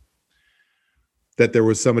 That there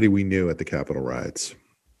was somebody we knew at the Capitol riots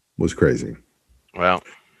was crazy. Well,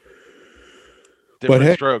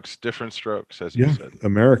 different strokes, as you said.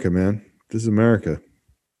 America, man. This is America.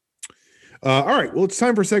 All right. Well, it's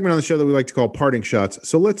time for a segment on the show that we like to call Parting Shots.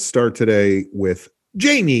 So let's start today with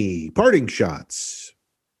Jamie, parting shots.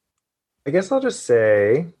 I guess I'll just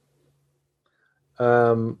say,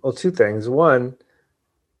 two things. One,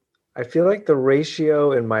 I feel like the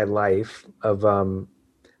ratio in my life of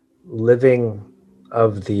living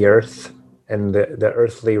of the earth and the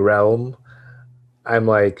earthly realm, I'm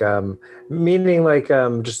like, meaning like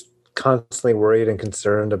just constantly worried and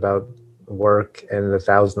concerned about work and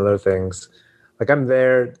 1,000 other things. Like I'm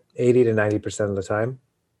there 80 to 90% of the time.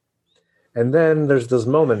 And then there's those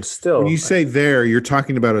moments still. When you say there, you're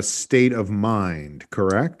talking about a state of mind,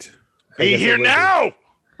 correct? Be here now.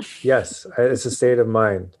 Yes, it's a state of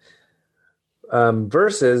mind.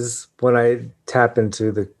 Versus when I tap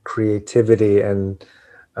into the creativity and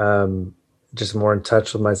just more in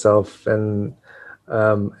touch with myself and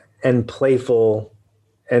playful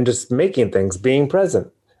and just making things, being present.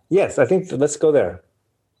 Yes, I think let's go there.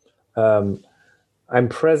 I'm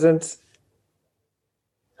present.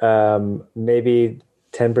 Maybe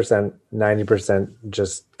 10%, 90%,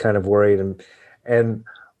 just kind of worried, and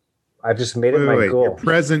I've just made it my goal. You're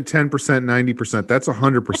present 10%, 90%. That's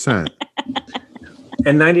 100%.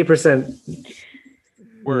 And 90%.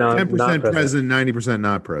 10% present, 90%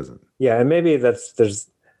 not present. Yeah, and maybe there's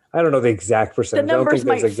I don't know the exact percentage. The numbers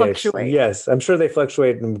might fluctuate. Yes, I'm sure they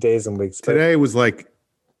fluctuate in days and weeks. Today was like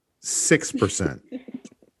 6%.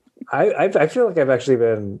 I feel like I've actually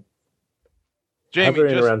been. Jamie,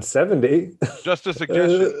 around 70. Just a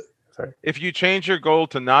suggestion. Sorry. If you change your goal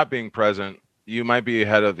to not being present, you might be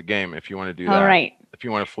ahead of the game if you want to do that. All right. If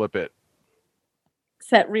you want to flip it.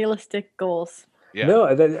 Set realistic goals. Yeah. No,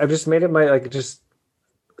 I've just made it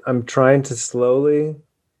I'm trying to slowly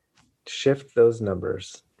shift those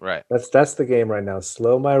numbers. Right. That's the game right now.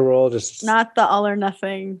 Slow my roll. Just not the all or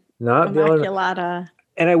nothing. Not the Immaculata.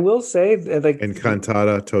 And I will say, like,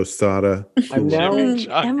 Encantada, tostada. I'm now,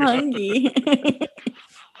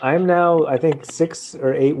 I'm now, I think 6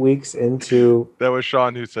 or 8 weeks into. That was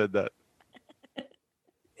Sean who said that.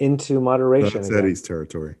 Into moderation. That's Eddie's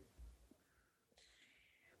territory.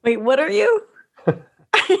 Wait, what are you?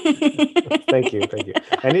 Thank you.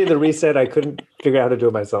 I needed the reset. I couldn't figure out how to do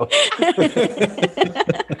it myself.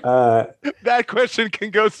 That question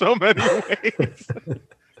can go so many ways.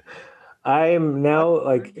 I'm now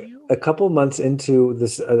like a couple months into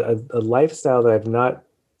this a lifestyle that I've not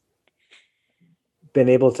been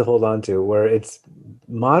able to hold on to, where it's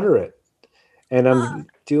moderate, and I'm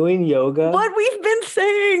doing yoga. What we've been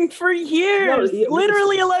saying for years,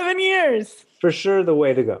 literally 11 years. For sure, the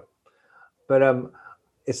way to go. But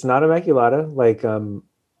it's not Immaculata. Like I'm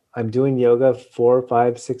doing yoga 4,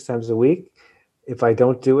 5, 6 times a week. If I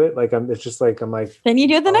don't do it, like I'm like. Then you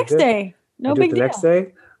do it the next day. No big deal. Next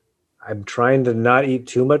day. I'm trying to not eat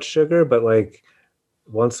too much sugar, but like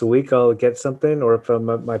once a week I'll get something. Or if I'm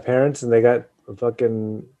at my parents and they got a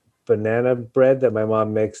fucking banana bread that my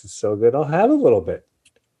mom makes, is so good, I'll have a little bit.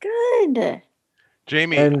 Good.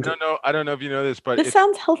 Jamie, I don't know if you know this, but this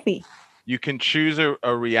sounds healthy. You can choose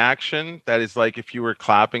a reaction that is like if you were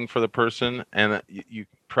clapping for the person and you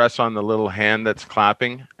press on the little hand that's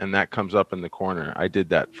clapping and that comes up in the corner. I did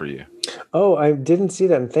that for you. Oh, I didn't see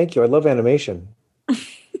that. And thank you. I love animation.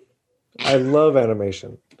 I love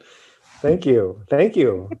animation. Thank you. Thank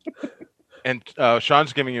you. And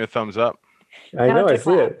Sean's giving you a thumbs up. I know. I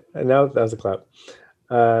see it. And now that was a clap.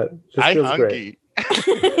 This feels hunky.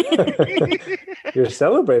 Great. You're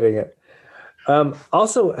celebrating it.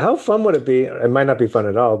 Also, how fun would it be? It might not be fun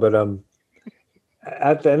at all, but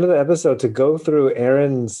at the end of the episode to go through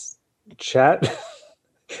Aaron's chat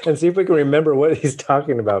and see if we can remember what he's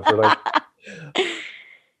talking about for like.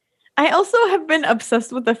 I also have been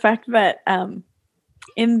obsessed with the fact that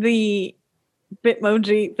in the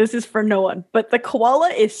Bitmoji, this is for no one, but the koala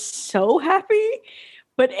is so happy.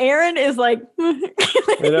 But Aaron is like,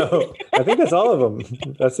 I know. I think that's all of them.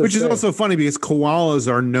 Which is also funny because koalas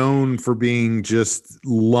are known for being just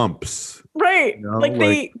lumps. Right. You know?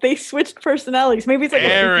 Like they switched personalities. Maybe it's like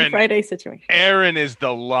a Friday situation. Aaron is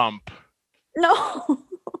the lump. No.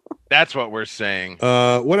 That's what we're saying.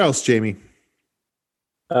 What else, Jamie?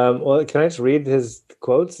 Well, can I just read his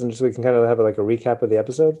quotes and so we can kind of have like a recap of the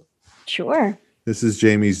episode? Sure. This is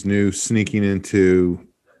Jamie's new sneaking into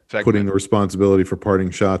putting the responsibility for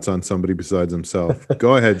parting shots on somebody besides himself.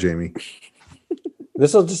 Go ahead, Jamie.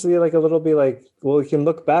 This will just be like a little bit like, well, we can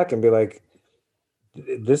look back and be like,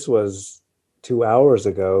 this was 2 hours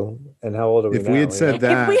ago, and how old are we now? If we had said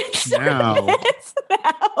that now,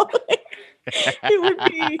 it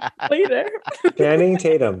would be later. Channing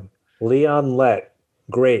Tatum, Leon Lett,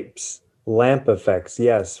 Grapes, Lamp Effects,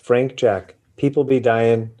 yes. Frank Jack, People Be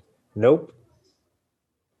Dying, nope.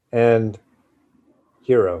 And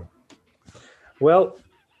Hero. Well,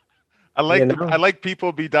 I like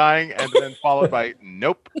People Be Dying and then followed by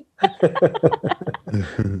nope.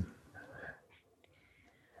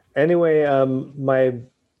 Anyway,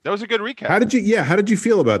 that was a good recap. How did you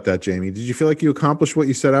feel about that, Jamie? Did you feel like you accomplished what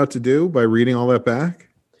you set out to do by reading all that back?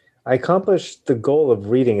 I accomplished the goal of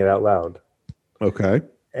reading it out loud. Okay.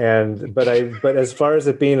 But as far as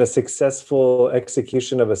it being a successful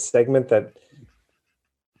execution of a segment that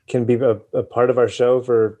can be a part of our show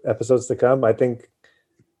for episodes to come, I think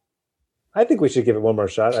we should give it one more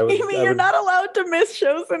shot. You're not allowed to miss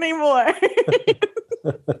shows anymore.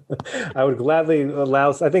 I would gladly allow.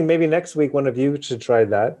 I think maybe next week one of you should try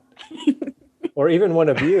that, or even one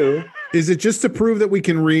of you. Is it just to prove that we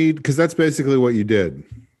can read? Because that's basically what you did.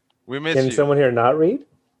 We miss Can you. someone here not read?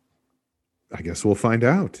 I guess we'll find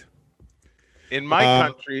out. In my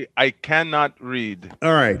country, I cannot read.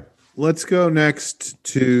 All right. Let's go next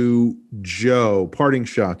to Joe. Parting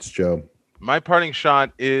shots, Joe. My parting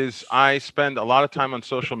shot is I spend a lot of time on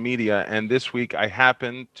social media, and this week I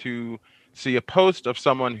happened to see a post of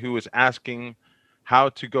someone who was asking how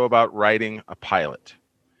to go about writing a pilot.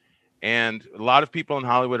 And a lot of people in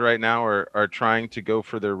Hollywood right now are trying to go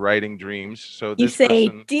for their writing dreams. So you say,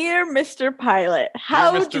 "Dear Mr. Pilot,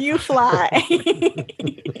 how do you fly?"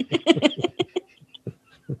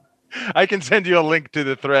 I can send you a link to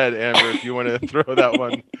the thread, Amber, if you want to throw that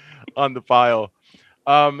one on the file.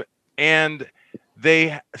 And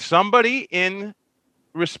somebody in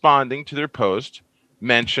responding to their post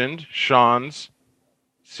mentioned Sean's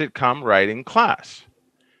sitcom writing class.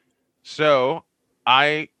 So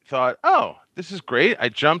I thought, oh, this is great. I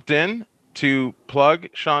jumped in to plug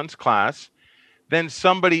Sean's class. Then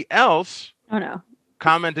somebody else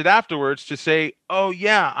commented afterwards to say, oh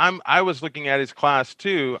yeah, I was looking at his class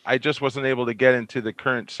too. I just wasn't able to get into the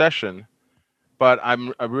current session, but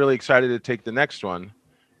I'm really excited to take the next one.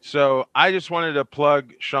 So I just wanted to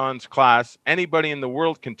plug Sean's class. Anybody in the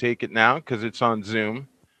world can take it now because it's on Zoom.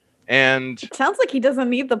 And it sounds like he doesn't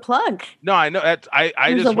need the plug. No, I know.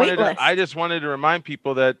 I just wanted to remind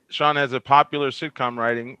people that Sean has a popular sitcom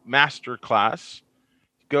writing master class.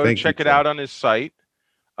 Go check it out on his site.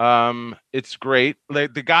 It's great.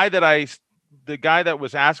 Like the guy that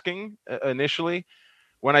was asking initially,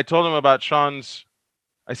 when I told him about Sean's,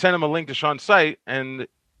 I sent him a link to Sean's site, and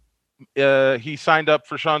he signed up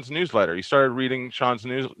for Sean's newsletter. He started reading Sean's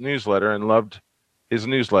newsletter and loved his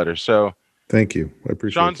newsletter. So thank you. I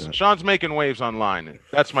appreciate that. Sean's making waves online.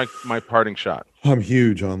 That's my parting shot. I'm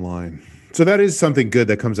huge online. So that is something good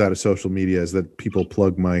that comes out of social media, is that people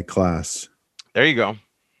plug my class. There you go.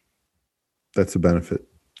 That's a benefit.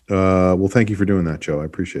 Well, thank you for doing that, Joe. I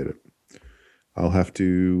appreciate it. I'll have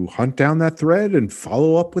to hunt down that thread and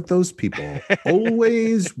follow up with those people.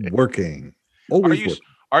 Always working. Always working.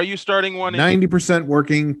 Are you starting one? 90%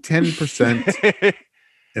 working, 10%.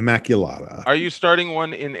 Immaculata. Are you starting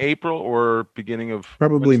one in April or beginning of?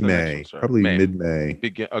 Probably May. Probably mid-May.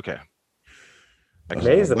 Okay.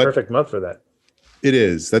 May is the perfect month for that. It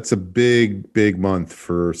is. That's a big, big month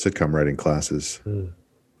for sitcom writing classes.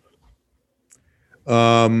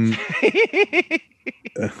 All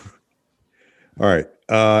right.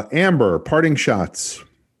 Amber, parting shots.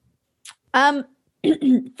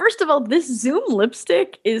 First of all, this Zoom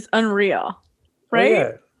lipstick is unreal, right? Oh,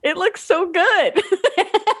 yeah. It looks so good.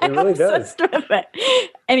 It really does.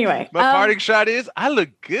 Anyway, my parting shot is I look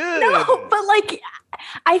good. No, but like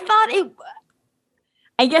I thought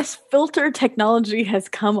I guess filter technology has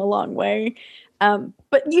come a long way.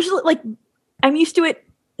 But usually, like, I'm used to it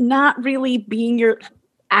not really being your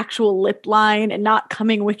actual lip line and not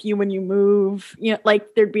coming with you when you move. You know,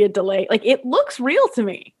 like there'd be a delay. Like it looks real to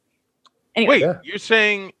me. Anyway, wait, you're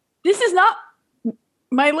saying this is not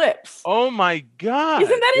my lips? Oh my God!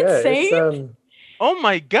 Isn't that insane? Oh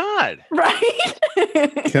my God! Right?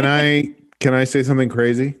 Can I say something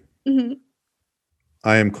crazy? Mm-hmm.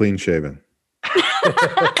 I am clean shaven.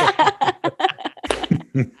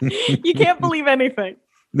 You can't believe anything.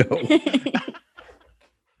 No.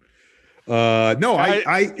 No,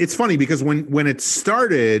 I it's funny because when it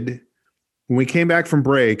started, when we came back from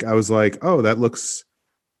break, I was like, oh, that looks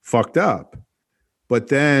fucked up. But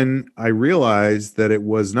then I realized that it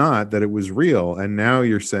was not, that it was real. And now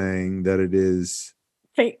you're saying that it is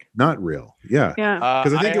fake, not real. Yeah.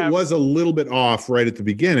 Because I think it was a little bit off right at the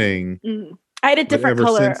beginning. Mm. I had a different ever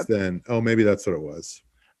color. Since then. Oh, maybe that's what it was.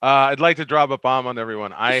 I'd like to drop a bomb on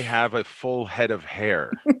everyone. I have a full head of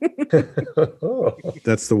hair.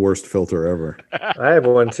 That's the worst filter ever. I have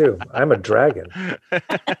one too. I'm a dragon.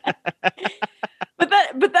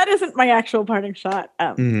 But that isn't my actual parting shot.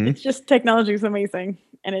 It's just technology is amazing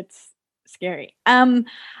and it's scary.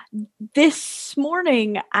 This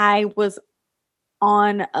morning I was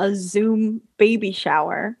on a Zoom baby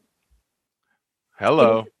shower.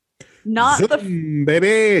 Hello. Not Zoom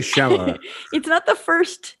baby shower. It's not the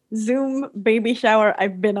first Zoom baby shower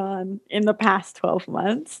I've been on in the past 12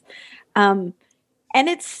 months. And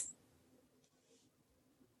it's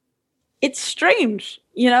strange,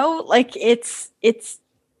 you know, like it's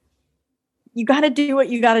you got to do what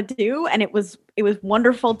you got to do. And it was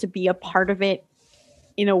wonderful to be a part of it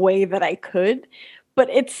in a way that I could, but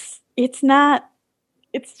it's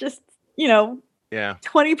just, you know,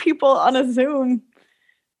 20 people on a Zoom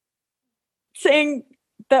saying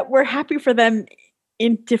that we're happy for them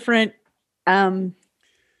in different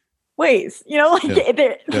ways, you know, like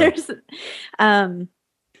there's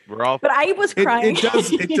we're all, but I was crying.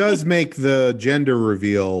 It does make the gender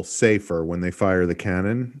reveal safer when they fire the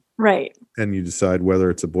cannon. Right. And you decide whether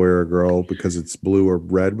it's a boy or a girl because it's blue or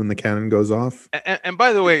red when the cannon goes off. And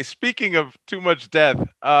by the way, speaking of too much death,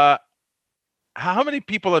 how many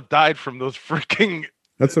people have died from those freaking...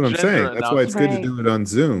 That's what I'm saying. That's why it's good to do it on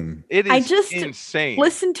Zoom. It is I just insane.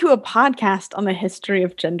 Listened to a podcast on the history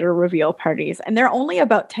of gender reveal parties, and they're only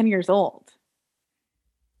about 10 years old.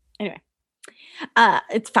 Anyway,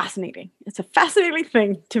 it's fascinating. It's a fascinating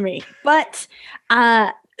thing to me. But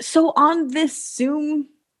so on this Zoom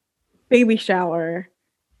baby shower,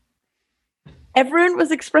 everyone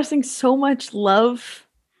was expressing so much love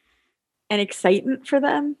and excitement for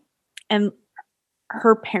them. And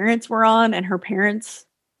her parents were on, and her parents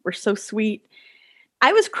were so sweet.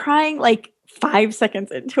 I was crying like 5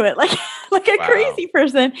 seconds into it, like a crazy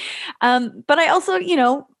person. But I also, you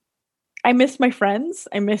know, I miss my friends.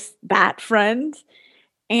 I miss that friend.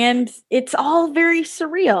 And it's all very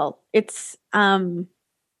surreal. It's, I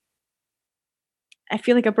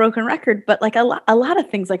feel like a broken record, but like a lot of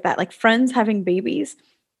things like that, like friends having babies,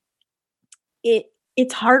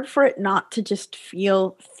 it's hard for it not to just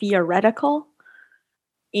feel theoretical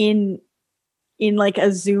in like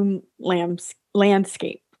a Zoom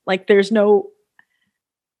landscape. Like there's no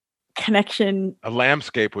connection. A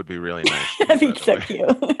lambscape would be really nice. That'd be so cute.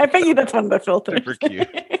 I bet you that's one of the filters. Super cute.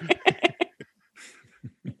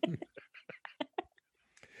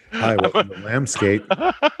 Hi, welcome to Lambscape.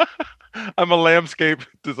 I'm a landscape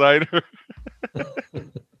designer.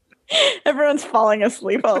 Everyone's falling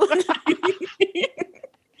asleep all the time.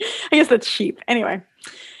 I guess that's sheep. Anyway.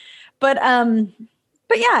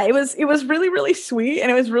 But yeah, it was really, really sweet,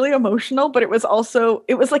 and it was really emotional, but it was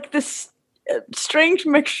like this strange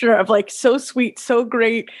mixture of like so sweet, so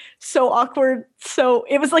great, so awkward, so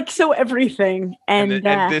it was like so everything. And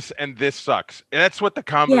this sucks. And that's what the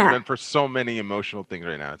combo has been for so many emotional things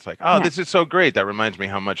right now. It's like, this is so great. That reminds me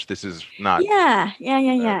how much this is not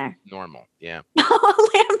normal. Yeah.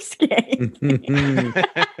 Landscape.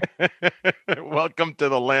 Welcome to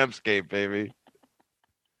the landscape, baby.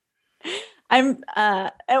 I'm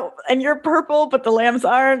and you're purple, but the lambs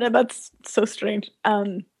aren't, and that's so strange.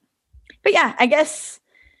 But yeah, I guess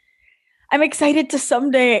I'm excited to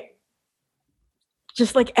someday,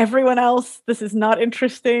 just like everyone else, this is not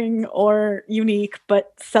interesting or unique,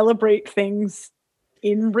 but celebrate things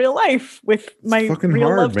in real life with my fucking real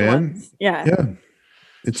hard, loved man. ones. Yeah.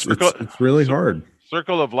 It's really hard.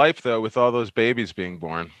 Circle of life, though, with all those babies being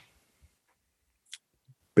born.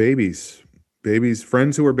 Babies,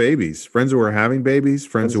 friends who are babies, friends who are having babies,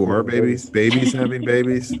 friends who are babies, babies having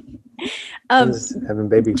babies. Having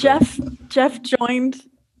baby Jeff joined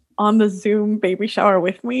on the Zoom baby shower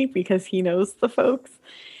with me because he knows the folks.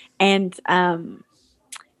 And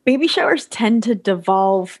baby showers tend to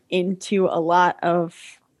devolve into a lot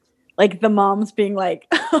of like the moms being like,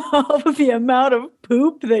 oh, the amount of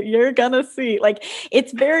poop that you're gonna see. Like,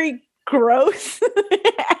 it's very gross.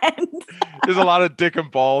 And there's a lot of dick and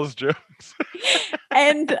balls jokes.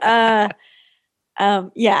 And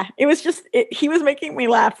yeah, it was just he was making me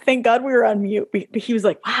laugh. Thank God we were on mute. But he was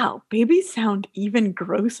like, wow, babies sound even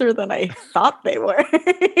grosser than I thought they were.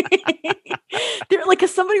 They're like,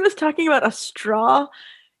 because somebody was talking about a straw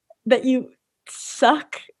that you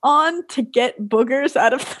suck on to get boogers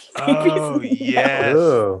out of the baby's nose.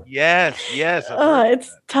 Yes.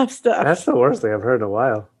 It's tough stuff. That's the worst thing I've heard in a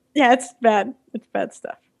while. Yeah, it's bad. It's bad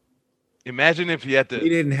stuff. Imagine if you had to. We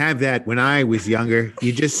didn't have that when I was younger.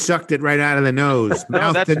 You just sucked it right out of the nose,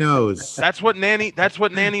 mouth to nose. That's what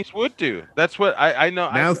nannies would do. That's what I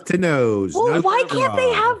know. Mouth to nose. Well, why can't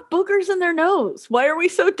they have boogers in their nose? Why are we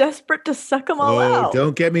so desperate to suck them all out?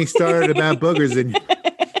 Don't get me started about boogers.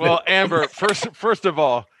 Well, Amber, first of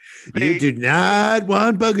all, you do not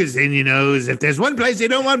want boogers in your nose. If there's one place you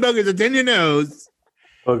don't want boogers, it's in your nose.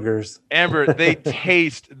 Boogers. Amber, they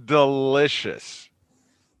taste delicious.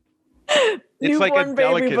 It's like a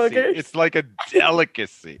delicacy. It's like a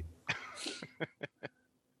delicacy.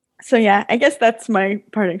 So yeah, I guess that's my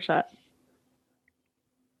parting shot.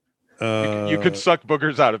 You could suck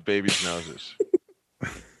boogers out of babies' noses.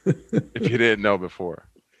 If you didn't know before.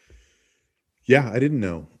 Yeah, I didn't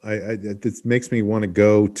know. This makes me want to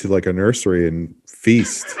go to like a nursery and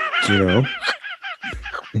feast, you know?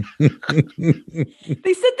 They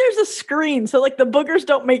said there's a screen, so like the boogers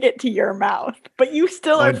don't make it to your mouth, but you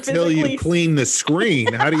still are until you clean the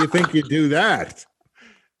screen. How do you think you do that?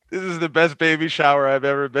 This is the best baby shower I've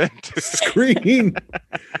ever been to. Screen.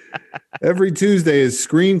 Every Tuesday is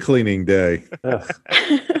screen cleaning day. Tough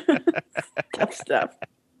stuff.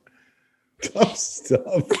 Tough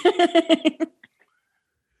stuff.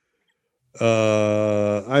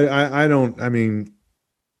 I don't. I mean,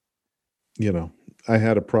 you know. I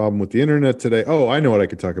had a problem with the internet today. Oh, I know what I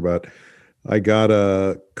could talk about. I got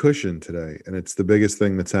a cushion today, and it's the biggest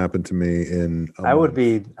thing that's happened to me in a month.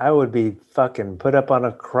 I would be fucking put up on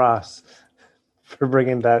a cross for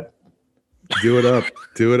bringing that. Do it up.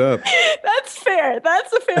 That's fair.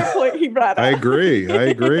 That's a fair point he brought up. I agree.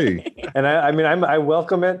 And I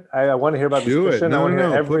welcome it. I want to hear about this cushion.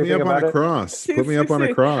 No. Put me up on a cross. Put me up on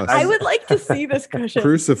a cross. I would like to see this cushion.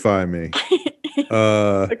 Crucify me.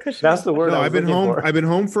 That's the word. No, I've been home. I've been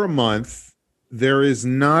home for a month. There are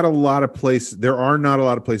not a lot of places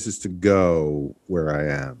to go where I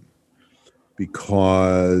am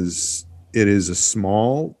because it is a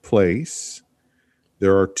small place.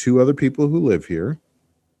 There are two other people who live here.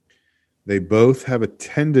 They both have a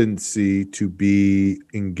tendency to be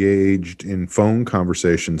engaged in phone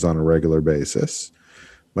conversations on a regular basis.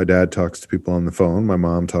 My dad talks to people on the phone. My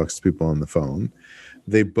mom talks to people on the phone.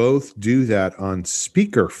 They both do that on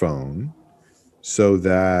speakerphone so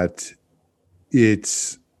that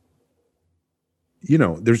it's, you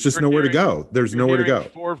know, there's just nowhere to go. There's nowhere to go.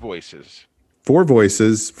 Four voices.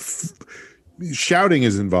 Shouting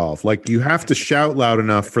is involved. Like you have to shout loud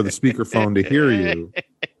enough for the speakerphone to hear you.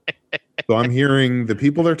 So I'm hearing the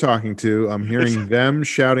people they're talking to. I'm hearing them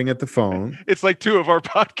shouting at the phone. It's like two of our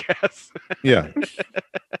podcasts. Yeah.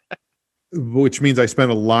 Which means I spend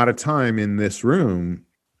a lot of time in this room,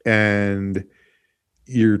 and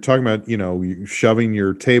you're talking about, you know, shoving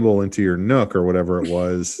your table into your nook or whatever it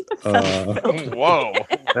was. Whoa.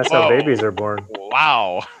 That's how babies are born.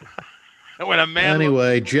 Wow. When a man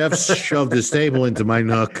anyway, Jeff shoved his table into my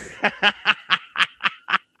nook.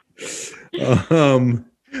 The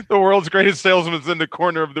world's greatest salesman's in the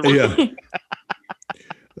corner of the room. Yeah.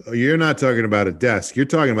 You're not talking about a desk. You're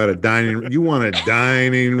talking about a dining. You want a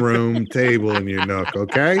dining room table in your nook,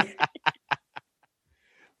 okay?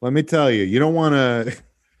 Let me tell you, you don't want a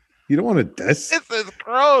desk. This is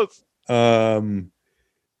gross.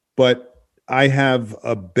 But I have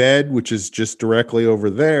a bed which is just directly over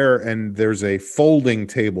there, and there's a folding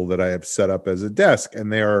table that I have set up as a desk,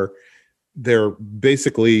 and they are they're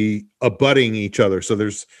basically abutting each other. So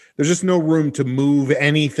there's just no room to move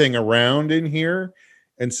anything around in here.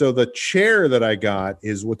 And so the chair that I got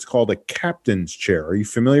is what's called a captain's chair. Are you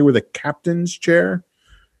familiar with a captain's chair?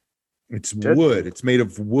 It's wood. It's made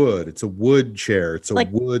of wood. It's a wood chair. It's a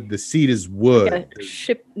wood. The seat is wood. Like a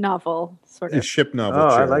ship novel sort of. A ship novel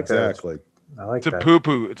chair. I like exactly. That. I like it's a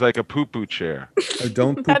poo-poo. It's like a poo-poo chair.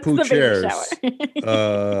 Don't poo-poo chairs.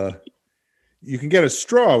 You can get a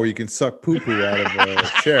straw where you can suck poo-poo out of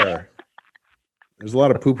a chair. There's a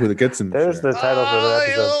lot of poo-poo that gets in the There's chair. the title for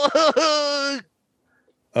the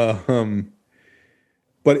episode.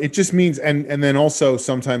 But it just means, and then also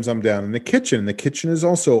sometimes I'm down in the kitchen. The kitchen is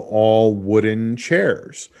also all wooden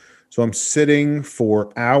chairs. So I'm sitting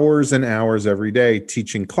for hours and hours every day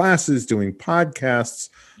teaching classes, doing podcasts.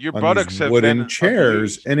 Your on buttocks these have wooden been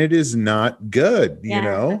chairs, abused. and it is not good. You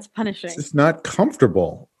know, it's punishing. It's just not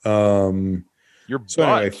comfortable. So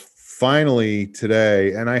anyway, finally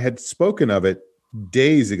today, and I had spoken of it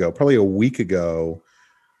days ago, probably a week ago.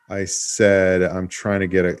 I said I'm trying to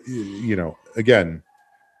get again.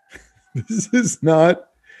 This is not,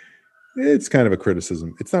 it's kind of a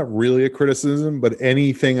criticism. It's not really a criticism, but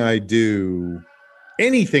anything I do,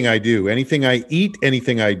 anything I eat,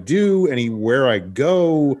 anything I do, anywhere I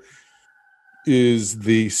go is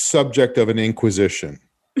the subject of an inquisition,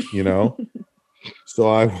 you know? So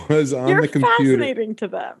I was on the computer. You're fascinating to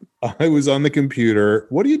them. I was on the computer.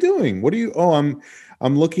 What are you doing?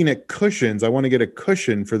 I'm looking at cushions. I want to get a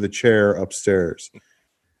cushion for the chair upstairs.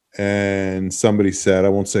 And somebody said, I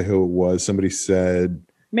won't say who it was. Somebody said,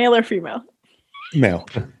 male or female? Male.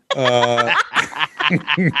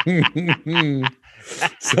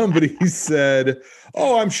 Somebody said,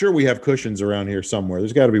 oh, I'm sure we have cushions around here somewhere.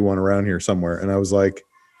 There's got to be one around here somewhere. And I was like,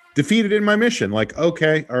 defeated in my mission. Like,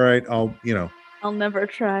 okay, all right, I'll never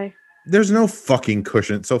try. There's no fucking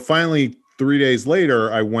cushion. So finally, 3 days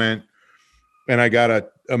later, I went and I got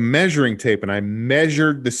a measuring tape and I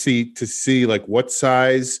measured the seat to see like what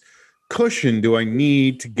size cushion do I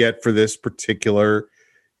need to get for this particular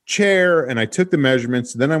chair. And I took the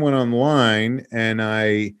measurements. Then I went online and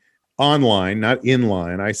online, not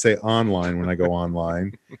inline. I say online when I go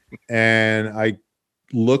online. And I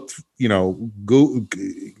looked,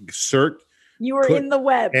 search. You were in the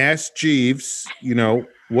web. Ask Jeeves,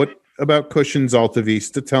 what about cushions Alta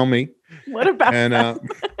Vista? Tell me. What about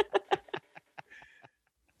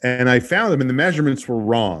And I found them, and the measurements were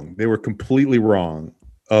wrong. They were completely wrong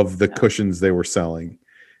of the cushions they were selling.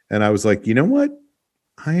 And I was like, you know what?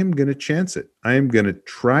 I am going to chance it. I am going to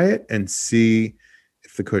try it and see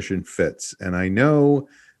if the cushion fits. And I know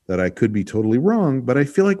that I could be totally wrong, but I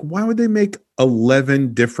feel like why would they make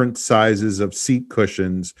 11 different sizes of seat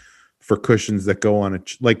cushions for cushions that go on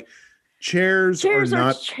chairs are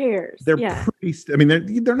not chairs. They're pretty. I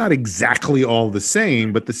mean, they're not exactly all the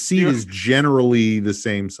same, but the seat is generally the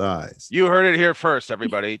same size. You heard it here first,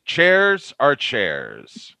 everybody. Chairs are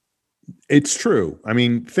chairs. It's true. I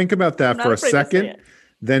mean, think about that for a second.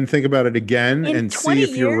 Then think about it again and see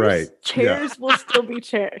if you're right. Chairs will still be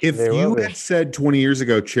chairs. If you had said 20 years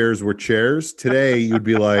ago chairs were chairs, today you'd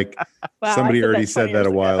be like, wow, somebody already said that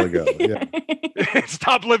a while ago. Yeah.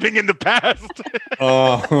 Stop living in the past.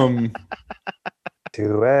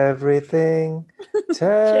 To everything.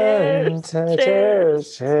 Cheers.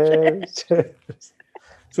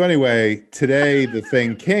 So anyway, today the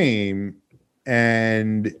thing came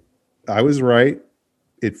and I was right.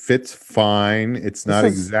 It fits fine. It's not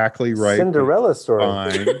exactly right. Cinderella story.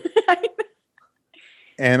 Fine.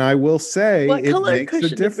 And I will say it makes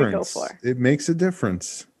a difference. It makes a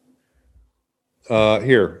difference.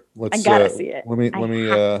 Here, let's. I gotta see it. Let me.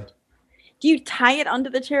 Do you tie it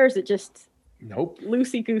onto the chair? Or is it just nope,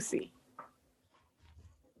 loosey goosey?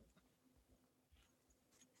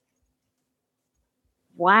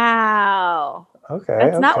 Wow. Okay,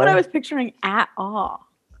 that's not what I was picturing at all.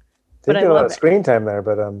 Didn't get a lot of screen time there,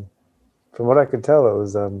 but from what I could tell, it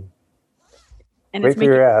was great for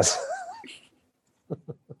your ass.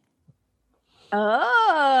 Oh!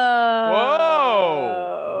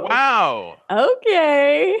 Whoa! Wow!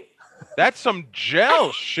 Okay. That's some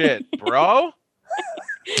gel shit, bro.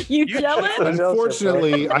 You jealous?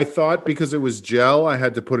 Unfortunately, I thought because it was gel, I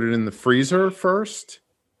had to put it in the freezer first.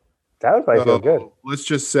 That would probably feel good. Let's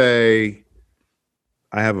just say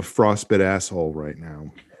I have a frostbit asshole right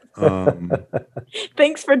now.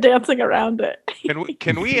 Thanks for dancing around it.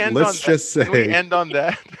 Can we end Let's on just that? say, can we end on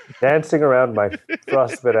that? Dancing around my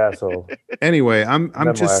frostbit asshole. Anyway,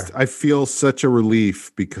 I feel such a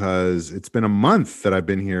relief because it's been a month that I've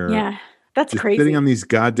been here. Yeah, that's just crazy. Sitting on these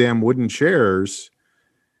goddamn wooden chairs,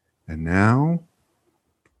 and now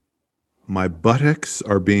My buttocks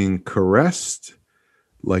are being caressed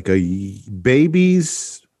like a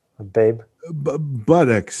baby's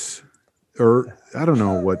buttocks, or I don't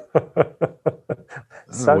know what. I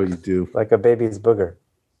don't know what you do. Like a baby's booger.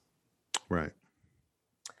 Right.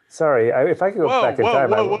 Sorry, if I could go back in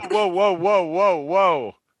time.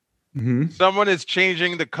 Whoa. Mm-hmm. Someone is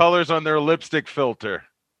changing the colors on their lipstick filter.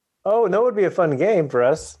 Oh, no, it would be a fun game for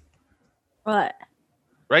us. What?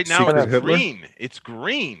 Right now it's green. It's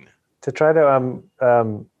green. To try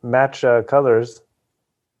to match colors.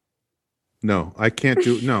 No, I can't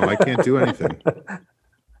do anything.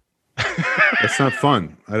 That's not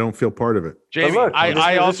fun. I don't feel part of it. Jamie, look,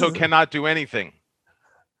 I also cannot do anything.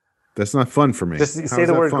 That's not fun for me. Just say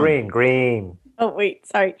the word green. Green. Oh, wait.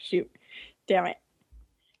 Sorry. Shoot. Damn it.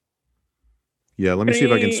 Yeah, let me see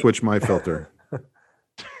if I can switch my filter.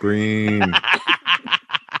 Green.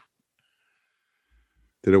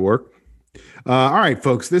 Did it work? All right,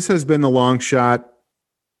 folks. This has been The Long Shot.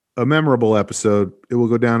 A memorable episode. It will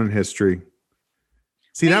go down in history.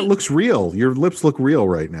 See, that looks real. Your lips look real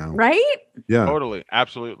right now. Right? Yeah. Totally.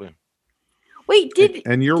 Absolutely. Wait,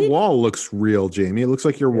 and your wall looks real, Jamie. It looks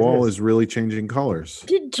like your wall is really changing colors.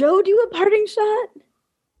 Did Joe do a parting shot?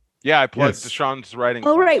 Yeah, I plugged Deshaun's writing.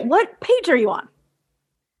 Oh, right. What page are you on?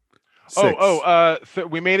 6.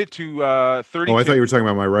 We made it to 32. Oh, I thought you were talking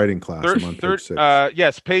about my writing class. I'm on page 6.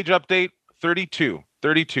 Yes, page update 32.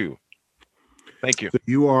 32. Thank you. So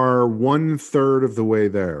you are 1/3 of the way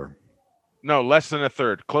there. No, less than a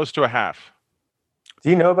third. Close to a half. Do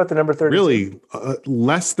you know about the number 32? Really?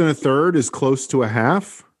 Less than a third is close to a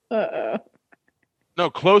half? No,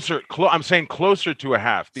 closer. I'm saying closer to a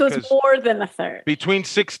half. So it's more than a third. Between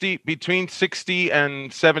 60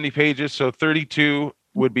 and 70 pages, so 32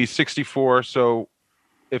 would be 64. So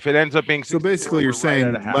if it ends up being 64, so basically you're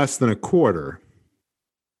saying less than a quarter.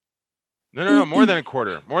 No, more than a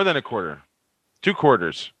quarter. More than a quarter. 2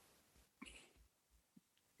 quarters.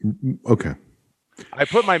 Okay. I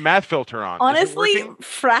put my math filter on. Honestly,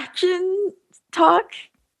 fraction talk.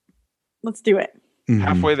 Let's do it. Mm-hmm.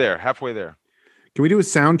 Halfway there. Can we do a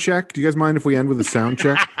sound check? Do you guys mind if we end with a sound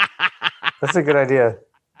check? That's a good idea.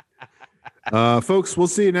 Folks, we'll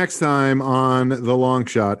see you next time on The Long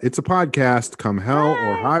Shot. It's a podcast, come hell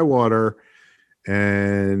or high water,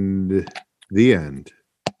 and the end.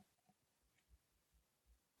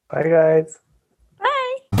 Bye, guys.